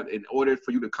sex to have, in order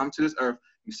for you to come to this earth,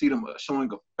 you see them showing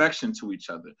affection to each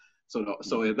other.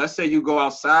 So if, let's say you go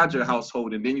outside your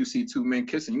household and then you see two men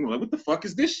kissing, you're like, what the fuck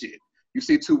is this shit? You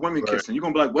see two women kissing, you're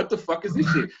going to be like, what the fuck is this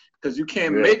shit? Because you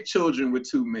can't make children with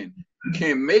two men. You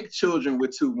can't make children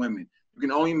with two women. You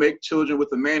can only make children with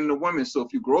a man and a woman. So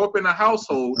if you grow up in a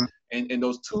household and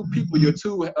those two people, your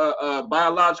two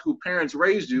biological parents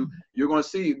raised you, you're going to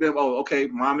see them, oh, okay,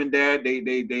 mom and dad,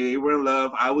 they were in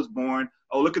love. I was born.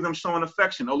 Oh, look at them showing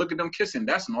affection. Oh, look at them kissing.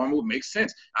 That's normal. It makes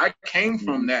sense. I came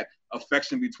from that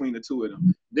affection between the two of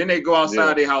them. Then they go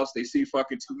outside their house. They see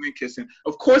fucking two men kissing.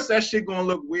 Of course that shit going to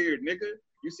look weird, nigga.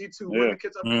 You see two women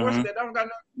kiss. Of course that don't got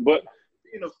nothing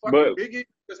being a fucking bigot,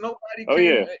 because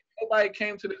nobody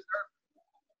came to this earth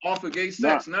off of gay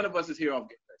sex. None of us is here off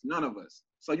gay sex. None of us.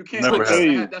 So you can't put that's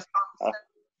common sense,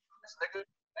 nigga.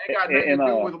 Ain't got nothing to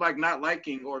do with like not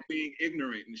liking or being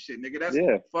ignorant and shit, nigga. That's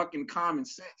fucking common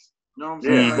sense. You know what I'm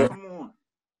saying? Like, come on.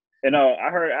 And I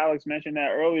heard Alex mention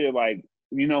that earlier, like,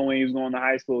 you know, when he was going to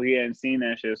high school, he hadn't seen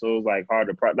that shit, so it was like hard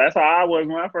to that's how I was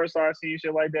when I first started seeing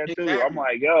shit like that too. I'm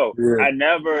like, yo, I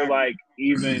never like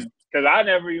even, because I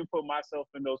never even put myself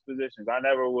in those positions. That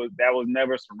was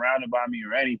never surrounded by me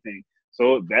or anything.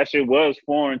 So that shit was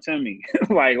foreign to me.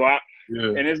 Like,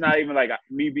 and it's not even like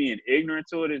me being ignorant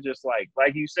to it. It's just like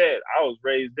you said, I was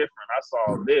raised different. I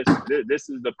saw this. This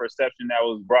is the perception that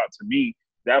was brought to me.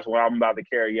 That's what I'm about to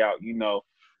carry out, you know,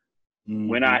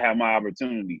 when I have my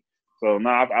opportunity. So no,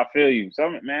 I feel you.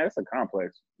 Man, it's a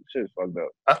complex. Shit's fucked up.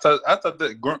 I thought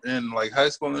that in like high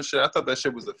school and shit, I thought that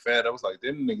shit was a fad. I was like,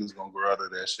 them niggas gonna grow out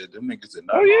of that shit. Them niggas did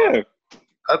not. Oh yeah.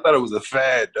 I thought it was a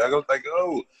fad. I was like,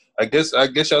 oh, I guess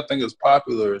y'all think it's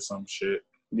popular or some shit.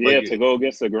 Yeah, like, to go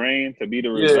against the grain, to be the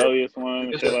rebellious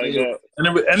one, and shit like that.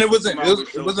 And it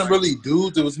wasn't really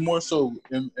dudes. It was more so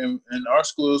in our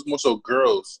school. It was more so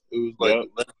girls. It was like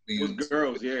lesbians. It was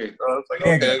girls. Yeah. I was like,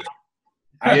 okay.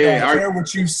 I don't care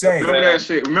what you say. Remember that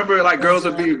shit? Remember, like, girls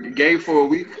would be gay for a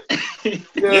week?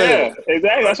 Yeah,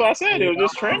 exactly. That's what I said. It was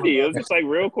just trendy. It was just like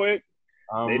real quick.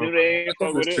 They knew they ain't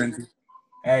fuck with it.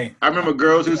 Hey, I remember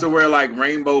girls used to wear like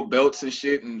rainbow belts and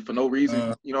shit, and for no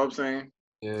reason. You know what I'm saying?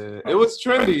 Yeah, it was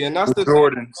trendy, and that's the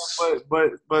Jordans.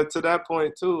 But to that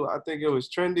point too, I think it was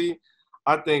trendy.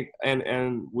 I think,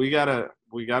 and we gotta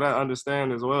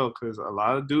understand as well, because a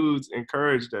lot of dudes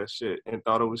encouraged that shit and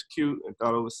thought it was cute and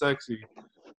thought it was sexy.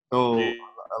 So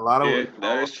a lot of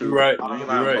that is true. Right, you're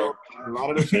right. A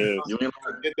lot of the females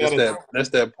that's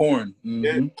that porn.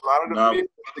 Mm-hmm. A lot of the females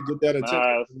to get that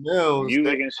attention from males,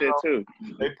 music and shit too.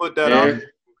 They put that out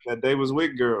that they was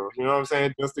with girls. You know what I'm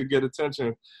saying? Just to get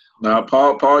attention. Now,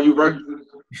 Paul, you right?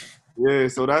 Yeah,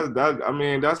 so that. I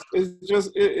mean,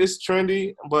 it's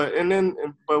trendy,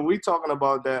 but we talking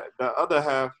about that the other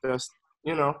half that's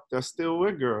still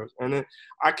with girls, and then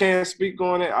I can't speak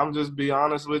on it. I'm just be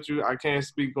honest with you. I can't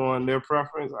speak on their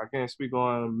preference. I can't speak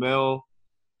on male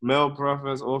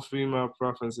preference or female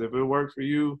preference. If it worked for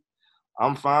you,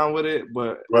 I'm fine with it.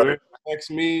 But what affects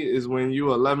me is when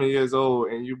you 11 years old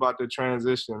and you about to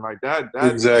transition like that.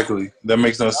 Exactly. That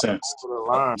makes no sense.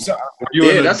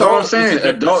 That's all I'm saying.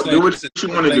 Adult, do what you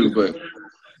want to do, but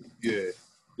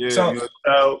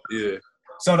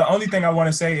So the only thing I want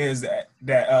to say is that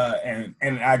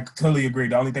and I clearly agree.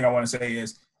 The only thing I want to say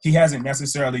is he hasn't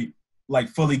necessarily like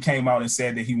fully came out and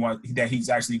said that he's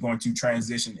actually going to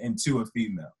transition into a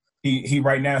female. He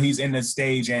right now he's in the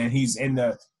stage and he's in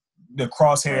the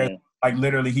crosshair. Like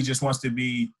literally, he just wants to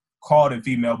be called a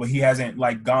female, but he hasn't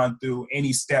like gone through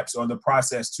any steps or the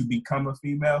process to become a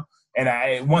female.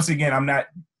 And once again, I'm not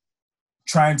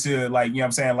trying to like, you know what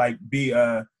I'm saying, like be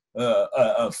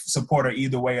a supporter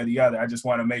either way or the other. I just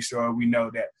want to make sure we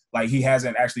know that like he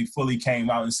hasn't actually fully came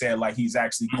out and said like he's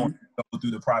actually going to go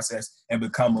through the process and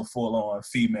become a full-on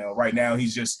female. Right now,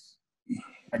 he's just,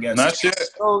 I guess. Not yet.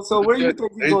 So where you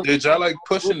think did y'all like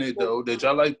pushing it though? But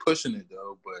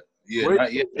yeah,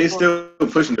 not yet. They still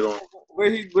pushing it on. Where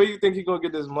you think he gonna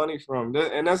get this money from?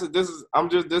 And this is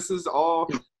all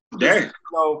Dang.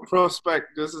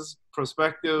 This is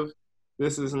perspective.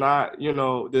 This is not,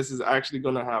 this is actually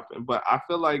going to happen. But I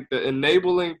feel like the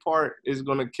enabling part is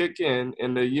going to kick in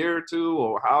a year or two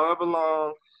or however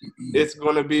long it's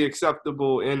going to be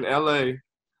acceptable in LA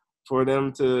for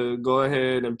them to go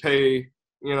ahead and pay,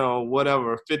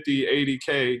 whatever, 50,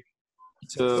 80K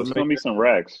to It's going to be some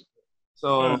racks.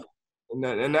 So, and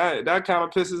that kind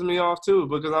of pisses me off too,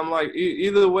 because I'm like,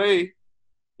 either way,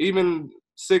 even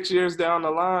 6 years down the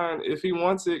line, if he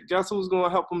wants it, guess who's going to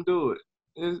help him do it?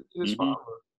 His father.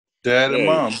 Dad and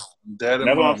mom. That's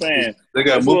what I'm saying. They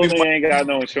got movie money. Ain't got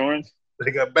no insurance.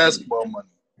 They got basketball money.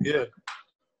 Yeah.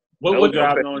 What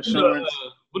got no insurance.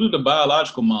 What did the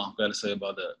biological mom got to say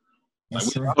about that?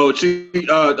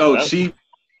 She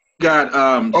got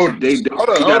they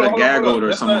got a gag order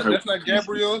or something. That's not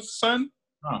Gabriel's son.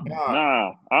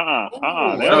 Nah. No,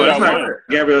 that's not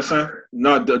Gabriel's son.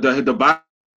 No, the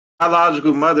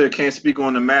biological mother can't speak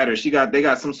on the matter. They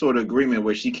got some sort of agreement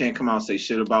where she can't come out and say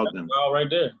shit about them. All right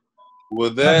there. Well,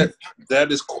 that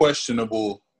is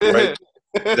questionable, right?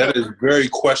 That is very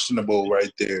questionable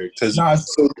right there. Because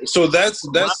so that's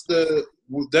the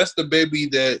baby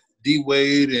that D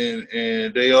Wade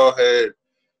and they all had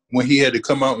when he had to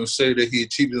come out and say that he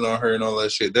cheated on her and all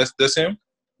that shit. That's him.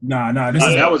 Nah.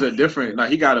 That was a different.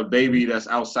 He got a baby that's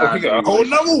outside. He got a whole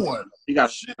nother one. He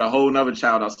got a whole nother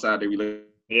child outside the relationship.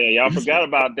 Yeah, y'all forgot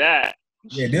about that.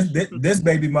 Yeah, this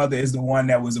baby mother is the one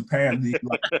that was apparently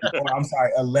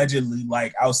allegedly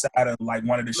outside of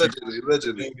one of the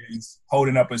allegedly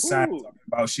holding up a sign talking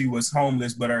about she was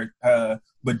homeless, but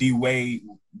D Wade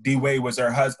was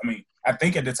her husband. I mean, I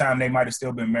think at the time they might have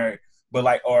still been married,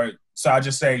 but so I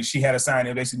just say she had a sign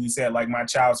that basically said my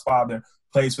child's father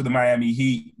plays for the Miami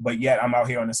Heat, but yet I'm out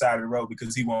here on the side of the road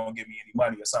because he won't give me any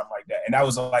money or something like that. And that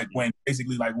was when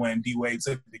D Wade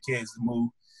took the kids to move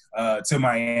to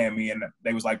Miami, and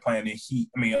they was playing the Heat.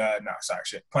 I mean,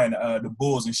 playing the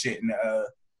Bulls and shit, and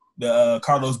the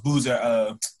Carlos Boozer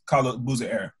era.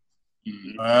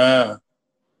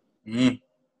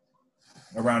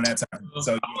 Around that time.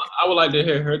 So I would like to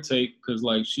hear her take because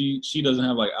she doesn't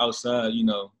have outside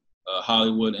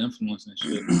Hollywood influence and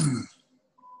shit.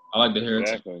 I like to hear her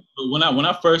take. But when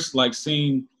I first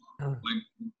seen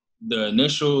the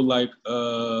initial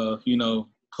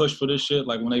push for this shit,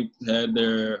 when they had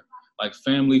their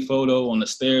family photo on the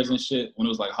stairs and shit when it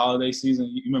was holiday season.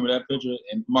 You remember that picture?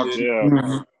 And Mark,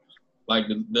 the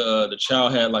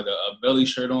child had a belly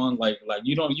shirt on.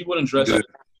 You wouldn't dress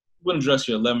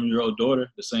your 11-year-old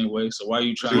daughter the same way. So why are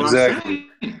you trying? Exactly.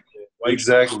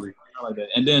 Exactly. Like that?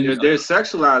 And then they're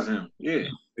sexualizing him. Yeah.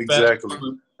 Exactly.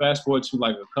 Fast forward to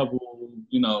a couple.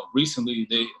 Recently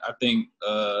I think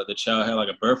the child had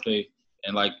a birthday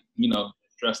and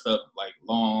dressed up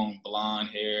long blonde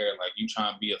hair, you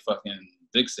trying to be a fucking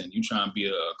vixen, you trying to be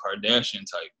a Kardashian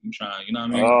type, you trying, you know what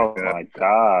I mean? Oh my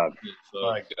god! So,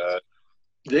 my god!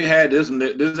 They had this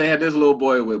little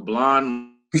boy with blonde.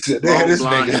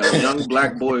 Blonde hair, young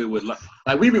black boy with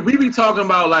we be talking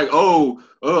about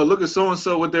look at so and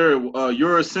so with their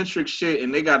Eurocentric shit,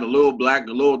 and they got a little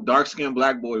dark skinned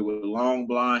black boy with long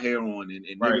blonde hair on, and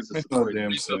niggas are supporting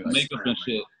makeup and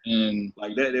shit, and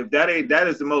that. If that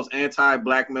is the most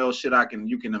anti-black male shit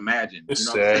you can imagine. It's you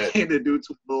know sad. What I'm saying? To do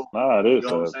to people, you know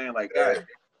what I'm saying? That,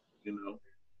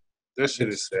 that shit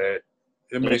is sad.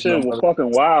 That shit was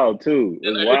fucking wild too.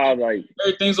 It's wild,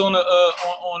 everything's on the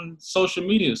on social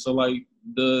media. So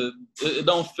it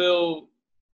don't feel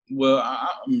well.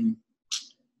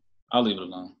 I'll leave it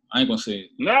alone. I ain't gonna say it.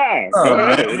 Nah, we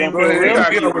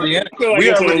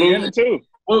already in it too.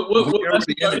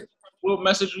 What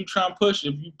message you trying to push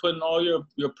if you putting all your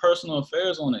personal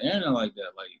affairs on the internet like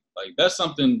that? Like that's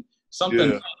something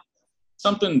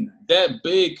that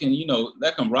big can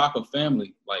that can rock a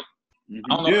family.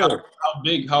 I don't know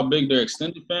how big their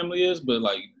extended family is, but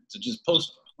to just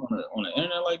post on the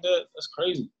internet like that, that's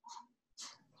crazy.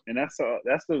 And that's the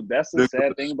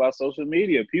sad thing about social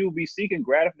media. People be seeking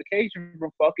gratification from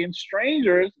fucking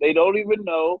strangers they don't even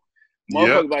know.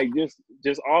 Motherfuckers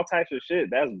just all types of shit.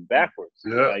 That's backwards.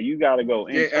 Yeah. You gotta go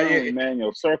internally, man.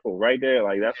 Your circle right there.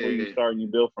 That's where you start and you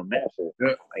build from that shit.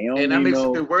 Yeah. And that makes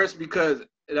it worse because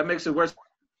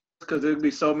because there'd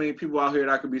be so many people out here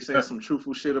that could be saying some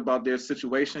truthful shit about their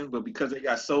situation, but because they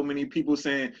got so many people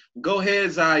saying, "Go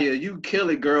ahead, Zaya, you kill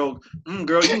it, girl.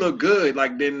 Girl, you look good."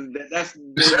 Like then it's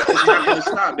not gonna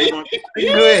stop. They gonna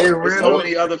there's so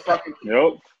many other fucking.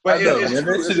 Nope. But it's man,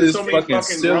 true. that shit There's is so many fucking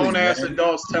fucking silly, grown ass man.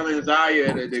 adults telling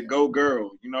Zaya that they go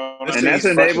girl. You know what I And mean? that's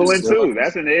enabling too.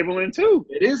 That's enabling too.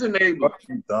 It is enabling.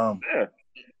 Fucking dumb. Yeah.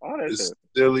 All that It's shit.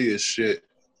 silly as shit.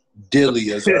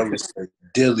 Dilly, as I would say.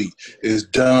 Dilly is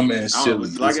dumb and silly.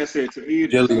 Like I said, to me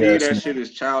that shit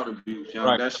is child abuse, yo.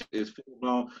 Right. That shit is full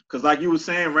blown. Because like you were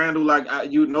saying, Randall, like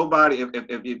nobody,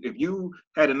 if you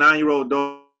had a 9-year-old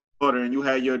daughter and you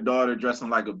had your daughter dressing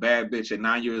like a bad bitch at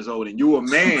 9 years old, and you a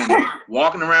man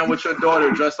walking around with your daughter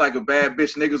dressed like a bad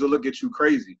bitch, niggas will look at you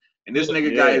crazy. And this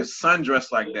nigga got his son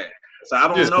dressed like that. So I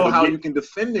don't know how you can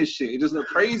defend this shit. It just look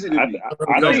crazy to me.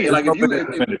 I think like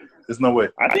there's no way.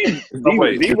 I think no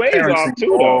way. D Wade's off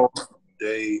too though.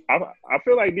 Day. I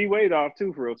feel like D Wade's off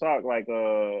too, for real talk. Like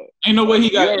ain't no way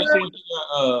he got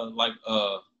like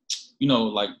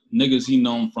like niggas he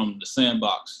known from the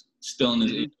sandbox still in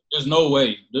his. There's no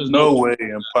way. There's no way.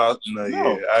 Impossible.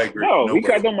 Yeah, I agree. No, he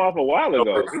cut them off a while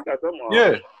ago. He cut them off.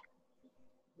 Yeah.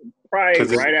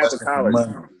 Probably right after college.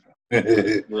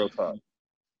 Real talk.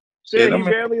 Shit, he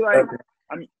barely like.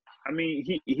 I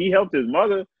mean, he helped his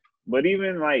mother, but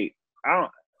even like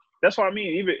that's what I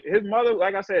mean. Even his mother,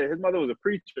 like I said, his mother was a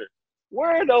preacher.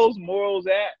 Where are those morals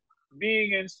at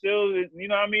being instilled? You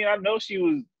know what I mean? I know she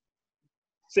was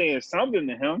saying something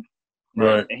to him,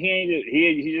 right? And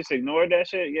he just ignored that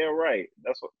shit. Yeah, right.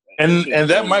 That's what. And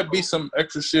that might be some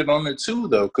extra shit on it too,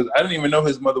 though, because I didn't even know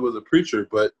his mother was a preacher.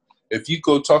 But if you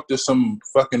go talk to some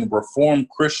fucking Reformed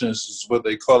Christians, is what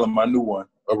they call them, my new one,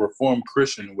 a Reformed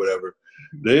Christian or whatever,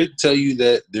 they tell you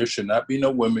that there should not be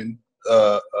no women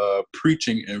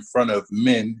preaching in front of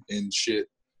men and shit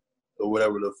or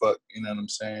whatever the fuck, you know what I'm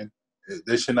saying?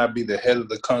 They should not be the head of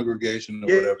the congregation or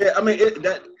whatever. Yeah, I mean,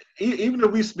 even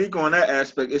if we speak on that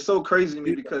aspect, it's so crazy to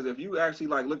me because if you actually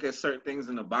like look at certain things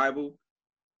in the Bible,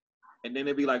 and then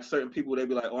it'd be like certain people, they'd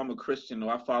be like, "Oh, I'm a Christian,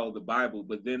 or I follow the Bible,"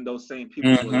 but then those same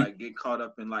people will like get caught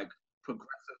up in like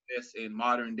progressiveness and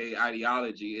modern day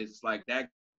ideology. It's like that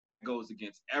goes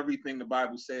against everything the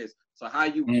Bible says. So how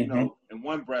you know in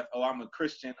one breath, "Oh, I'm a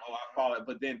Christian, oh, I follow it,"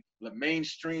 but then the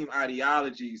mainstream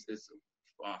ideologies is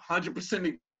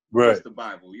 100% against the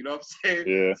Bible. You know what I'm saying?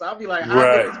 Yeah. So I'll be like, how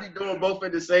niggas be doing both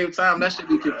at the same time? That should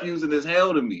be confusing as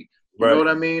hell to me. You know what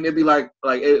I mean? It'd be like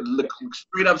it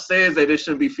straight up says that there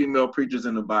shouldn't be female preachers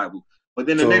in the Bible. But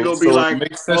then the nigga will be like,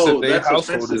 "Oh, that's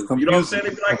offensive." You know what I'm saying?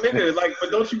 They'd be like, "Nigga, like, but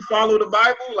don't you follow the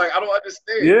Bible? Like, I don't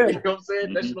understand." Yeah. You know what I'm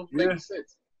saying? That shit don't make sense. You know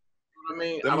what I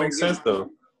mean? That makes sense though.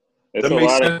 It's that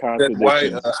makes sense that why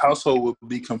a household would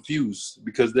be confused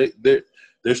because they're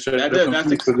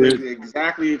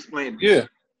exactly explained. Yeah.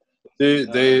 They're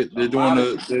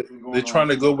doing they're trying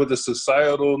to go with the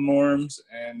societal norms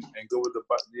and go with the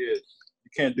you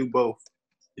can't do both.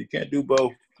 You can't do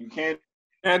both. You can't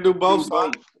do both.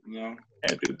 You know,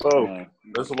 can't do both.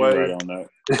 That's why. Right on that.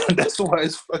 That's why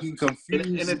it's fucking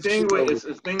confusing. And the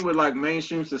thing with like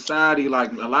mainstream society,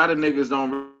 like a lot of niggas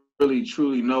don't really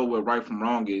truly know what right from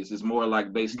wrong is. It's more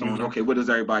like based on okay, what does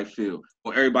everybody feel?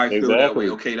 Well, everybody feel that way.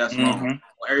 Okay, that's wrong. Well,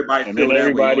 everybody feel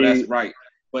that way. Oh, that's right.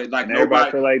 But like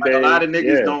nobody, like a lot of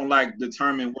niggas don't like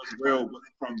determine what's real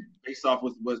from based off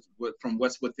from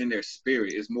what's within their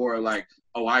spirit. It's more like,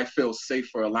 oh, I feel safe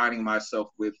for aligning myself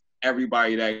with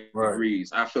everybody that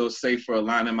agrees. I feel safe for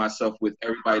aligning myself with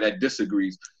everybody that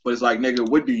disagrees. But it's like, nigga,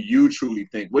 what do you truly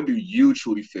think? What do you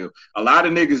truly feel? A lot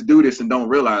of niggas do this and don't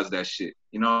realize that shit.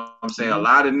 You know what I'm saying? A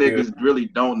lot of niggas really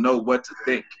don't know what to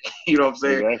think. You know what I'm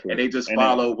saying? Exactly. And they just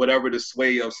follow whatever the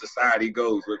sway of society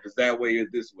goes. If it's that way or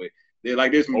this way. They're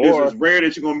like, this is rare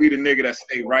that you're going to meet a nigga that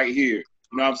stay right here. You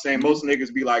know what I'm saying? Most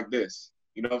niggas be like this.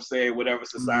 You know what I'm saying? Whatever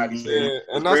society says.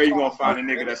 And that's rare you're going to find a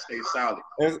nigga that stays solid.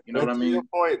 You know what I mean?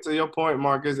 To your point,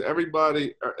 Marcus,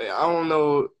 everybody, I don't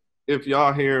know if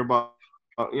y'all hear about,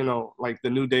 you know, like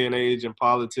the new day and age in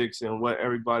politics and what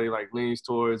everybody like leans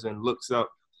towards and looks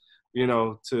up, you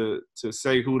know, to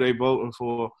say who they voting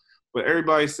for. But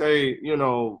everybody say, you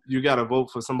know, you got to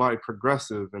vote for somebody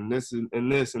progressive and this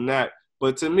and this and that.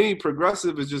 But to me,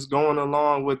 progressive is just going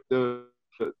along with the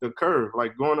curve,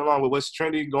 like going along with what's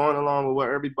trendy, going along with what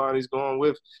everybody's going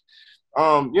with.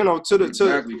 You know, to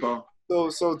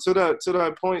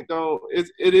that point though,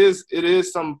 it is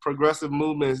some progressive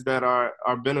movements that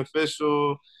are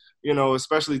beneficial, you know,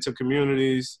 especially to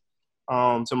communities,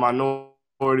 to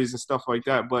minorities and stuff like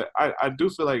that. But I do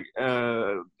feel like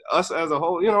us as a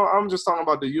whole, you know, I'm just talking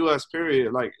about the U.S.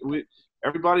 period. Like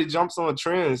everybody jumps on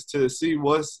trends to see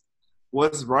what's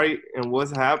what's right and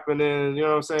what's happening, you know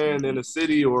what I'm saying, in a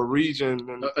city or a region.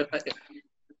 And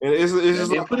it's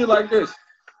just and put it like this.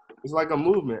 It's like a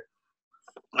movement.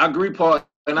 I agree, Paul.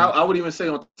 And I would even say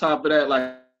on top of that,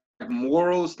 like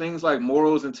morals, things like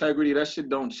morals, integrity, that shit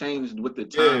don't change with the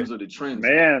times or the trends.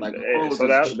 Man, like morals so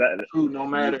that true no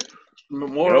matter.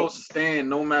 Morals stand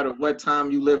no matter what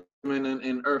time you live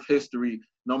in Earth history,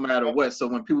 no matter what. So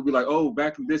when people be like, oh,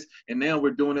 back to this, and now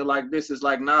we're doing it like this, it's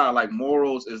like, nah, like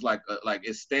morals is like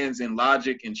it stands in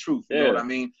logic and truth. You know what I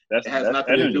mean? It has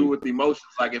nothing to do with emotions.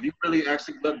 Like if you really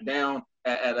actually look down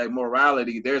at a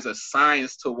morality, there's a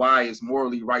science to why it's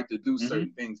morally right to do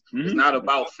certain things. It's not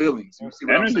about feelings. You see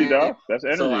what I'm saying? Dog. That's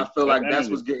energy. So I feel like that's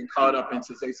what's getting caught up in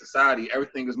today's society.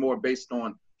 Everything is more based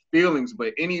on feelings,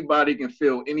 but anybody can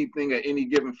feel anything at any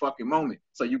given fucking moment.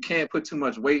 So you can't put too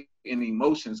much weight in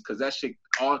emotions because that shit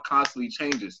all constantly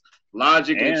changes.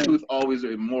 Logic and truth always,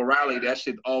 morality, that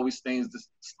shit always stays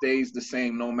the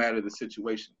same no matter the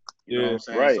situation. You know what I'm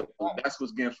saying? Right. So that's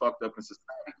what's getting fucked up in society.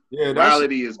 Yeah,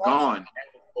 morality is gone.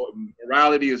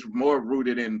 Morality is more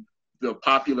rooted in the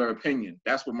popular opinion.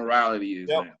 That's what morality is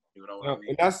now. You know what I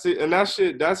mean? And that's it. And that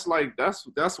shit, that's like that's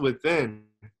within.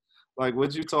 Like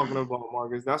what you talking about,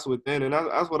 Marcus, that's within, and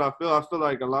that's what I feel. I feel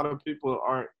like a lot of people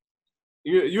aren't.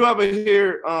 You ever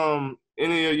hear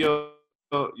any of your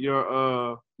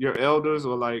elders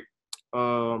or like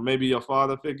maybe your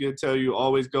father figure tell you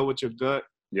always go with your gut?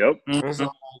 Yep. And so,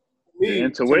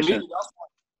 intuition.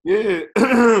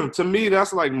 To me,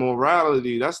 that's like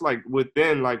morality. That's like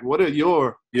within. Like, what are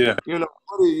your what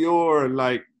are your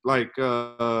like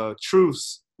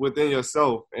truths within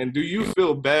yourself, and do you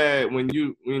feel bad when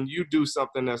you do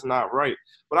something that's not right?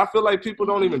 But I feel like people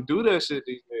don't even do that shit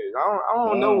these days. I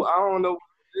don't know what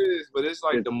it is, but it's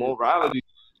like the morality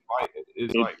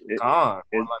is like gone.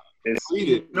 I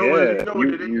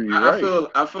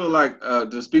feel like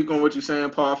to speak on what you're saying,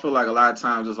 Paul. I feel like a lot of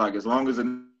times it's like as long as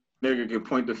a nigga can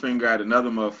point the finger at another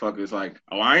motherfucker, it's like,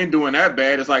 oh, I ain't doing that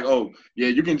bad. It's like, oh yeah,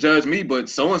 you can judge me, but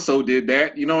so and so did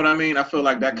that. You know what I mean? I feel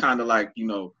like that kind of like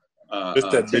takes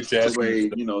away,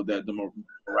 that the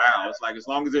morale. It's like as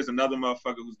long as there's another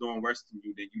motherfucker who's doing worse than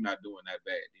you, then you're not doing that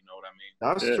bad. You know what I mean?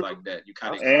 That's true. Like that. You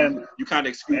kind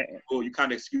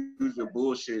of excuse your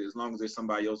bullshit as long as there's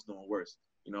somebody else doing worse.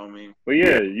 You know what I mean? But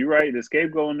yeah, you're right. The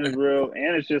scapegoating is real,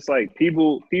 and it's just like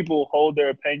people hold their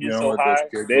opinions so high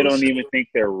they don't even think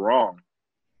they're wrong,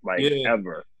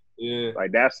 ever. Yeah.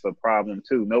 Like that's the problem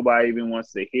too. Nobody even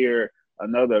wants to hear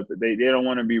another. They don't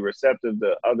want to be receptive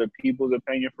to other people's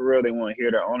opinion for real. They want to hear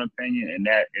their own opinion, and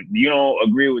that if you don't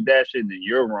agree with that shit, then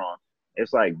you're wrong.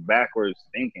 It's like backwards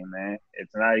thinking, man.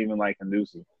 It's not even like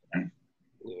conducive. Yeah.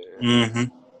 Mm-hmm.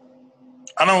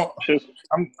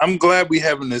 I'm glad we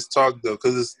having this talk though,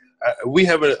 because we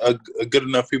have a good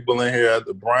enough people in here.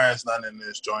 Brian's not in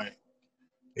this joint,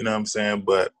 you know what I'm saying?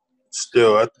 But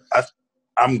still,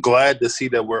 I'm glad to see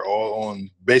that we're all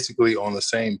basically on the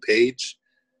same page.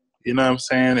 You know what I'm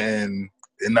saying? And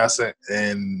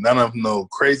none of no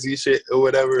crazy shit or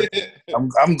whatever.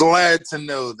 I'm glad to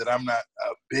know that I'm not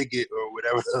a bigot or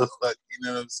whatever the fuck. You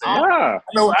know what I'm saying?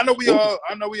 I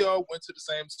know we all went to the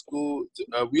same school.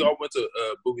 We all went to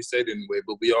Bowie State anyway,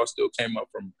 but we all still came up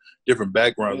from different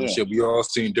backgrounds and shit. We all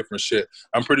seen different shit.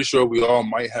 I'm pretty sure we all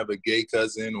might have a gay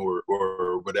cousin or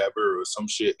whatever or some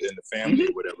shit in the family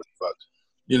or whatever the fuck.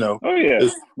 You know? Oh yeah,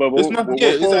 it's nothing.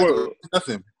 Exactly. It's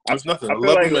nothing. It's nothing.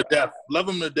 Love them to death. Love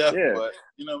them to death. Yeah. But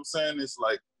you know what I'm saying? It's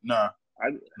like I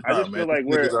just feel like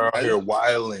niggas are out here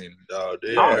wilding, dog.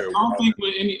 I don't think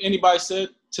what anybody said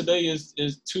today is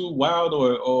too wild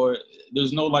or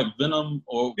there's no like venom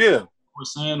or we're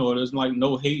saying or there's like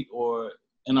no hate or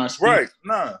in our speech. Right?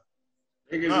 Nah.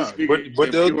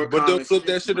 But they'll flip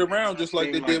that shit around just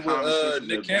like they did with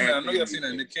Nick Cannon. I know y'all seen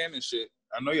that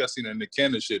Nick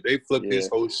Cannon shit. They flipped his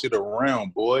whole shit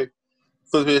around, boy.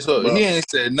 He ain't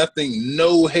said nothing,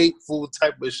 no hateful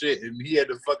type of shit, and he had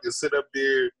to fucking sit up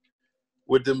there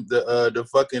with them, the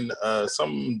fucking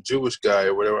some Jewish guy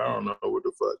or whatever. I don't know what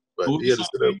the fuck, but he had to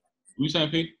sit up. You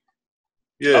saying Pete?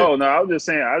 Yeah. Oh no, I was just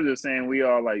saying we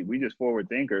all we just forward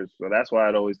thinkers, so that's why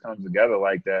it always comes together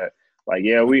like that. Like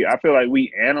I feel like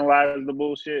we analyze the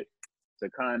bullshit to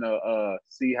kind of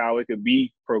see how it could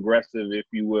be progressive, if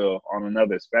you will, on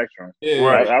another spectrum. Yeah,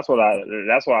 right. That's what I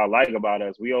like about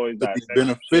us. We always dissect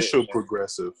beneficial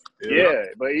progressive. Yeah,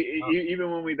 but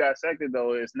even when we dissect it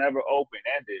though, it's never open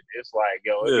ended. It's like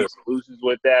it's solutions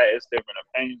with that, it's different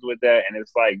opinions with that, and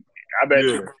it's like I bet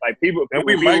you like people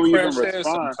even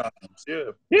respond.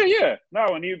 Yeah.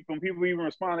 No, when people even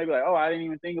respond, they be like, "Oh, I didn't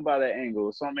even think about that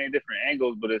angle." So many different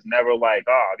angles, but it's never like,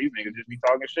 "Oh, these niggas just be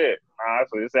talking shit."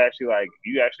 So it's actually like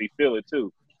you actually feel it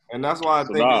too. And that's why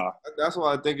So nah. that's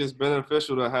why I think it's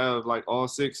beneficial to have like all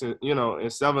 6 and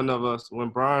and 7 of us when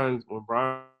Brian's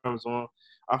on.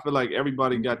 I feel like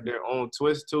everybody got their own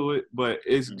twist to it, but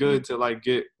it's good to like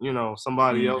get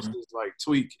somebody else's like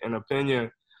tweak and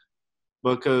opinion,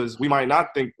 because we might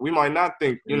not think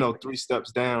 3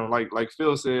 steps down. Like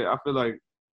Phil said, I feel like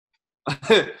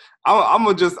I'm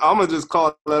gonna just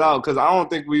call it out, because I don't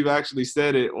think we've actually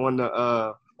said it on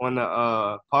the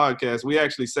podcast. We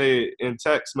actually say it in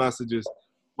text messages,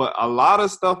 but a lot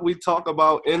of stuff we talk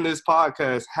about in this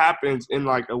podcast happens in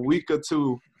like a week or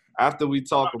 2 after we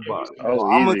talk about it.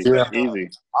 Oh, easy.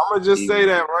 I'm gonna just say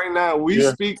that right now. We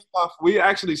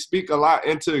actually speak a lot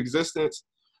into existence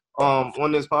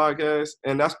on this podcast,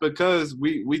 and that's because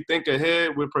we think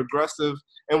ahead, we're progressive,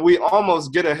 and we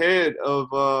almost get ahead of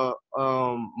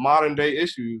modern day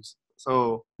issues.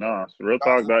 So no, it's real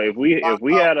talk though. If we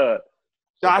had a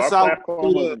shots out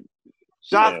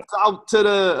to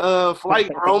the flight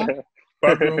room.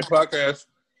 Flight room podcast.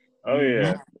 Oh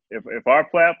yeah. If our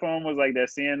platform was like that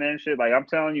CNN shit, like I'm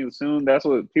telling you, soon that's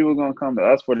what people are gonna come to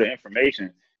us for the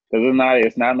information. Because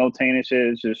it's not no tainted shit.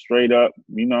 It's just straight up,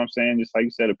 you know what I'm saying? Just like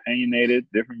you said, opinionated,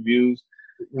 different views.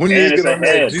 When you get on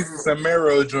that Jesus and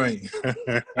Mero drink.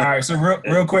 All right, so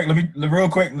real quick,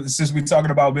 since we're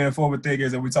talking about being forward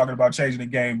thinkers and we're talking about changing the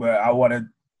game, but I want to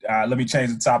let me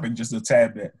change the topic just a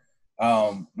tad bit.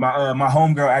 My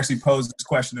homegirl actually posed this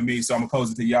question to me, so I'm gonna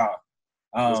pose it to y'all.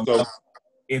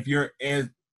 If you're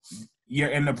in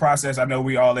the process, I know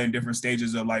we all in different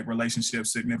stages of like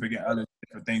relationships, significant other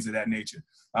different things of that nature.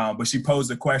 But she posed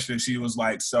a question. She was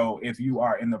like, so if you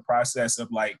are in the process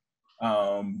of like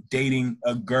dating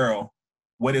a girl,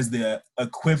 what is the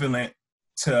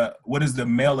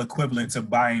male equivalent to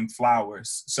buying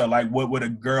flowers? So like, what would a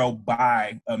girl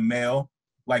buy a male,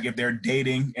 like if they're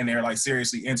dating and they're like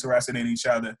seriously interested in each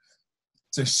other,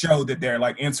 to show that they're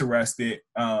like interested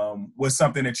was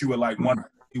something that you would like want?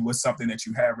 It was something that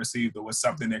you have received, or was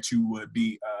something that you would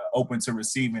be open to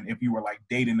receiving if you were like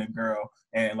dating a girl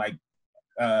and like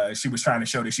she was trying to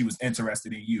show that she was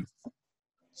interested in you?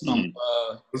 Some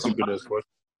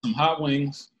hot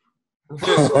wings.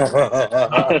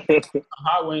 Hot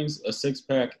wings, a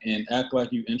 6-pack, and act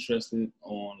like you're interested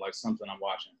on like something I'm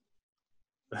watching.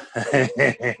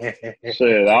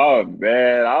 Shit, I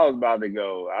was about to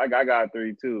go. I got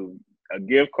 3 too. A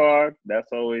gift card,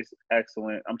 that's always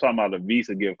excellent. I'm talking about a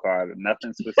Visa gift card,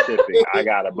 nothing specific. I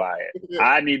gotta buy it.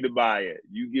 I need to buy it.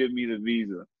 You give me the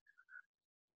Visa.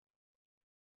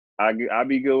 I'll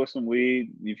be good with some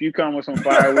weed. If you come with some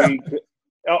fire weed,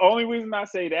 the only reason I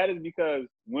say that is because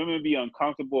women be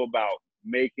uncomfortable about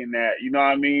making that, you know what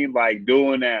I mean? Like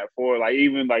doing that for like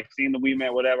even like seeing the weed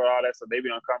man, whatever, all that stuff, they be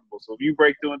uncomfortable. So if you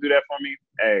break through and do that for me,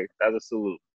 hey, that's a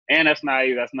salute. And that's not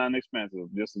inexpensive,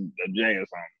 just a J or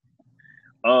something.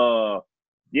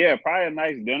 Yeah, probably a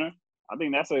nice dinner. I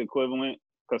think that's an equivalent,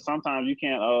 because sometimes you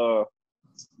can't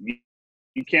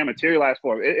materialize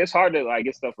for it. It's hard to like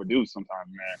get stuff reduced sometimes,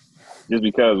 man. Just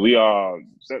because we don't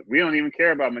even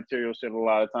care about material shit a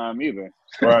lot of time either.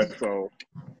 Right. So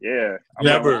yeah,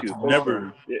 never.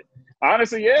 Yeah.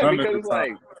 Honestly, yeah, because it's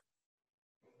like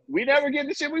we never get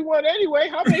the shit we want anyway.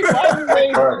 How many Father's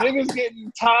Day niggas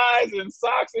getting ties and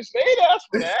socks and shit? They ask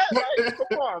for that. Like,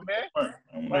 come on, man.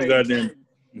 Like, goddamn.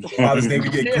 Father's Day, we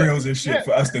get grills and shit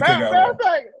for us to cook out.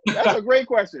 That's a great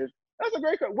question.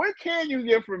 What can you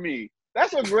get from me?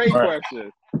 That's a great question.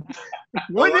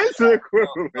 What is the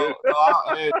equivalent?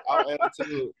 I'll add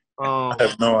to it. I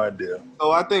have no idea.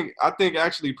 So I think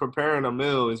actually preparing a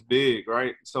meal is big,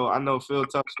 right? So I know Phil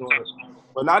touched on it,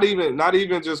 but not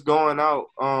even just going out.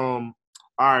 All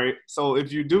right. So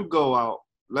if you do go out,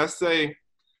 let's say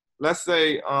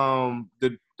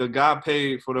the guy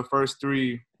paid for the first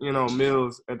 3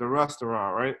 meals at the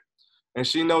restaurant, right? And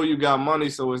she know you got money,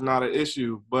 so it's not an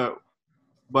issue. But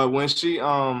when she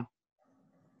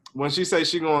say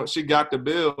she got the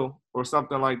bill or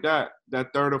something like that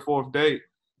 3rd or 4th date,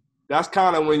 that's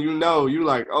kind of when you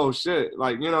like, oh shit,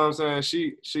 like, you know what I'm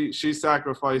saying? She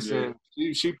sacrificing,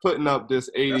 she putting up this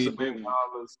 $80.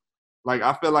 Like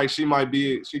I feel like she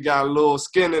got a little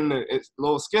skin in the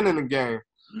game.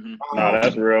 Mm-hmm. No,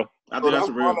 that's real. I think that's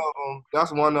real.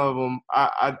 That's one of them.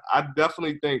 I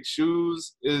definitely think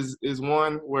shoes is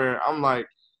one where I'm like,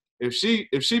 if she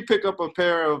pick up a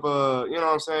pair of you know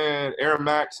what I'm saying, Air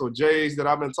Max or J's that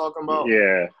I've been talking about,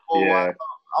 yeah.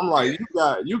 I'm like,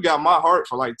 you got my heart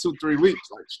for like 2-3 weeks,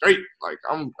 like straight. Like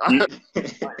like,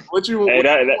 what you? Hey,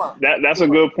 that's a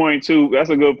good point too.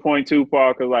 That's a good point too,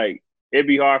 Paul. Cause like it'd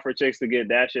be hard for chicks to get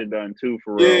that shit done too,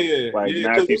 for real. Yeah. Like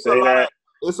now if you say that.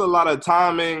 it's a lot of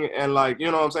timing and like,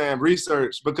 you know what I'm saying,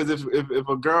 research. Because if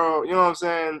a girl, you know what I'm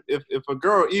saying, if a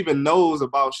girl even knows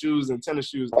about shoes and tennis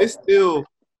shoes, it's still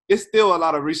a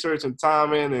lot of research and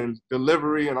timing and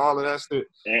delivery and all of that stuff.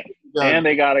 And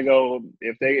they gotta go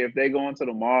if they go into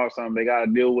the mall or something, they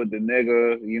gotta deal with the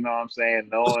nigga, you know what I'm saying,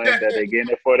 knowing that they're getting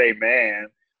it for their man.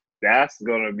 That's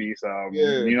gonna be something.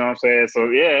 You know what I'm saying? So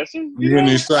yeah, it's just, You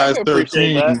need size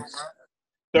 13. That.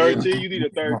 13, you need a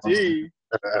 13.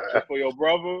 Just for your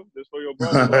brother. Just for your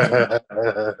brother.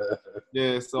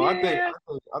 Yeah, so I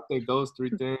think those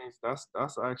three things, that's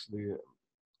actually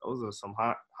those are some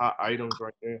hot items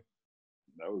right there.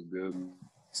 That was good.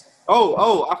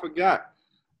 Oh, I forgot.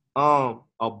 A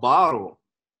bottle.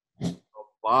 A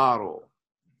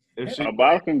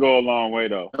bottle can go a long way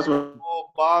though. That's what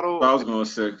bottle. I was gonna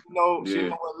say. You know, she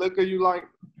know what liquor you like.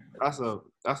 That's a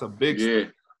big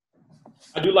step.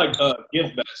 I do like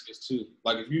gift baskets too.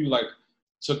 Like if you like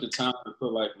took the time to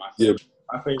put like my favorite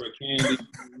candy,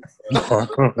 Go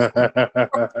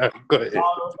ahead. a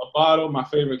bottle, my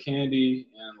favorite candy,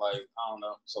 and like I don't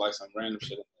know, so like some random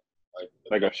shit,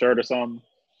 like a shirt or something.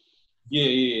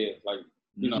 Yeah, like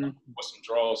you know, with some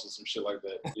drawers and some shit like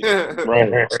that. Yeah.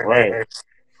 Right.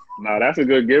 No, that's a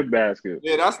good gift basket.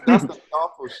 Yeah, that's the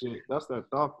thoughtful shit. That's that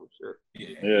thoughtful shit.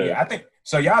 Yeah. I think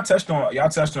so. Y'all touched on it.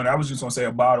 I was just gonna say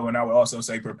a bottle, and I would also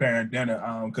say preparing dinner.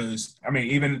 Because I mean,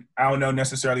 even I don't know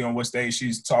necessarily on what stage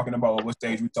she's talking about or what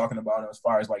stage we're talking about as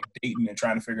far as like dating and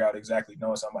trying to figure out exactly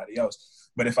knowing somebody else.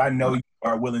 But if I know you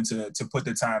are willing to put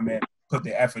the time in, put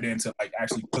the effort in to like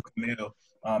actually cook a meal,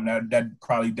 that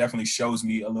probably definitely shows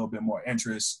me a little bit more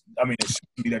interest. I mean, it shows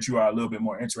me that you are a little bit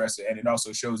more interested, and it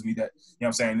also shows me that, you know what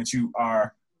I'm saying, that you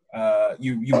are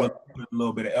you will put a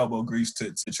little bit of elbow grease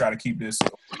to try to keep this.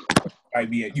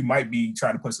 You might be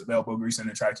trying to put some elbow grease in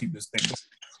and try to keep this thing.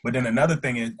 But then another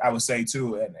thing is, I would say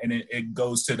too, and it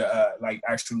goes to the like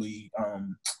actually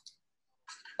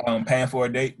paying for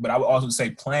a date, but I would also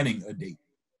say planning a date,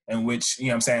 in which, you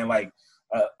know what I'm saying, like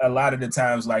a lot of the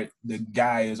times, like the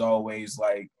guy is always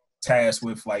like tasked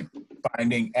with like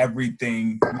finding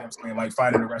everything, you know what I'm saying, like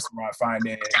finding a restaurant,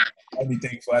 finding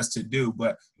everything for us to do,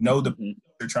 but know the people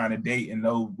you're trying to date and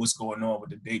know what's going on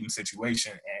with the dating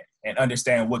situation, and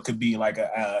understand what could be like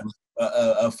a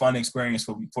fun experience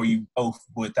for you both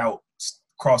without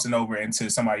crossing over into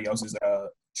somebody else's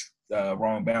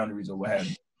wrong boundaries or what have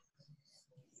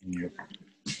you.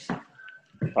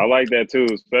 I like that too,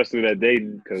 especially that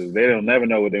dating, because they don't never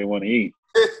know what they want to eat.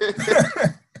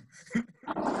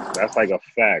 That's like a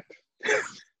fact.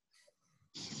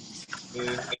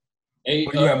 Hey,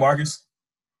 Where you at, Marcus?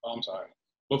 Oh, I'm sorry.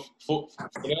 But for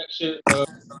that shit,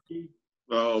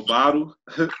 bottle.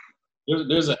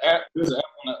 there's an app on the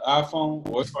iPhone,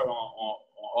 or it's probably on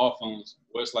all phones,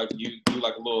 where it's like you do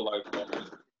like a little like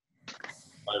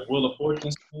Wheel of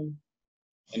Fortune thing,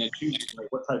 and it chooses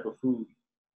like what type of food.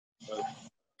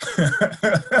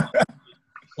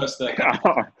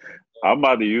 I'm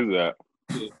about to use that.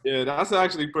 Yeah, that's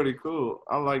actually pretty cool.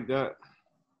 I like that.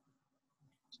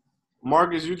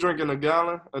 Marcus, you drinking a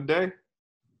gallon a day?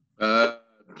 Yeah,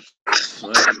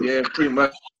 pretty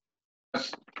much.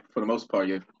 For the most part,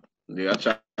 yeah. Yeah,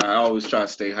 I always try to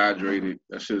stay hydrated.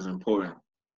 That shit is important.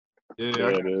 Yeah, I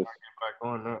gotta get back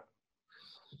on that.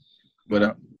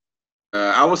 But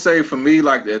I would say for me,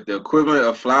 like the equivalent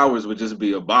of flowers would just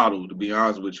be a bottle. To be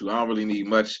honest with you, I don't really need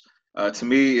much. To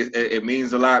me, it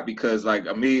means a lot because, like,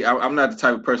 I'm not the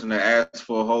type of person that asks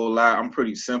for a whole lot. I'm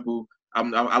pretty simple.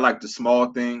 I like the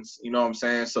small things. You know what I'm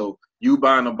saying? So you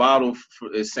buying a bottle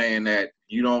is saying that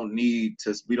we don't need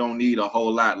a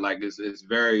whole lot. Like it's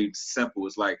very simple.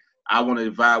 It's like I want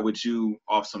to vibe with you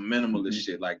off some minimalist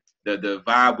shit. Like the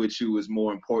vibe with you is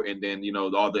more important than, you know,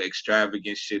 all the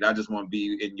extravagant shit. I just want to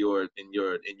be in your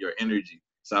energy.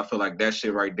 So I feel like that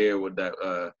shit right there with that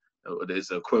is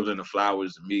the equivalent of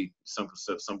flowers to me. Simple as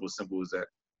that.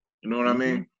 You know what I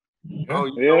mean? Oh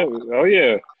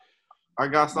yeah. I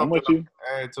got something to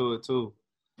add to it too.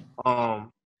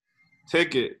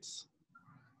 Tickets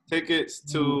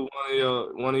to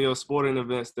one of your sporting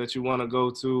events that you want to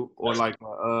go to, or like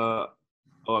or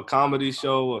a comedy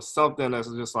show or something that's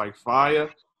just like fire.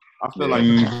 I feel like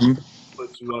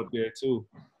put you up there too.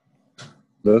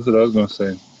 That's what I was gonna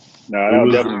say. No, that'll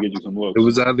definitely get you some looks. It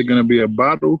was either gonna be a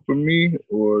bottle for me,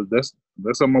 or that's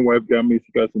how my wife got me.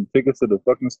 She got some tickets to the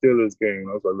fucking Steelers game.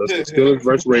 I was like, let's Steelers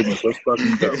versus Ravens. Let's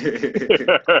fucking go.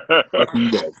 Fucking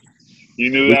go. You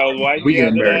knew that was white. We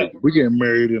getting married. We getting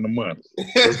married in a month.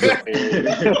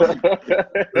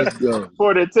 Let's go.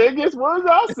 For the tickets, where's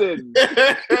I sitting?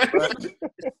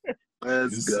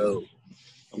 Let's go.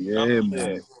 Yeah,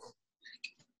 man.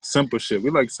 Simple shit.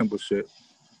 We like simple shit.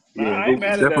 I ain't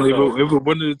mad at that, definitely. though. If it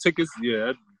one of the tickets,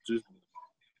 yeah, just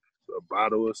a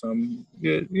bottle or something.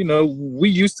 Yeah, we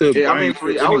used to. Yeah, I mean,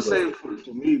 buying shit I would anyway.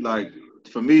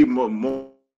 say for me, more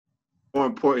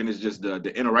important is just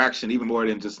the interaction, even more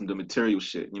than just the material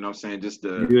shit. You know what I'm saying? Just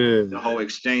the whole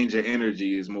exchange of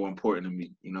energy is more important to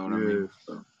me. You know what I mean?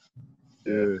 So,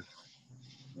 yeah.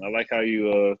 I like how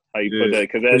you put that,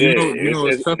 because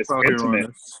it's tough it's out here on intimate.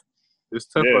 us. It's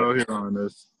tough out here on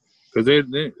us because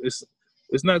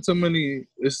it's not so many.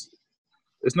 It's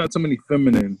not so many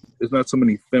feminine. It's not so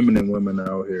many feminine women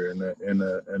out here in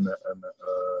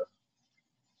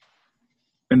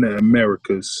the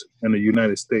Americas, in the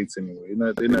United States anyway.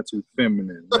 They're not too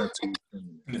feminine. Not too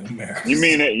feminine. You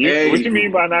mean that? What you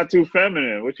mean by not too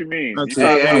feminine? What you mean?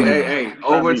 Hey.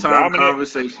 Overtime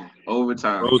conversation.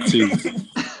 Overtime. OT.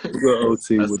 We go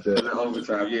OT with that.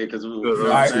 Overtime, yeah, because we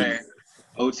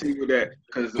OT with that,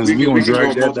 because we can go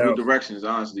multiple directions.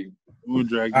 Honestly, we'll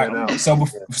drag that out. So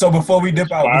before we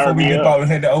dip out, and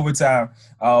head to overtime,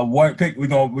 one pick. We're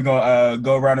gonna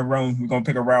go around the room. We're gonna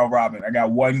pick a round robin. I got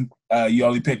one. You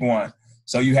only pick one.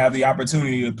 So you have the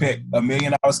opportunity to pick $1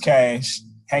 million cash,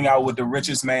 hang out with the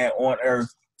richest man on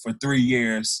earth for 3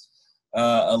 years,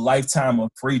 a lifetime of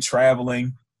free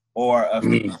traveling, or a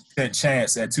 50%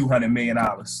 chance at $200 million.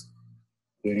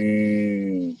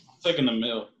 Damn. Taking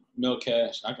the mil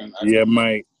cash. I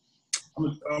might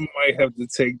have to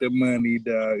take the money,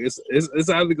 dog. It's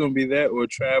either gonna be that or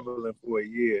traveling for a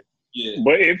year. Yeah,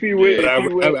 but if you would,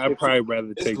 I'd probably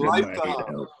rather take the money.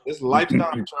 It's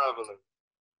lifetime traveling.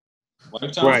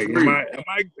 Lifetime right? free.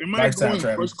 Am I going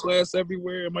first class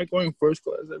everywhere? Am I going first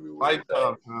class everywhere?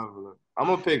 Lifetime traveling. I'm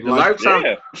gonna pick the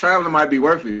lifetime traveling might be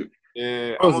worth it.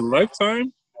 Yeah. Oh, it's a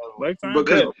lifetime. Lifetime.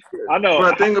 Because I know.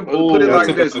 But put it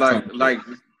like this, put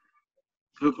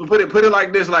it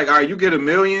like this, like, all right, you get $1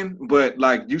 million, but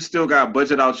like you still got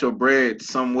budget out your bread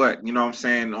somewhat, you know what I'm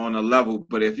saying, on a level.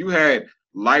 But if you had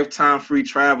lifetime free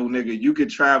travel, nigga, you could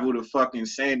travel to fucking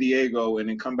San Diego and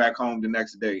then come back home the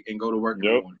next day and go to work in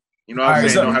the morning. You know what I'm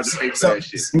saying? Don't have to pay for that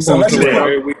shit. So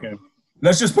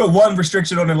let's just put one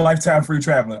restriction on the lifetime free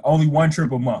traveling. Only one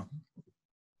trip a month.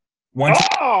 What?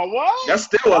 That's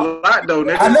still a lot, though,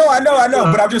 nigga. I know.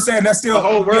 But I'm just saying that's still the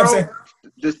whole world. You know what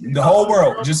I'm saying? The whole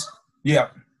world. Just yeah.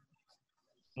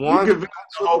 You could visit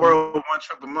the whole world one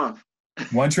trip a month.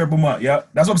 One trip a month. Yep,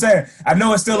 that's what I'm saying. I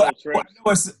know it's still.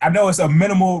 I know it's a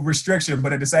minimal restriction,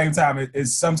 but at the same time,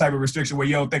 it's some type of restriction where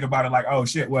you don't think about it like, oh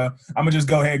shit. Well, I'm gonna just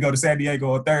go ahead and go to San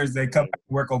Diego on Thursday, come back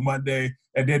to work on Monday,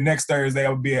 and then next Thursday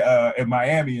I'll be in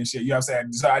Miami and shit. You know what I'm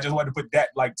saying? So I just wanted to put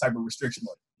that like type of restriction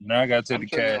on it. Now I gotta take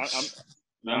the cash.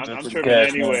 I'm tripping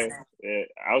anyway. Yeah,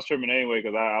 I was tripping anyway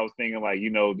because I was thinking like,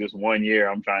 just 1 year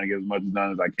I'm trying to get as much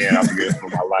done as I can. I forget for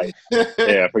my life.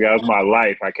 Yeah, I forgot it's my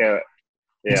life. I can't.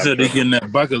 Yeah, so they're getting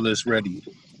that bucket list ready.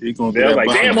 They're like,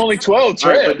 damn, only 12 trips.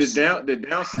 Right, but the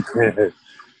downside.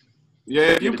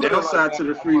 Yeah, the downside to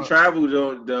the free travel,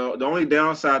 though, the only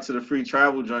downside to the free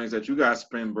travel joint is that you gotta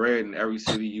spend bread in every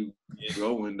city you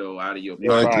go in, though, out of your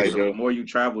pocket. So the more you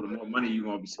travel, the more money you're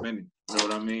gonna be spending. You know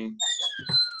what I mean?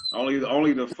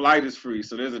 Only the flight is free,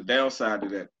 so there's a downside to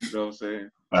that. You know what I'm saying?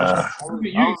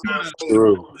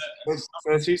 True.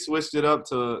 Since he switched it up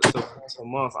to a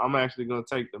month, I'm actually gonna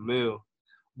take the meal.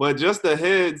 But just a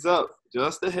heads up.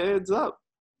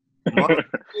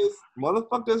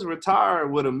 Motherfuckers retire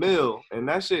with $1 million, and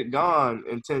that shit gone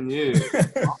in 10 years.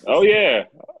 Oh yeah.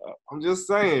 I'm just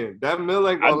saying that $1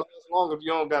 million ain't gonna last long if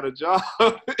you don't got a job.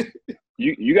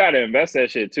 You got to invest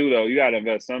that shit too, though. You got to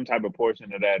invest some type of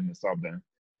portion of that into something,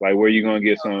 like where you gonna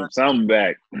get something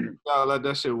back. You gotta let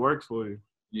that shit work for you.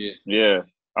 Yeah.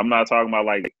 I'm not talking about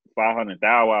like 500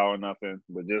 thou or nothing,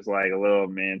 but just like a little,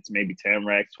 man, maybe 10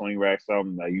 racks, 20 racks,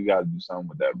 something. Like you got to do something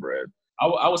with that bread.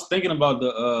 I was thinking about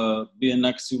the being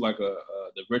next to like the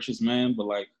richest man, but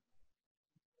like,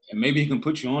 and maybe he can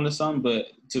put you on to something.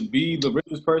 But to be the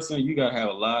richest person, you gotta have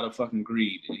a lot of fucking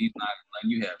greed, and he's not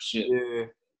like you have shit. Yeah.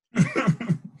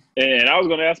 And I was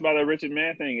gonna ask about that richest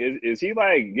man thing. Is he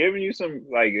like giving you some,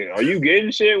 like, are you getting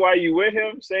shit while you with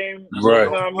him? Same, right? You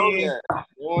know what I mean?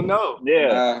 You don't know.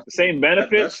 Yeah, same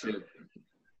benefits.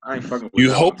 I ain't fucking with you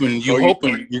that. hoping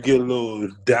you get a little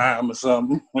dime or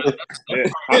something. Yeah.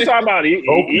 I'm talking about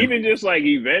even just like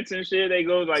events and shit. They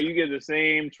go like you get the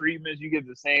same treatments, you get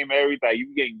the same everything.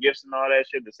 You get gifts and all that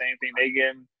shit. The same thing they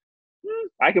getting.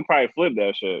 I could probably flip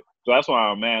that shit. So that's why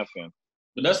I'm asking.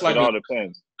 But that's like it all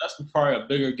depends. That's probably a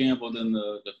bigger gamble than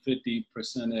the 50%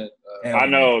 at. I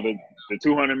know the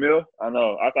 200 mil. I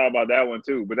know. I thought about that one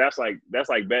too, but that's like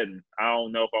betting. I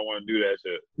don't know if I want to do that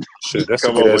shit. Shit, that's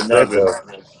come up with nothing.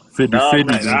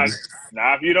 50-50.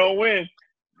 Nah, if you don't win,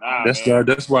 Nah, That's man.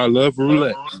 why I love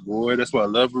roulette, boy. That's why I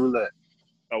love roulette.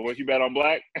 Oh, what you bet on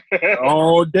black?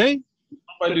 All day.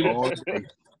 Somebody do All that. day.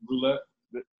 Roulette.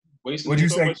 Wasting What'd you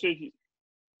So say? much shit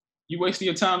You wasting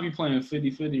your time. You playing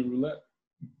 50-50 roulette.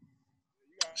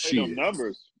 play them Shit.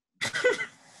 numbers.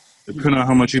 Depending on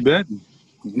how much you bet.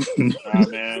 Nah,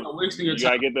 man. You're wasting your You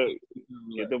gotta time.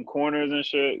 get them corners and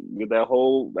shit. Get that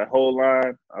whole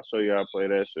line. I'll show you how to play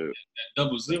that shit.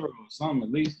 Double zero or something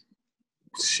at least.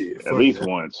 Shit. At least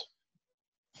once.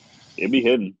 It be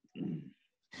hidden.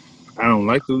 I don't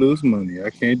like to lose money. I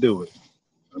can't do it.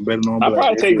 I'm betting on I black.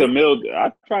 probably take the mill.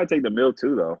 I try to take the mill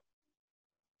too, though.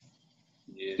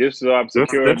 Yeah. Just so I'm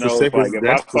secure That's the enough. safest. Like if I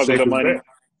That's the fuck with the safest money, bet.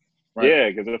 Right. yeah.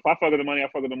 Because if I fuck with the money, I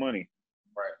fuck with the money.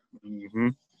 Right. Mm-hmm.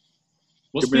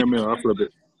 Well, Give me a meal. I'll flip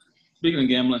it. speaking of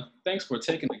gambling, thanks for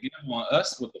taking the gamble on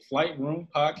us with the Flight Room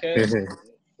podcast.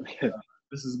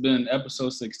 This has been episode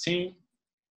 16,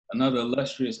 another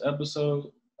illustrious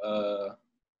episode.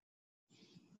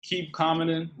 Keep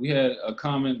commenting. We had a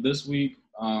comment this week.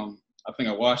 I think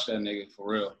I watched that nigga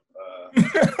for real.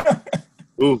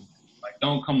 Ooh. Like,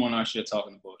 don't come on our shit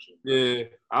talking bullshit. Yeah,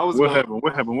 I was. What happened?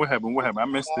 I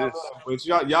missed this. But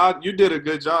y'all, you did a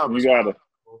good job. You gotta.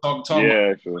 Talk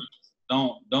Yeah, actually.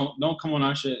 Don't come on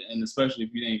our shit, and especially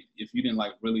if you didn't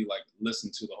like really like listen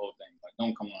to the whole thing. Like,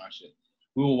 don't come on our shit.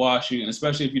 We will wash you, and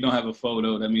especially if you don't have a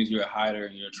photo, that means you're a hider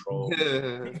and you're a troll.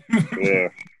 Yeah.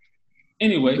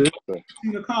 Anyway, leave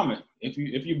a comment. If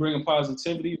you bring a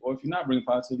positivity, or if you're not bringing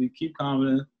positivity, keep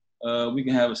commenting. We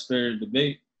can have a spirited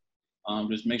debate.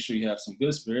 Just make sure you have some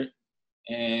good spirit.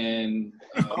 And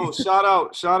shout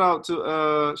out to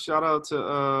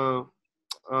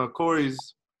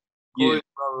Corey's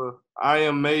brother. I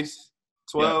am Mace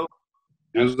 12.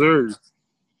 Yes, sir.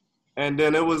 And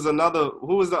then it was another.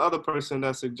 Who was the other person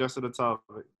that suggested a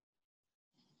topic?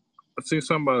 I see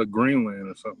something about Greenland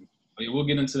or something. yeah, we'll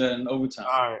get into that in overtime.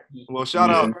 All right. Well, shout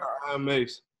out to I am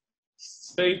Mace.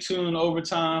 Stay tuned.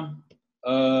 Overtime,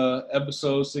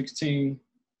 episode 16.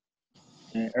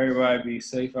 And everybody be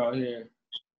safe out here.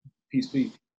 Peace.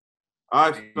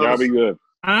 All right, Y'all be good.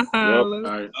 Yep. All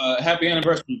right. Happy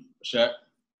anniversary, Shaq.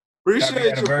 Appreciate Happy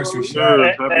anniversary, you,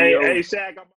 Shaq. Hey,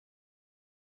 Shaq.